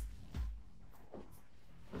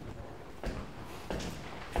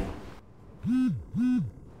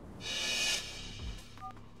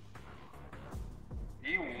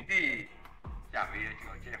你五弟下个月就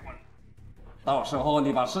要结婚了，到时候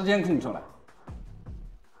你把时间空出来。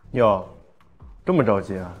哟，这么着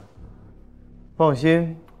急啊？放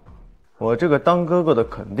心，我这个当哥哥的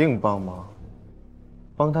肯定帮忙，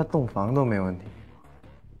帮他洞房都没问题。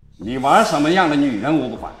你玩什么样的女人我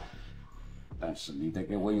不管，但是你得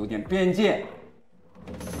给我有点边界。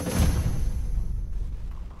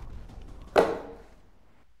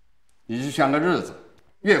选个日子，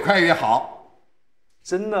越快越好。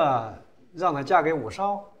真的让她嫁给武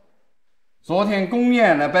少？昨天宫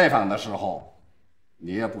宴来拜访的时候，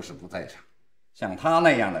你也不是不在场。像他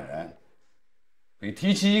那样的人，会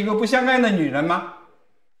提起一个不相爱的女人吗？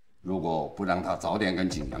如果不让他早点跟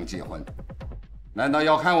景阳结婚，难道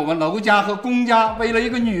要看我们娄家和龚家为了一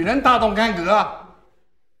个女人大动干戈？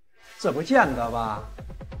这不见得吧？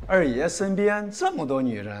二爷身边这么多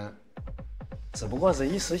女人，只不过是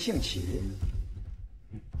一时兴起。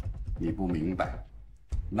你不明白，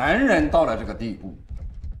男人到了这个地步，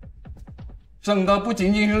争的不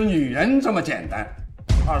仅仅是女人这么简单，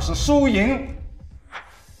而是输赢。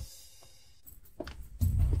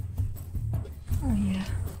二爷，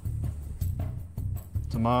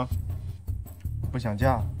怎么不想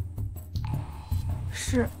嫁？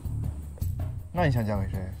是。那你想嫁给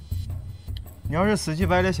谁？你要是死乞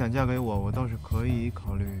白赖想嫁给我，我倒是可以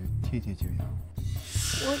考虑替景阳。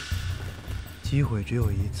我机会只有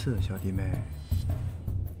一次，小弟妹，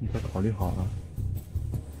你可考虑好了。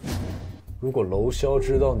如果娄萧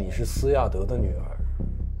知道你是司亚德的女儿，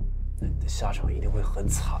那你的下场一定会很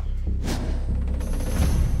惨。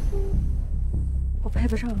我配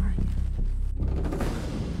不上二爷。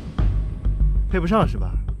配不上是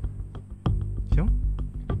吧？行，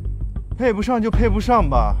配不上就配不上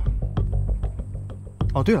吧。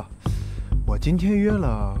哦，对了，我今天约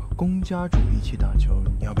了龚家主一起打球，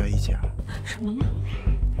你要不要一起啊？什么？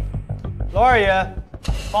娄二爷，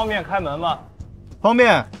方便开门吗？方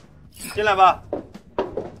便，进来吧。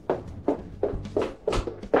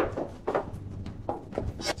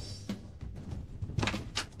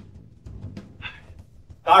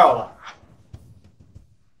打扰了。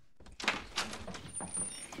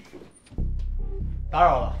打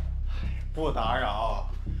扰了。不打扰。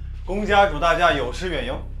龚家主大驾有失远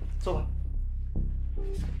迎，坐吧。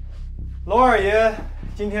娄二爷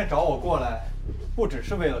今天找我过来，不只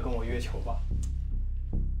是为了跟我约球吧？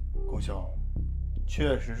龚兄，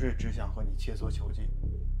确实是只想和你切磋球技，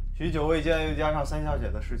许久未见，又加上三小姐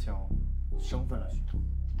的事情，生分了许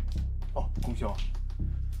多。哦，龚兄，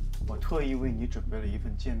我特意为你准备了一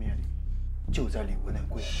份见面礼，就在礼物那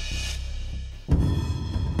柜里。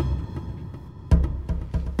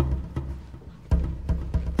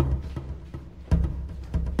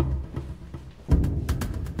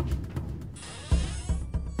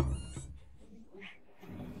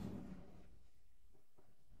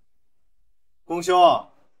龚兄，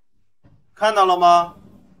看到了吗？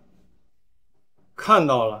看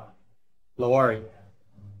到了，娄二爷。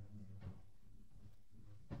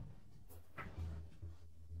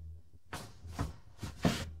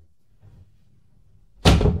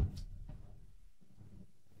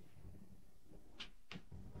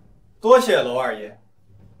多谢娄二爷，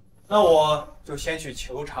那我就先去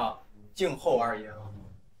球场静候二爷了。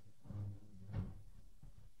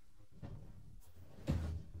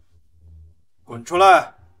滚出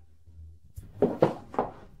来！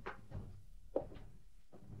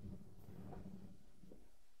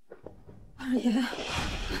二爷，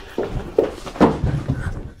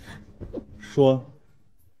说，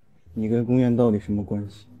你跟龚燕到底什么关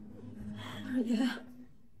系？二爷，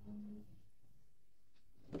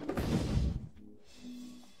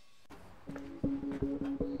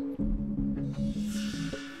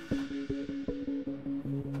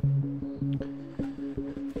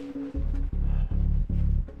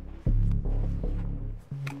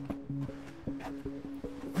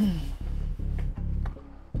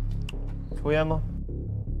抽烟吗？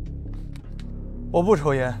我不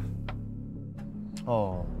抽烟。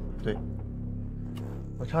哦，对，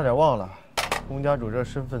我差点忘了，龚家主这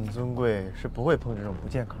身份尊贵，是不会碰这种不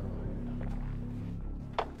健康的玩意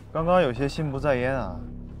的。刚刚有些心不在焉啊。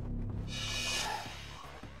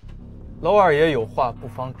娄二爷有话不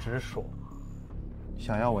妨直说。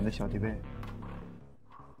想要我那小弟妹？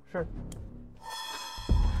是。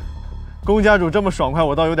龚家主这么爽快，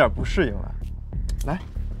我倒有点不适应了。来，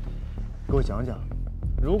给我讲讲，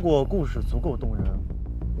如果故事足够动人，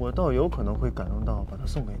我倒有可能会感动到把它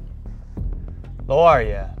送给你。娄二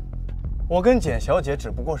爷，我跟简小姐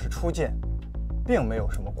只不过是初见，并没有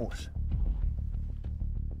什么故事，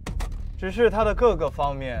只是她的各个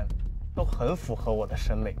方面都很符合我的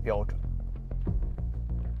审美标准。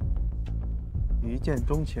一见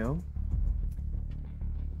钟情？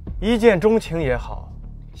一见钟情也好，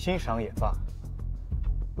欣赏也罢，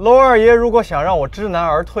娄二爷如果想让我知难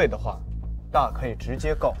而退的话，大可以直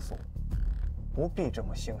接告诉我，不必这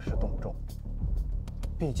么兴师动众。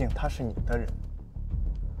毕竟他是你的人，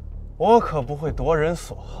我可不会夺人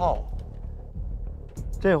所好。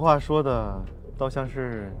这话说的倒像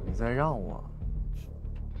是你在让我。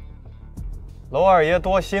娄二爷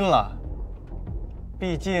多心了，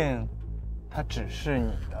毕竟她只是你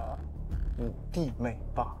的五弟妹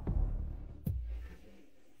罢了。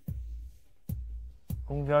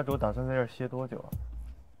公家主打算在这儿歇多久啊？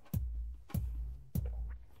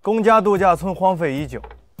公家度假村荒废已久，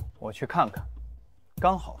我去看看，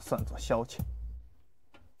刚好算作消遣。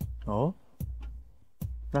哦，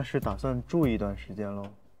那是打算住一段时间喽？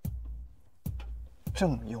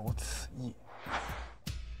正有此意。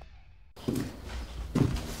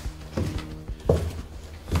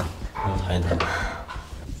要谈一谈。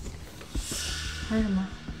谈什么？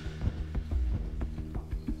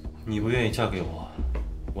你不愿意嫁给我，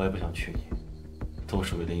我也不想娶你，都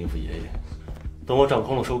是为了应付爷爷。等我掌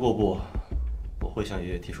控了收购部，我会向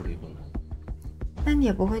爷爷提出离婚的。那你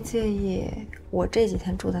也不会介意我这几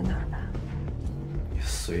天住在哪儿吧？你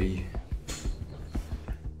随意。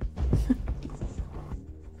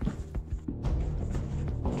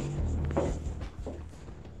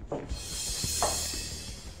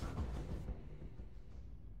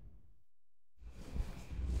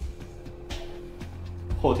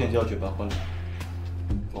后天就要举办婚礼，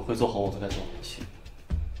我会做好我的该做的妻。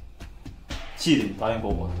记得你答应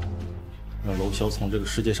过我的，让娄潇从这个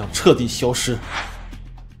世界上彻底消失。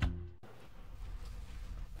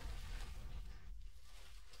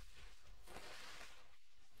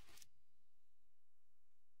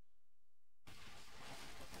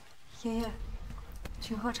爷爷，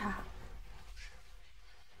请喝茶。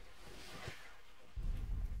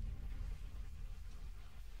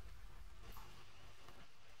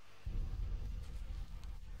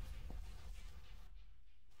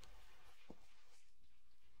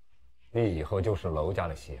你以后就是娄家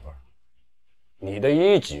的媳妇儿，你的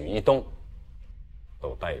一举一动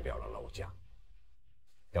都代表了娄家，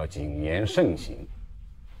要谨言慎行，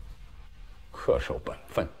恪守本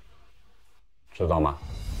分，知道吗？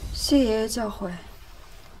谢爷爷教诲，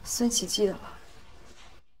孙喜记得了。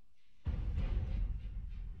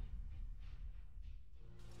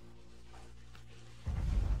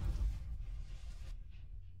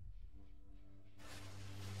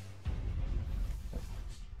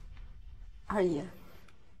二爷，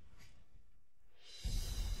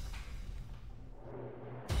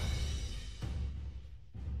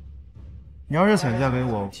你要是想嫁给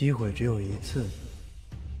我，机会只有一次。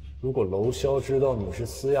如果娄潇知道你是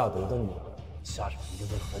司亚德的女儿，下场一定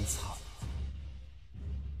会很惨。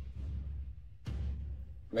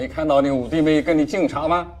没看到你五弟妹跟你敬茶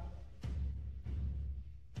吗？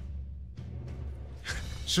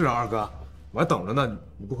是啊，二哥，我还等着呢，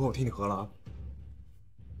你不喝我替你喝了啊。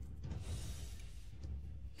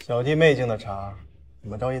小弟妹敬的茶，怎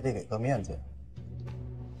么着也得给个面子呀。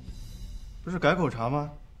不是改口茶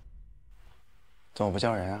吗？怎么不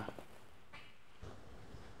叫人啊？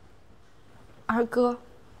二哥，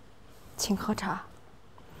请喝茶。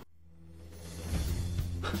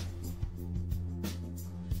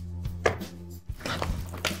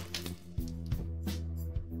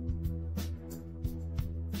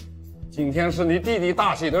今天是你弟弟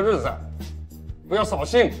大喜的日子，不要扫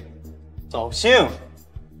兴。扫兴？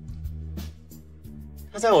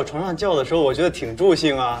他在我床上叫的时候，我觉得挺助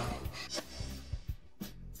兴啊。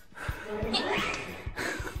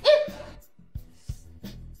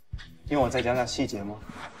听我再讲讲细节吗？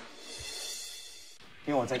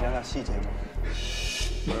听我再讲讲细节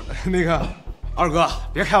吗？那个，二哥，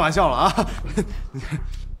别开玩笑了啊！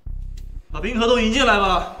把宾客都引进来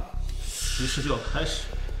吧，仪式就要开始。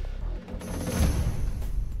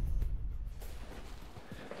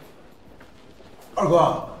二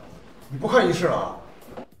哥，你不看仪式了？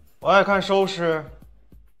我爱看收尸，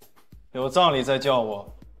有葬礼再叫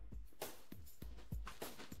我。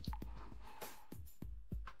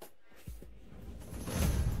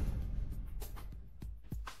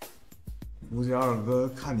估计二哥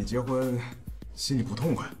看你结婚，心里不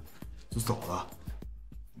痛快，就走了。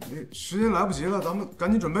那时间来不及了，咱们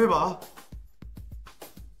赶紧准备吧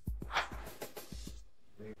啊！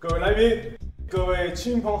各位来宾，各位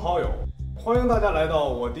亲朋好友，欢迎大家来到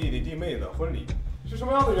我弟弟弟妹的婚礼。是什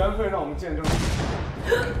么样的缘分让我们见证？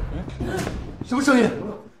什么声音？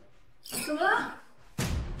怎么了？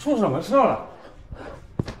出什么事了？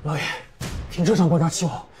老爷，停车场爆炸起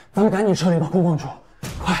火，咱们赶紧撤离到公共处，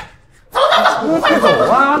快！快走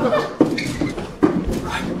啊！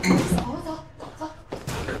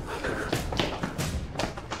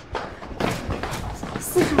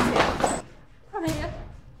四少爷，二爷，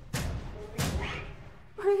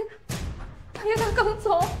二爷他刚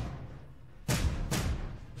走。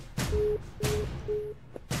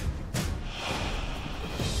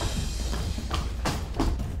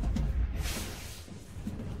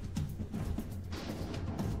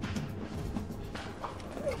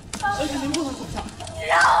小姐，您不能走下。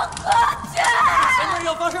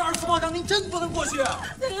发生2次爆炸，您真不能过去。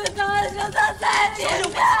这个大兄他在里面，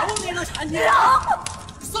我给他铲你，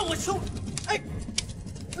算我凶。哎，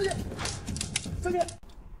小姐，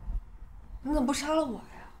你怎么不杀了我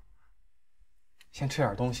呀？先吃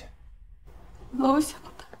点东西。楼下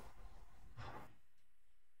的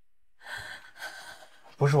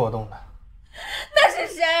不是我动的。那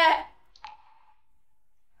是谁？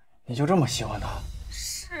你就这么喜欢他？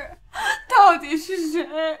是，到底是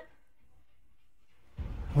谁？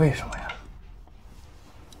为什么呀？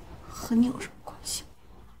和你有什么关系？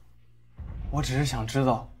我只是想知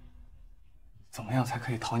道，怎么样才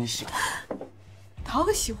可以讨你喜欢？讨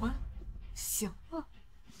个喜欢？行了，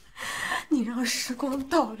你让时光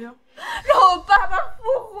倒流，让我爸爸复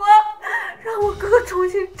活，让我哥哥重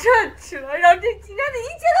新站起来，让这几年的一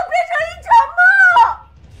切都变成一场梦。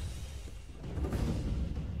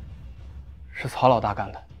是曹老大干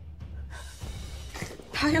的。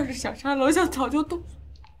他要是想杀楼下，早就动手。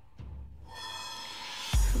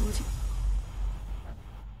是卢景，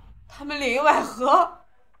他们里应外合。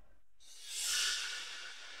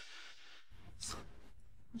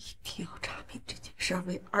一定要查明这件事，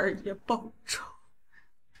为二爷报仇。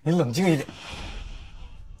你冷静一点。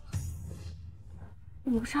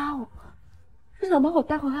你不杀我，是想把我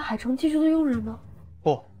带回来海城继续的佣人吗？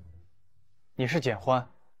不，你是简欢，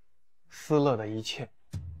思乐的一切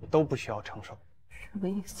你都不需要承受。什么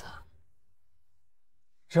意思啊？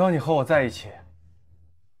只要你和我在一起，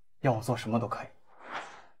要我做什么都可以。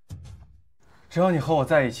只要你和我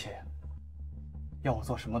在一起，要我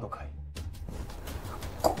做什么都可以。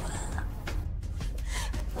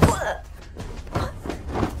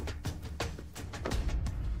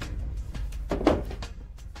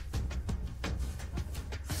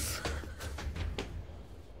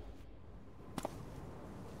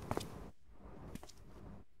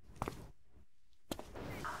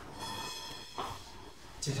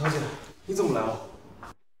简小姐，你怎么来了？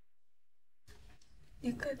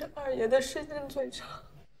你跟着二爷的时间最长，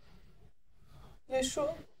你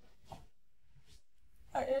说，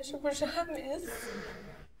二爷是不是还没死？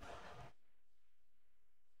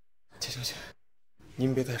简小姐，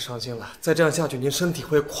您别太伤心了，再这样下去，您身体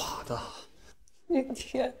会垮的。明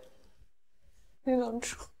天，你能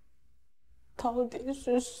出到底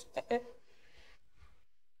是谁？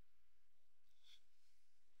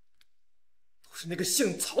是那个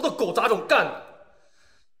姓曹的狗杂种干的！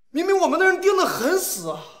明明我们的人盯得很死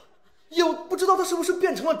啊，也不知道他是不是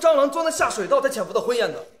变成了蟑螂，钻了下水道才潜伏到婚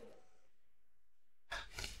宴的。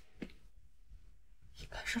应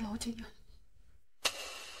该是老景阳。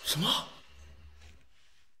什么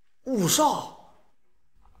？5少？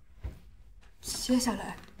接下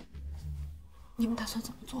来，你们打算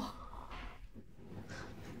怎么做？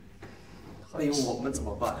还有我们怎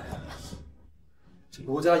么办呀？这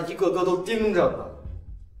罗家一个个都盯着呢，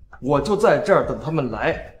我就在这儿等他们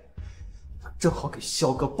来，正好给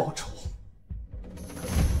萧哥报仇。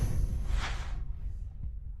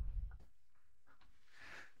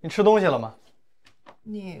你吃东西了吗？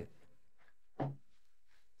你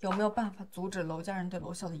有没有办法阻止楼家人对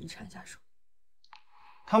楼萧的遗产下手？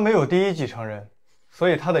他没有第一继承人，所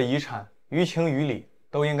以他的遗产于情于理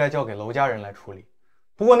都应该交给楼家人来处理。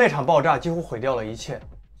不过那场爆炸几乎毁掉了一切，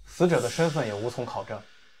死者的身份也无从考证，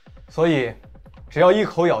所以只要一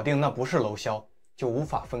口咬定那不是楼萧，就无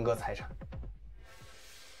法分割财产。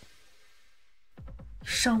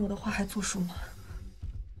上午的话还作数吗？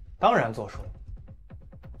当然作数。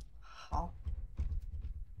好，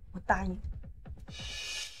我答应。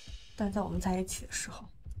但在我们在一起的时候，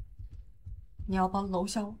你要帮楼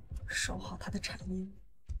萧守好他的产业。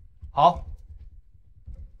好，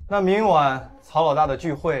那明晚曹老大的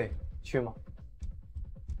聚会去吗？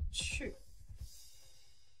去。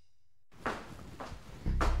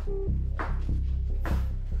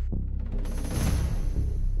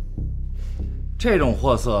这种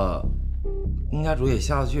货色，公家主也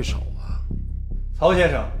下得去手啊。曹先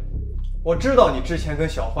生，我知道你之前跟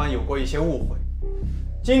小欢有过一些误会，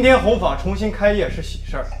今天红坊重新开业是喜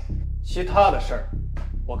事儿，其他的事儿，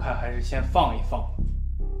我看还是先放一放吧。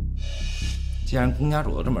既然公家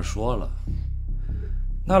主都这么说了，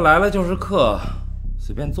那来了就是客，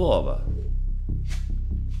随便坐吧。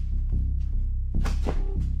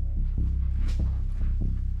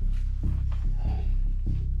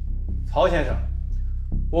曹先生，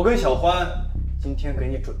我跟小欢今天给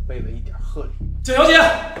你准备了一点贺礼。简小姐，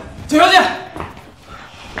简小姐，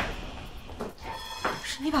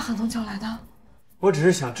是你把韩总叫来的？我只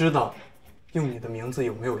是想知道，用你的名字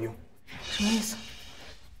有没有用？什么意思？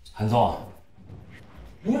韩总，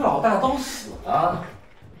你老大都死了，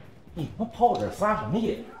你他妈跑我这儿撒什么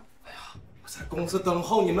野呀？在公司等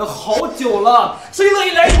候你们好久了，谁乐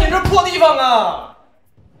意来你这破地方啊？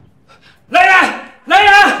来人，来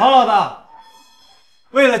人！唐老大，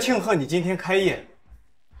为了庆贺你今天开业，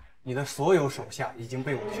你的所有手下已经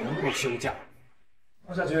被我全部休假。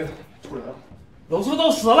王小军，出来了。楼叔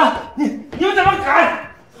都死了，你们怎么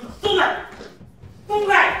敢？松开，松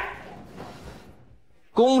开！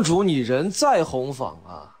公主，你人在红坊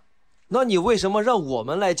啊，那你为什么让我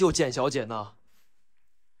们来救简小姐呢？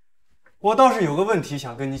我倒是有个问题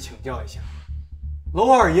想跟你请教一下，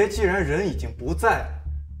娄二爷既然人已经不在了，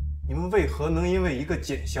你们为何能因为一个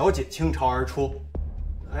简小姐倾巢而出？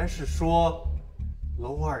还是说，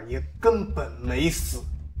娄二爷根本没死？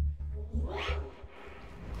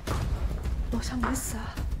楼下没死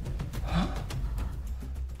啊！啊！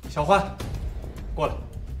小欢，过来。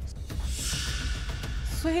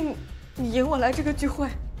所以你引我来这个聚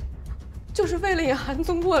会，就是为了引韩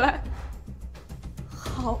宗过来，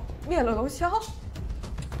好灭了娄萧。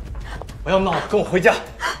不要闹了，跟我回家。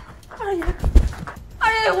二爷，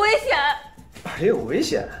二爷有危险！二爷有危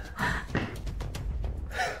险？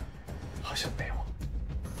好像没有。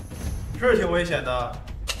是挺危险的。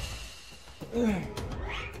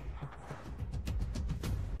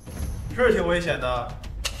是挺危险的。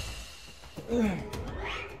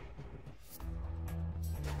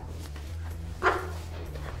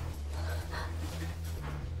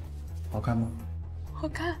好看吗？好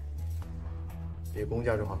看。比公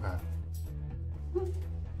家就好看。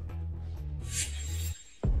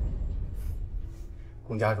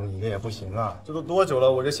公家主，你这也不行啊！这都多久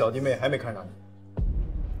了，我这小弟妹还没看上你。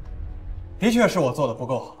的确是我做的不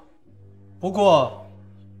够好，不过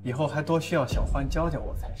以后还多需要小欢教教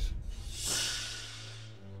我才是。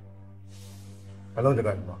还愣着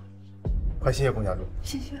干什么？快谢谢公家主。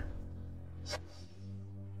谢谢。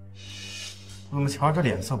我怎么瞧着这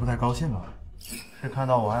脸色不太高兴啊？是看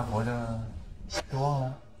到我还活着失望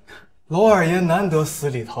了？娄二爷难得死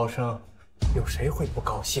里逃生，有谁会不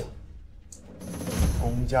高兴？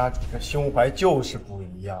公家主这胸怀就是不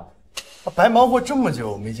一样，他白忙活这么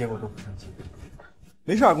久，没结果都不生气。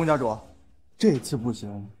没事，公家主，这次不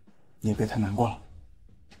行，你也别太难过了。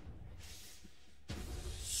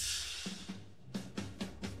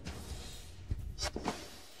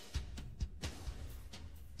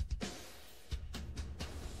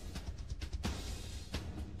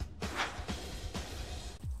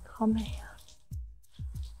好美呀！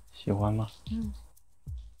喜欢吗？嗯。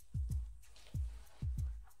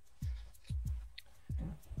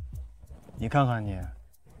你看看你，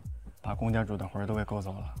把公家主的魂都给勾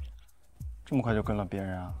走了，这么快就跟了别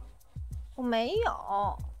人啊？我没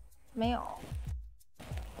有，没有，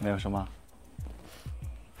没有什么？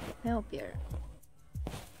没有别人。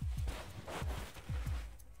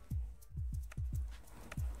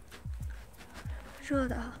热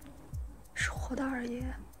的，是活的二爷。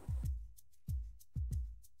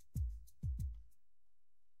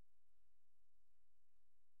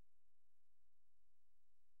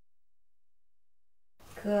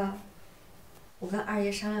哥，我跟二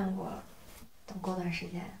爷商量过了，等过段时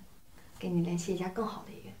间，给你联系一家更好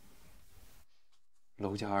的医院。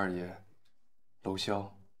娄家二爷，娄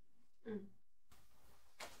萧。嗯。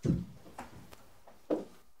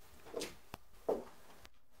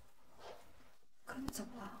哥，你怎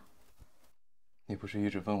么了？你不是一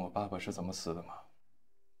直问我爸爸是怎么死的吗？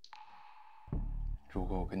如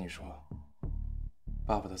果我跟你说，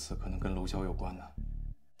爸爸的死可能跟娄萧有关呢？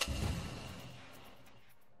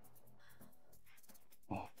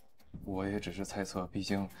哦，我也只是猜测，毕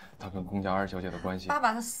竟他跟公家二小姐的关系。爸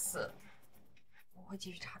爸的死，我会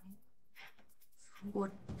继续查明。如果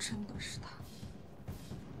真的是他。